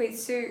 Wait,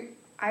 so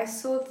I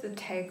saw the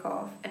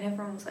takeoff and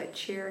everyone was like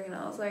cheering and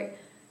I was like,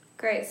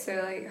 great,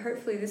 so like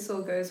hopefully this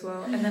all goes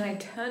well. And then I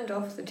turned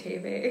off the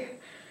TV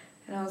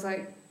and I was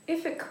like,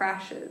 if it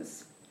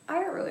crashes, I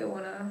don't really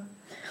want to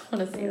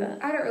See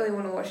that? I don't really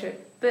want to watch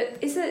it. But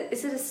is it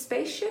a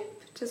spaceship?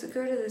 Does it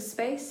go to the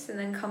space and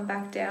then come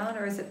back down,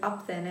 or is it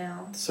up there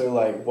now? So,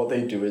 like, what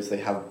they do is they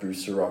have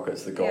booster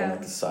rockets that go on, Yeah.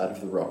 like, the side of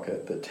the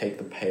rocket that take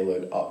the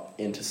payload up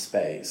into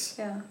space.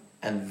 Yeah.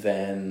 And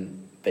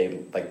then they,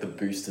 like, the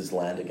boosters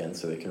land again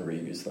so they can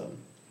reuse them.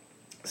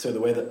 So the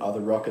way that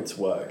other rockets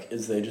work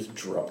is they just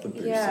drop the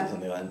boosters Yeah.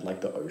 and they land in, like,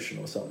 the ocean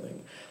or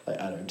something. Like,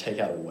 I don't know, take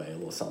out a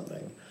whale or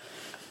something.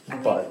 I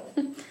mean- But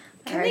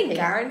Can they RIP.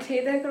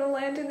 guarantee they're going to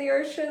land in the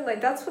ocean? Like,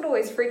 that's what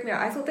always freaked me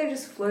out. I thought they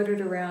just floated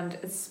around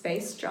as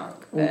space junk,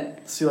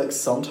 but... see, like,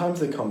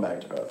 sometimes they come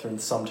back to Earth and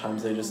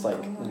sometimes they just, Oh,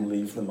 like, God.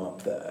 leave them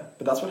up there.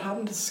 But that's what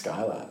happened to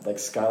Skylab. Like,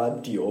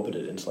 Skylab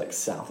deorbited into, like,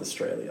 South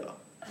Australia.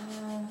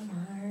 Oh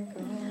my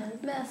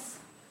god. Mess.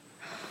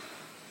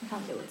 I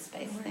can't deal with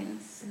space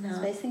things. No.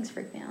 Space things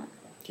freak me out.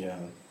 Yeah.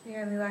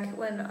 Yeah, and I like it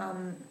when,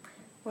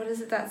 what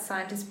is it, that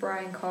scientist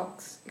Brian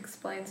Cox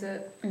explains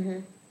it? Mm-hmm.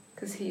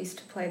 Because he used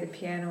to play the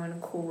piano in a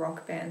cool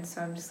rock band,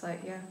 so I'm just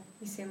like, yeah,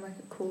 you seem like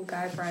a cool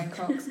guy, Brian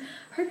Cox.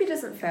 I hope he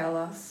doesn't fail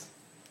us.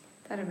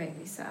 That'd make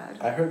me sad.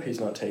 I hope he's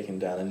not taken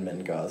down in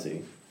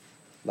Benghazi.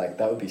 Like,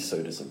 that would be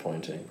so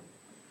disappointing.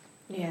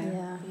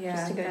 Yeah.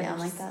 Just to go and down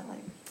like just- that,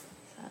 like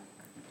sad.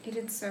 He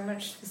did so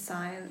much for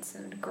science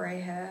and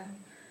grey hair.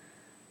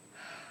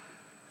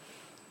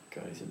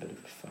 God, he's a bit of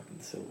a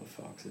fucking silver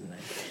fox, isn't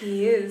he?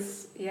 He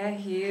is. Yeah,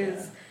 he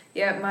is.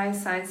 Yeah, my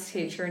science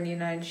teacher in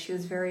United, she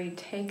was very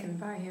taken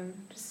by him.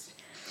 Just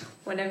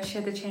whenever she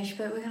had the chance, she'd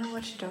be like, we're going to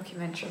watch a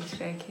documentary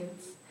today,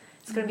 kids.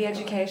 It's going to be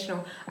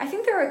educational. I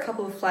think there were a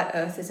couple of flat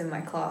earthers in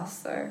my class,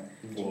 though.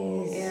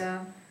 Whoa.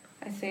 Yeah,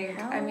 I think.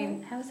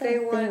 How's that they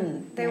a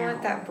weren't. thing They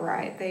weren't now? that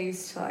bright. They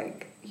used to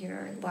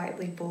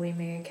lightly bully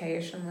me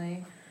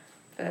occasionally,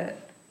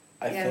 but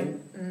I yeah.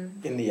 think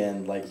in the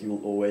end,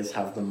 you'll always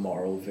have the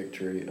moral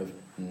victory of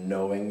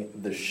knowing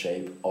the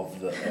shape of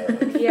the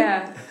earth.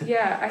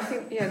 yeah. I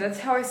think that's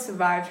how I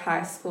survived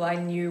high school. I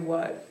knew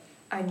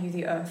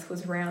the earth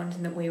was round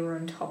and that we were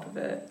on top of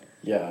it.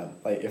 Yeah,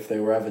 if they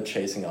were ever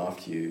chasing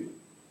after you,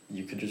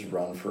 you could just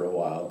run for a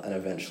while and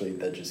eventually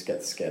they'd just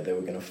get scared they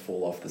were going to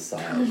fall off the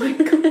side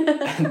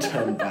and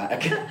turn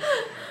back.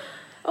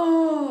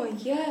 Oh,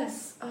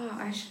 yes. Oh,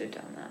 I should have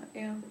done that,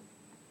 yeah.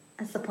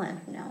 That's the plan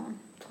from now on.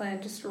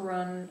 Plan just to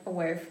run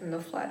away from the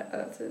flat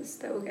earthers.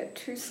 They will get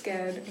too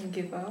scared and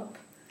give up.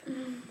 Do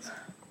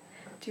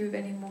you have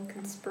any more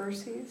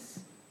conspiracies?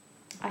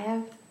 I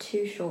have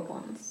two short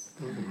ones.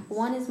 Mm-hmm.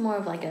 One is more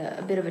of like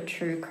a bit of a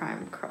true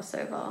crime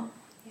crossover.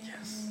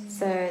 Yes.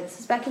 So this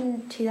is back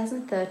in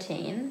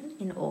 2013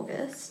 in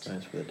August.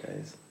 Those were the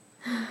days.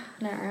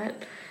 No, right?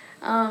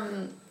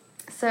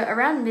 So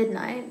around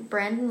midnight,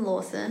 Brandon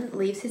Lawson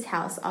leaves his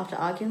house after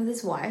arguing with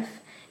his wife,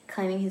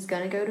 claiming he's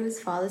going to go to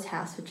his father's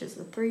house, which is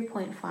a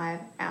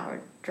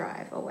 3.5-hour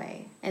drive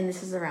away. And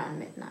this is around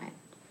midnight.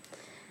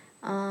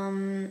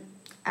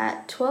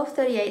 At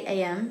 12:38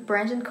 a.m.,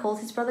 Brandon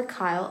calls his brother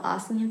Kyle,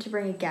 asking him to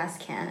bring a gas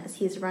can as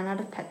he has run out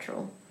of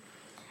petrol.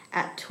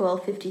 At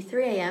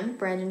 12:53 a.m.,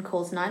 Brandon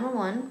calls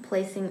 911,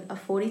 placing a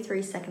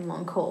 43-second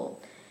long call.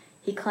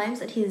 He claims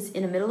that he is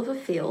in the middle of a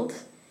field.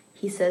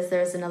 He says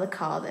there is another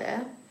car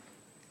there,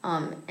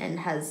 and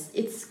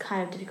it's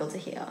kind of difficult to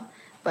hear,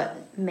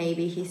 but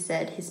maybe he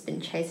said he's been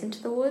chased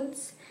into the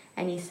woods,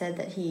 and he said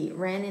that he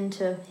ran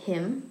into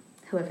him,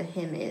 whoever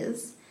him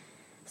is.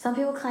 Some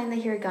people claim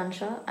they hear a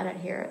gunshot. I don't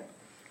hear it.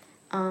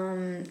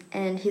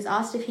 And he's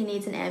asked if he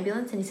needs an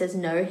ambulance, and he says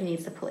no, he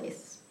needs the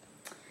police.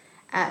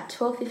 At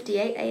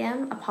 12:58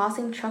 a.m., a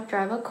passing truck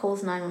driver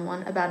calls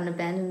 911 about an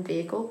abandoned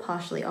vehicle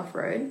partially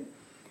off-road.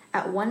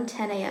 At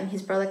 1:10 a.m.,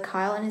 his brother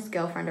Kyle and his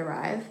girlfriend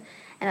arrive,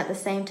 and at the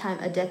same time,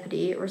 a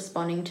deputy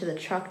responding to the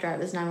truck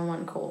driver's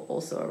 911 call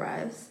also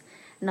arrives.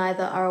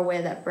 Neither are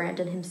aware that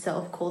Brandon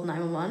himself called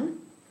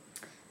 911.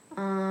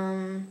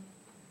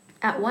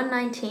 At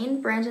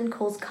 1:19, Brandon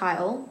calls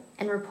Kyle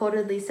and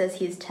reportedly says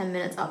he is 10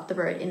 minutes up the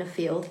road in a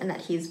field and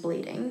that he is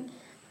bleeding.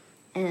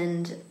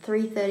 And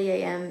 3:30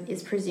 a.m.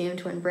 is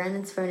presumed when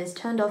Brandon's phone is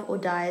turned off or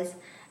dies,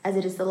 as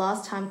it is the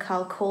last time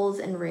Kyle calls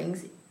and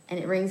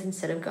it rings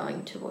instead of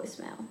going to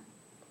voicemail.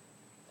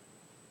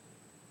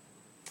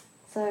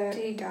 So,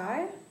 Did he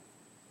die?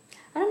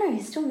 I don't know,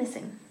 he's still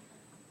missing.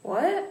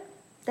 What?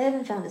 They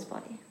haven't found his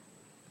body.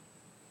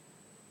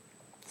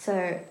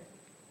 So,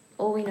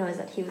 all we know is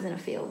that he was in a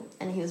field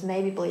and he was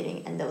maybe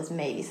bleeding and there was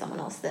maybe someone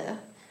else there.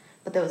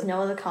 But there was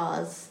no other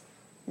cars,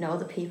 no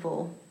other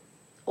people.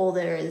 All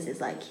there is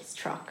his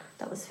truck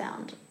that was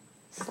found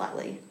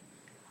slightly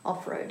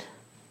off-road.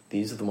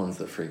 These are the ones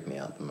that freak me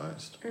out the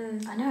most.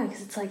 I know,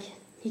 because it's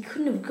he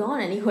couldn't have gone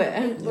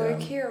anywhere.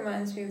 Low-key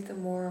reminds me of the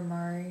Maura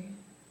Murray.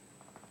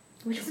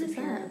 Which one is that?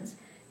 disappearance.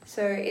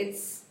 So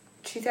it's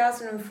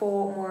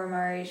 2004. Maura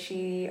Murray.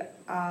 She's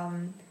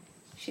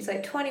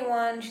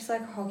 21. She's a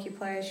hockey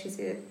player. She's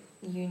at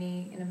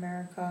uni in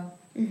America,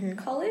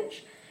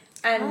 college,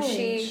 and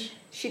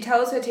she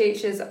tells her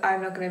teachers,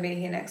 "I'm not going to be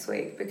here next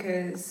week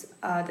because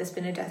there's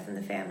been a death in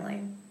the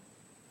family,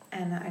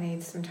 and I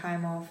need some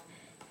time off."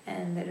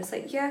 And they're just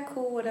like, "Yeah,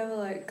 cool,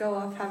 whatever. Go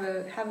off, have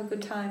a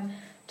good time."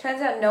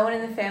 Turns out no one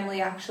in the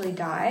family actually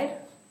died.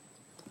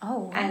 Oh.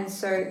 Wow. And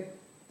so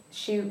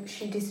she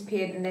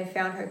disappeared, and they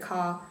found her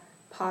car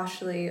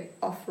partially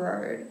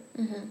off-road.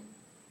 Mm-hmm.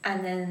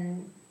 And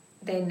then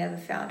they never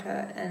found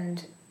her.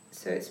 And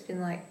so it's been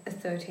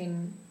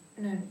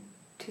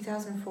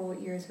 2004,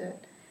 what year is it?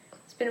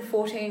 It's been a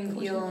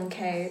 14-year-long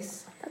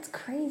case. That's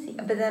crazy.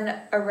 But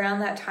then around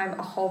that time,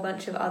 a whole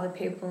bunch of other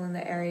people in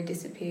the area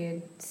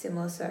disappeared,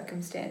 similar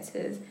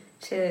circumstances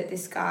to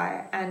this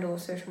guy and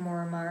also to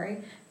Maura Murray,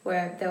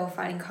 where they were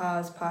finding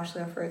cars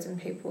partially off roads and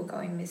people were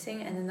going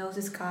missing. And then there was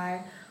this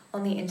guy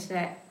on the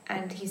internet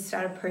and he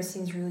started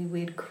posting these really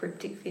weird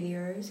cryptic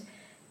videos,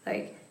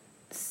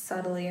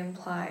 subtly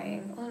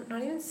implying, or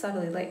not even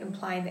subtly,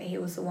 implying that he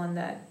was the one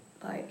that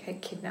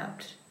had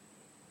kidnapped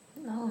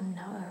Oh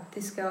no.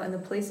 this girl. And the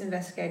police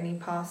investigated and he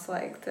passed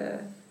the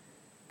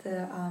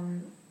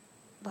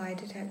lie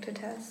detector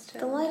test.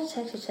 The lie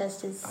detector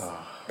test is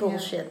Oh,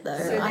 bullshit, though.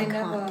 So I they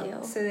can't never,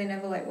 deal. so they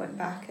never like went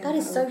back. And That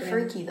is had a so look at him.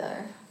 freaky, though.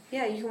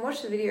 Yeah, you can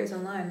watch the videos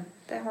online.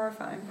 They're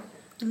horrifying.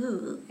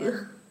 Ooh.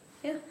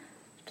 Yeah.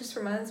 Just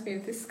reminds me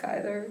of this guy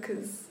though,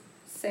 because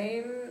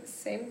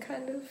same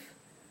kind of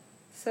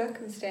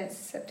circumstance,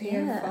 except he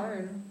had a Yeah.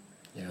 phone.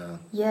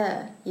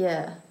 yeah.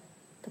 Yeah.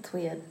 That's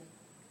weird.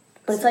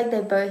 But it's like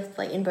they both,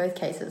 like, in both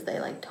cases, they,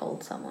 like,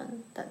 told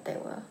someone that they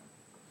were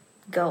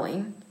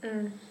going.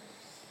 Mm.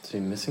 See,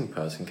 missing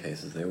person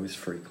cases, they always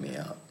freak me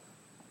out.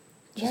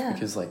 Just Yeah.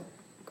 because, like,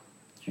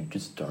 you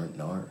just don't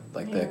know.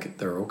 Like, Yeah.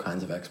 there are all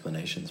kinds of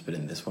explanations, but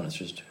in this one, it's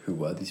just who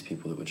were these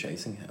people that were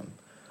chasing him?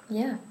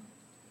 Yeah.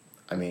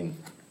 I mean,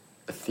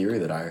 a theory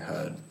that I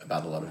heard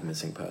about a lot of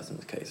missing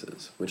persons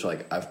cases, which,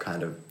 like, I've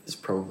kind of, is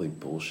probably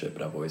bullshit,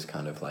 but I've always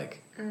kind of,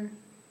 like,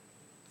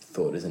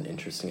 thought is an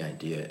interesting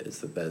idea, is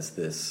that there's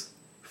this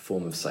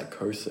form of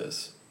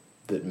psychosis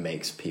that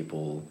makes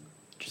people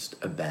just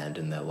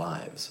abandon their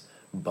lives.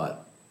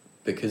 But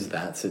because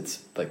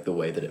it's, like, the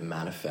way that it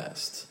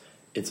manifests,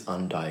 it's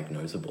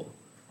undiagnosable.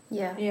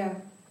 Yeah. Yeah.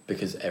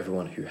 Because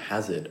everyone who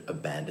has it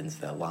abandons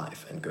their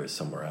life and goes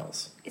somewhere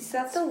else. Is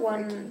that the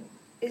one?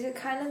 Is it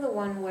kind of the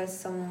one where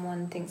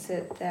someone thinks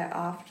that they're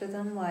after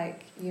them?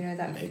 Like, you know,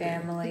 that Maybe.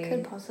 family It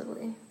could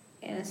possibly.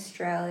 in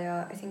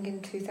Australia, I think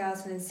in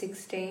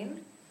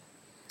 2016.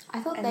 I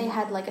thought And- they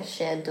had, like, a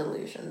shared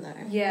delusion, though.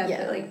 Yeah,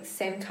 but like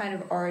same kind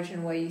of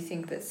origin where you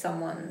think that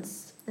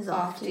someone's Is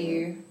after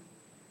you.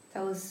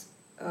 That was,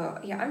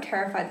 yeah, I'm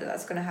terrified that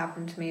that's going to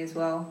happen to me as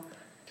well.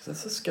 Because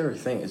that's the scary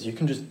thing, is it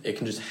can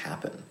just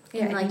happen.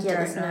 Yeah, And, like, you yeah,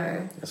 don't there's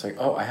know. It's like,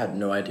 oh, I had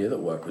no idea that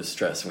work was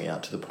stressing me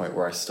out to the point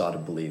where I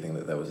started believing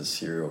that there was a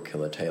serial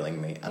killer tailing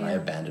me, and I Yeah.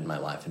 abandoned my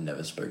life and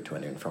never spoke to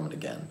anyone from it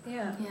again.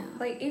 Yeah. Yeah.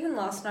 Like, even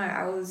last night,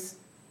 I was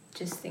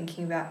just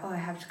thinking about, oh, I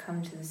have to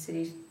come to the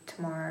city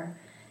tomorrow.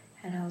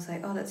 And I was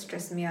like, oh, that's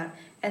stressing me out.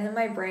 And then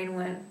my brain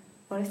went,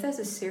 what if there's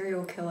a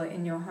serial killer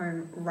in your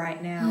home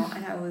right now?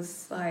 And I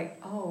was like,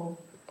 oh,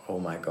 Oh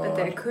my but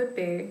there god. could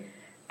be.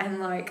 And,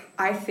 like,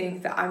 I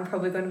think that I'm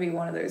probably going to be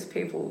one of those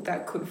people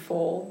that could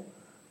fall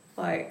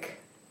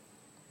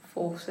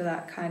to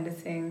that kind of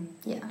thing.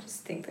 Yeah.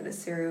 Just think that a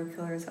serial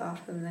killer is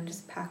after them and then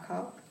just pack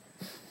up.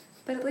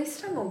 But at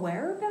least I'm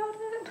aware about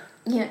it.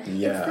 Yeah.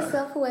 Yeah. It's the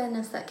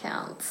self-awareness that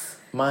counts.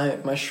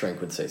 My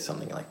shrink would say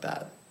something like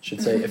that.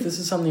 She'd say, if this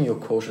is something you're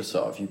cautious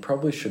of, you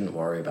probably shouldn't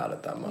worry about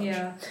it that much.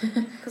 Yeah.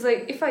 Because,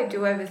 like, if I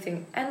do ever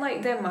think... And,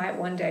 like, there might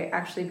one day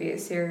actually be a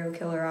serial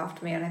killer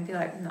after me and I'd be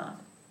like, nah,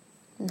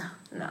 No,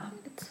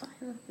 it's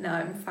fine. no,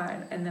 I'm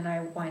fine. And then I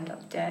wind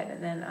up dead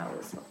and then I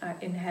was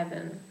in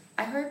heaven.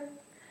 I hope...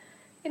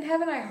 In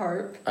heaven, I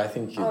hope. I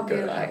think I'll you'd go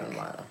be to like- heaven,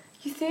 Lana.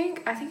 You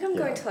think? I think I'm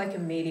going Yeah. to, like, a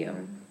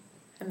medium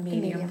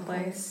medium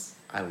place.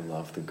 I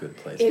love the Good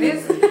Place. It by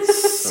is the way.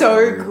 It's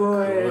so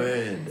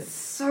good.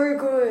 So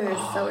good.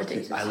 Oh, So dude,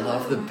 addicted I to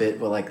love the bit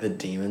where, like, the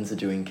demons are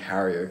doing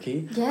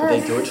karaoke. But Yes.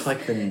 they do it to,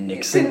 like, the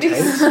Nixon The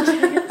tapes.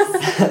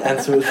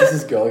 And so it's just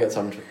this girl gets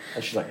on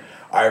and she's like,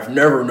 I've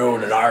never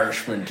known an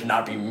Irishman to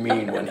not be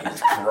mean when he's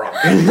drunk.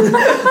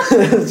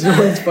 It's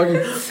one of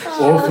these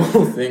fucking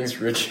awful things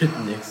Richard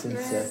Nixon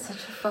said. Such a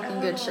fucking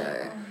good show.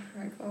 Oh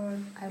my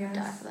god. I would Yes.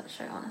 die for that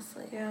show,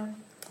 honestly. Yeah.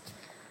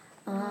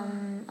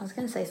 I was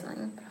gonna say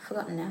something, but I've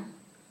forgotten now.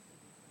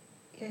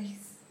 Yeah,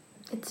 he's...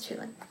 It's too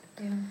late.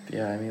 Yeah.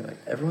 Yeah, I mean, like,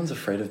 everyone's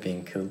afraid of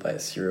being killed by a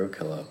serial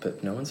killer,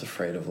 but no one's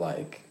afraid of,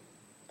 like,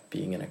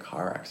 being in a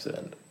car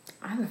accident.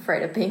 I'm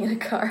afraid of being in a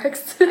car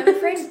accident. I'm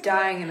afraid of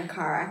dying in a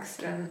car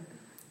accident.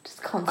 Just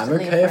I'm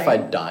constantly okay if I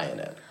afraid. die in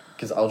it,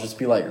 because I'll just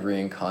be, like,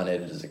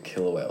 reincarnated as a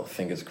killer whale,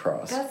 fingers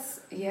crossed. That's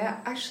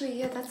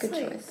that's Good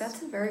like, choice.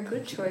 that's a very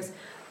good choice.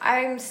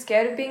 I'm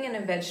scared of being in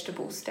a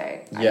vegetable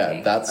state. I Yeah,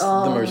 think. that's the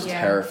Oh, most yeah.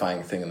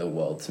 terrifying thing in the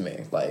world to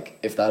me. Like,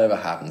 if that ever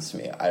happens to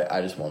me,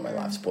 I just want my Mm.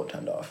 life support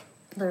turned off.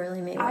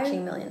 Literally me I-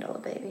 watching $1 Million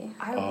Baby.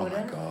 I Oh my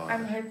wouldn't. God.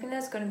 I'm hoping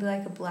there's going to be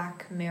like a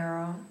Black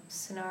Mirror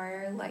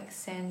scenario, like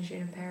San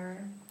Junipero.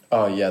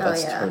 Oh, yeah,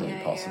 that's yeah. totally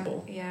Yeah,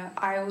 possible. Yeah,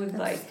 I would That's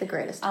like. the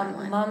greatest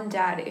timeline. Mum,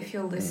 Dad, if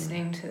you're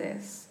listening to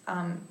this,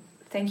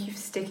 thank you for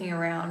sticking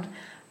around.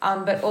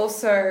 But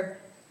also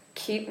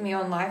keep me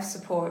on life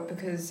support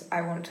because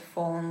I want to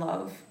fall in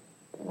love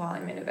while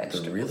I'm in a The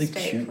vegetable really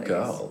state, cute please.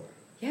 girl.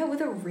 Yeah,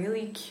 with a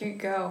really cute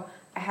girl.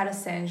 I had a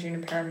San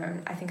Junipero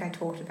moment. I think I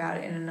talked about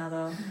it in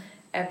another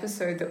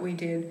episode that we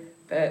did,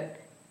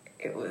 but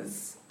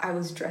I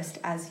was dressed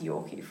as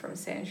Yorkie from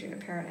San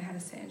Junipero and I had a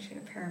San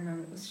Junipero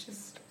moment. It was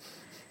just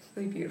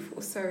really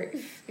beautiful. So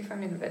if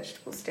I'm in a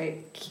vegetable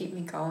state, keep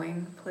me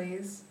going,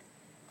 please.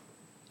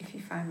 If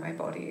you find my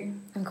body.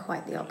 I'm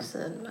quite the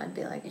opposite. I'd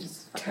be like,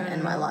 just fucking Turn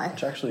end my it off. life.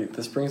 Which actually,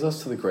 this brings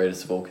us to the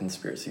greatest of all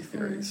conspiracy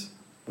theories,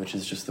 which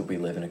is just that we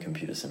live in a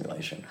computer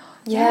simulation.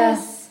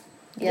 Yes.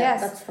 Yeah,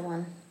 Yes. that's the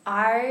one.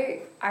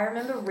 I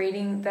remember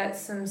reading that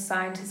some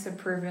scientists have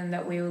proven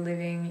that we were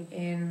living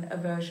in a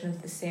version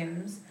of The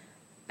Sims,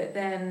 but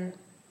then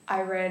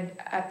I read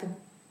at the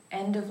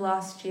end of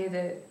last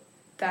year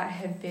that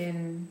had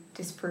been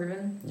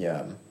disproven.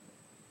 Yeah.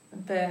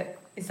 But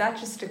is that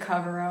just a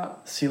cover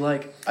up? See,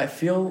 like, I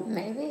feel...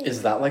 Maybe.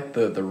 Is that, like,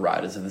 the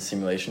writers of the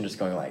simulation just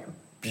going, like,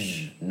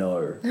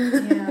 no?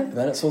 Yeah. And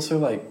then it's also,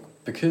 like,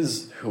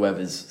 because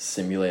whoever's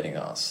simulating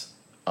us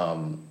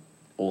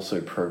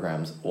also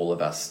programs all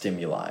of our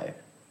stimuli,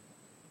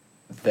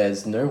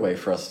 there's no way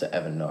for us to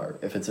ever know.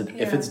 If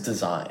it's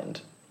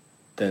designed,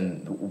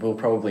 then we'll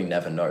probably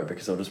never know,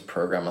 because they'll just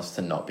program us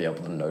to not be able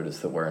to notice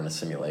that we're in a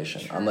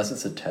simulation, Sure. unless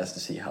it's a test to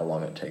see how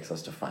long it takes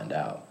us to find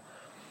out.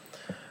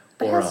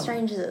 But Or, how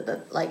strange is it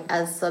that, like,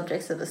 as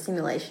subjects of a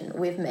simulation,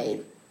 we've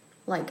made,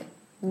 like,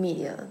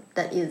 media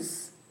that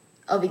is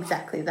of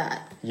exactly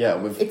that.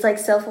 Yeah, It's like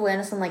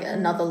self-awareness on, like,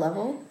 another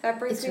level. That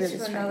brings It's me really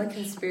to another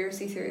strange.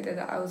 conspiracy theory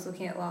that I was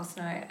looking at last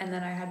night, and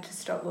then I had to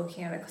stop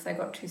looking at it because I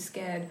got too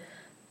scared.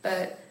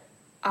 But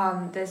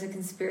there's a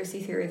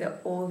conspiracy theory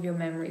that all of your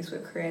memories were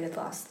created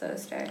last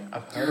Thursday.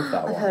 I've heard of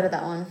that one. I've heard of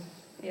that one.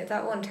 Yeah,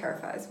 that one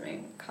terrifies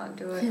me. Can't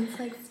do it. It's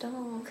like, stop.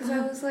 Because I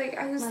was like,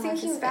 I was My life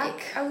thinking is back.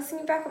 fake. I was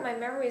thinking back at my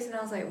memories, and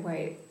I was like,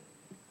 wait.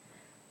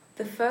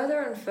 The further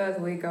and further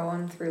we go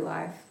on through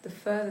life, the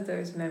further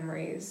those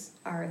memories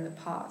are in the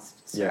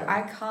past. So Yeah.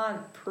 I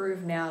can't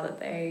prove now that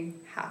they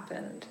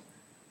happened.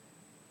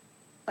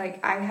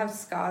 Like, I have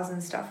scars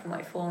and stuff from,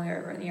 like, falling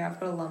over, and I've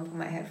got a lump on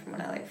my head from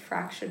when I, like,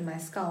 fractured my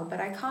skull, but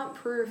I can't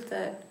prove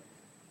that,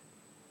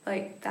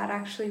 like, that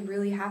actually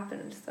really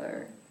happened,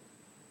 though.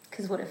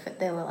 Because what if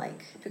they were,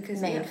 like,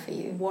 Because, made yeah, for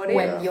you what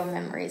when if- your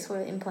memories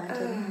were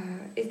implanted?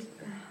 It's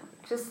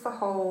just the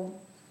whole,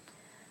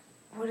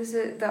 what is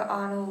it, the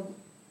Arnold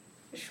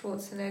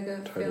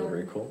Schwarzenegger Total film?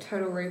 Recall?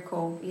 Total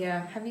Recall,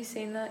 yeah. Have you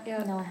seen that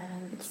yet? No, I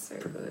haven't. It's so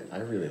good. I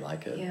really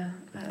like it. Yeah.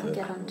 The-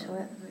 Get onto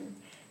it.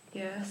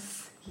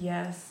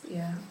 Yes,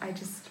 yeah.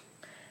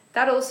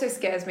 That also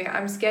scares me.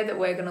 I'm scared that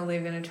we're going to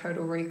live in a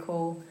Total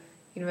Recall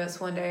universe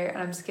one day, and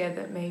I'm scared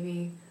that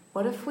maybe,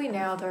 what if we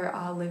now, though,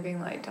 are living,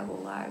 like, double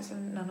lives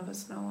and none of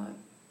us know it?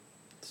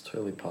 It's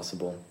totally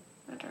possible.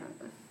 I don't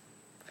know.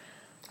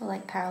 Or,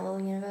 like,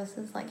 parallel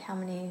universes. Like, how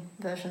many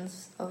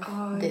versions of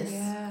Oh, this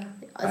yeah.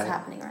 is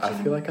happening right I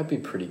now? feel like I'd be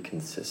pretty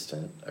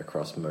consistent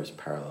across most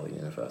parallel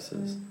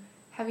universes.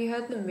 Have you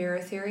heard the mirror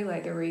theory?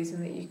 Like, the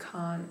reason that you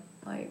can't,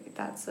 like,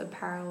 that's a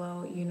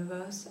parallel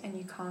universe and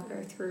you can't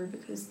go through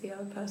because the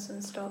other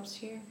person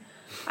stops you.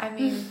 I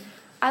mean,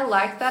 I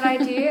like that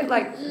idea.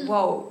 Like,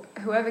 whoa,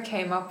 whoever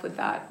came up with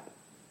that,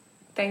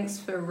 thanks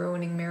for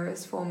ruining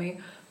mirrors for me.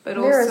 But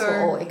Mirrors also, will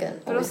always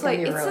but also, gonna like,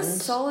 be it's ruined. a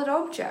solid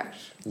object.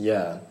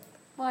 Yeah.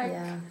 Like,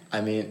 Yeah.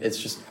 I mean, it's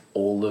just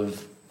all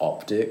of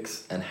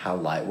optics and how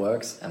light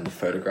works and the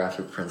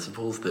photographic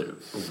principles that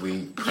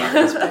we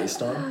practice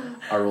based on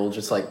are all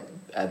just like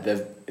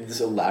this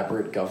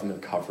elaborate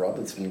government cover-up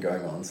that's been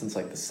going on since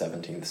like the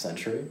 17th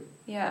century.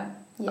 yeah.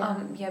 Yeah.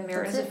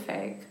 Mirrors That's are it.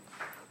 fake.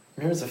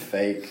 Mirrors are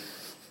fake.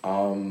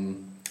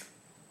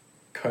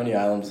 Coney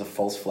Island was a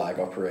false flag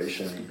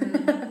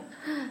operation.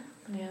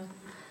 Yeah.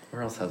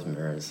 Where else has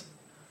mirrors?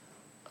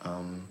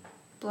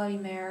 Bloody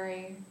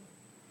Mary.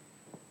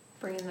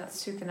 Bringing that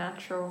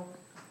supernatural.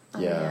 Oh,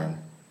 Yeah, yeah.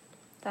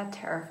 That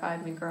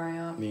terrified me growing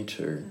up. me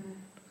too.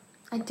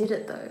 I did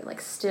it though. Like,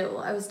 still,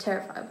 I was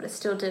terrified, but I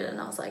still did it, and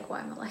I was like,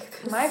 why am I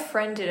like this? My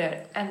friend did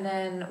it, and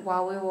then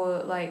while we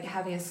were like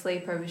having a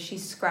sleepover, she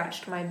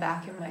scratched my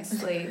back in my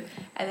sleep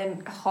and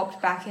then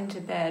hopped back into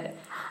bed,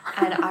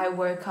 and I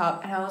woke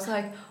up and I was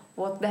like,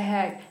 what the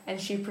heck? And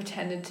she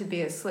pretended to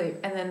be asleep,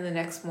 and then the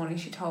next morning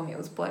she told me it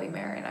was Bloody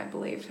Mary, and I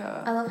believed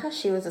her. I love how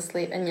she was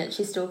asleep, and yet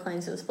she still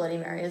claims it was Bloody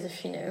Mary as if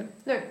she knew.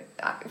 No,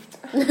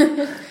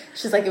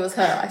 She's like, it was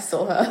her. I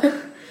saw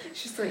her.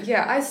 she's like,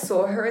 yeah, I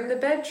saw her in the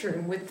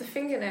bedroom with the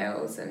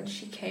fingernails, and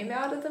she came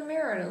out of the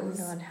mirror, and it Oh was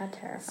God, how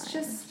terrifying! it's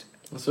just.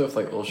 Also, if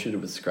like all she did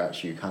was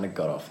scratch you, kind of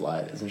got off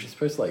light. Isn't she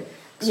supposed to like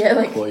Yeah,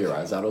 like- claw your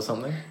eyes out or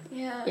something?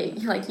 Yeah.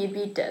 Yeah, like you'd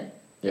be dead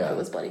if Yeah. it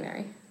was Bloody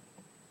Mary.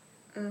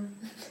 Mm.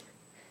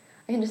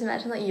 I can just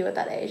imagine like you at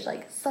that age,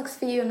 like, sucks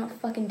for you, I'm not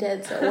fucking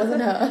dead, so it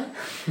wasn't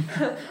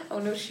her. Oh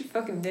no, she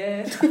fucking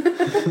dead.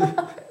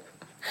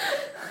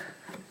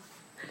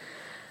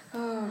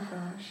 Oh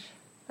gosh,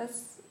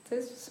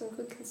 those are some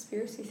good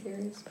conspiracy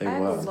theories. They I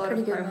have were. a lot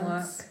Pretty of good homework.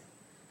 ones.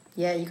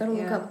 Yeah, you gotta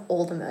look Yeah. up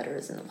all the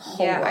murderers in the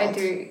whole Yeah, world. I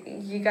do.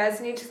 You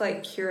guys need to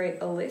like curate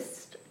a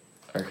list.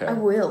 Okay. I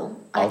will.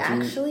 I'll I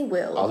do- actually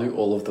will. I'll do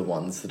all of the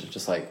ones that are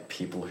just like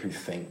people who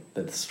think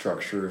that the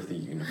structure of the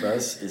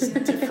universe is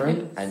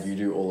different, and you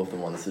do all of the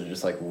ones that are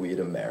just like weird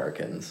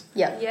Americans.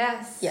 Yep.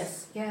 Yes.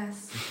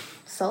 Yes.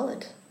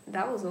 Solid.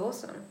 That was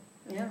awesome.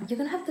 Yeah. You're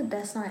gonna have the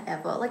best night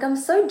ever. Like, I'm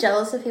so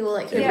jealous of people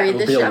like who Yeah, read it'll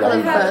this be a shit for long the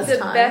I'm gonna have first the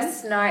time.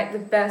 best night, the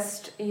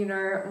best,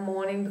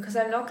 morning, because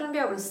I'm not gonna be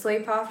able to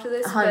sleep after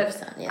this. 100%,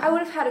 But yeah. I would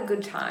have had a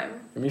good time.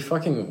 And you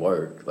fucking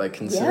woke, like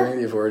considering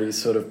you've already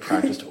sort of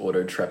practiced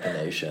auto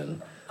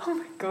trepanation. Oh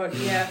my god,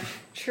 yeah.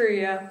 True,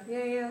 yeah.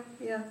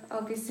 Yeah.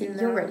 I'll be sitting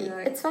there. You're I'll be ready.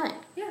 like, It's fine.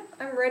 yeah,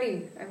 I'm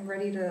ready. I'm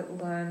ready to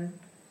learn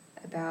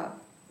about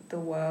the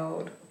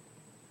world.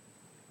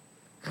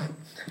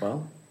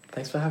 Well,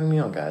 thanks for having me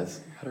on,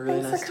 guys. Had a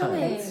really Thanks nice for time.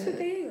 coming. Thanks for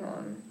being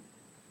on.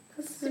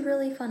 This is a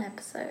really fun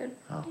episode.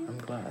 Oh, I'm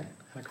glad.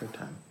 Had a good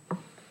time.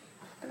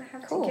 And I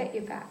have Cool. to get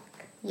you back.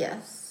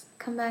 Yes.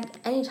 Come back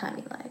anytime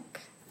you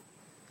like.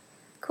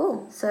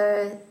 Cool.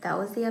 So that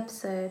was the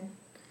episode.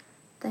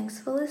 Thanks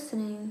for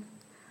listening.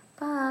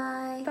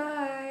 Bye.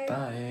 Bye.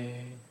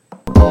 Bye.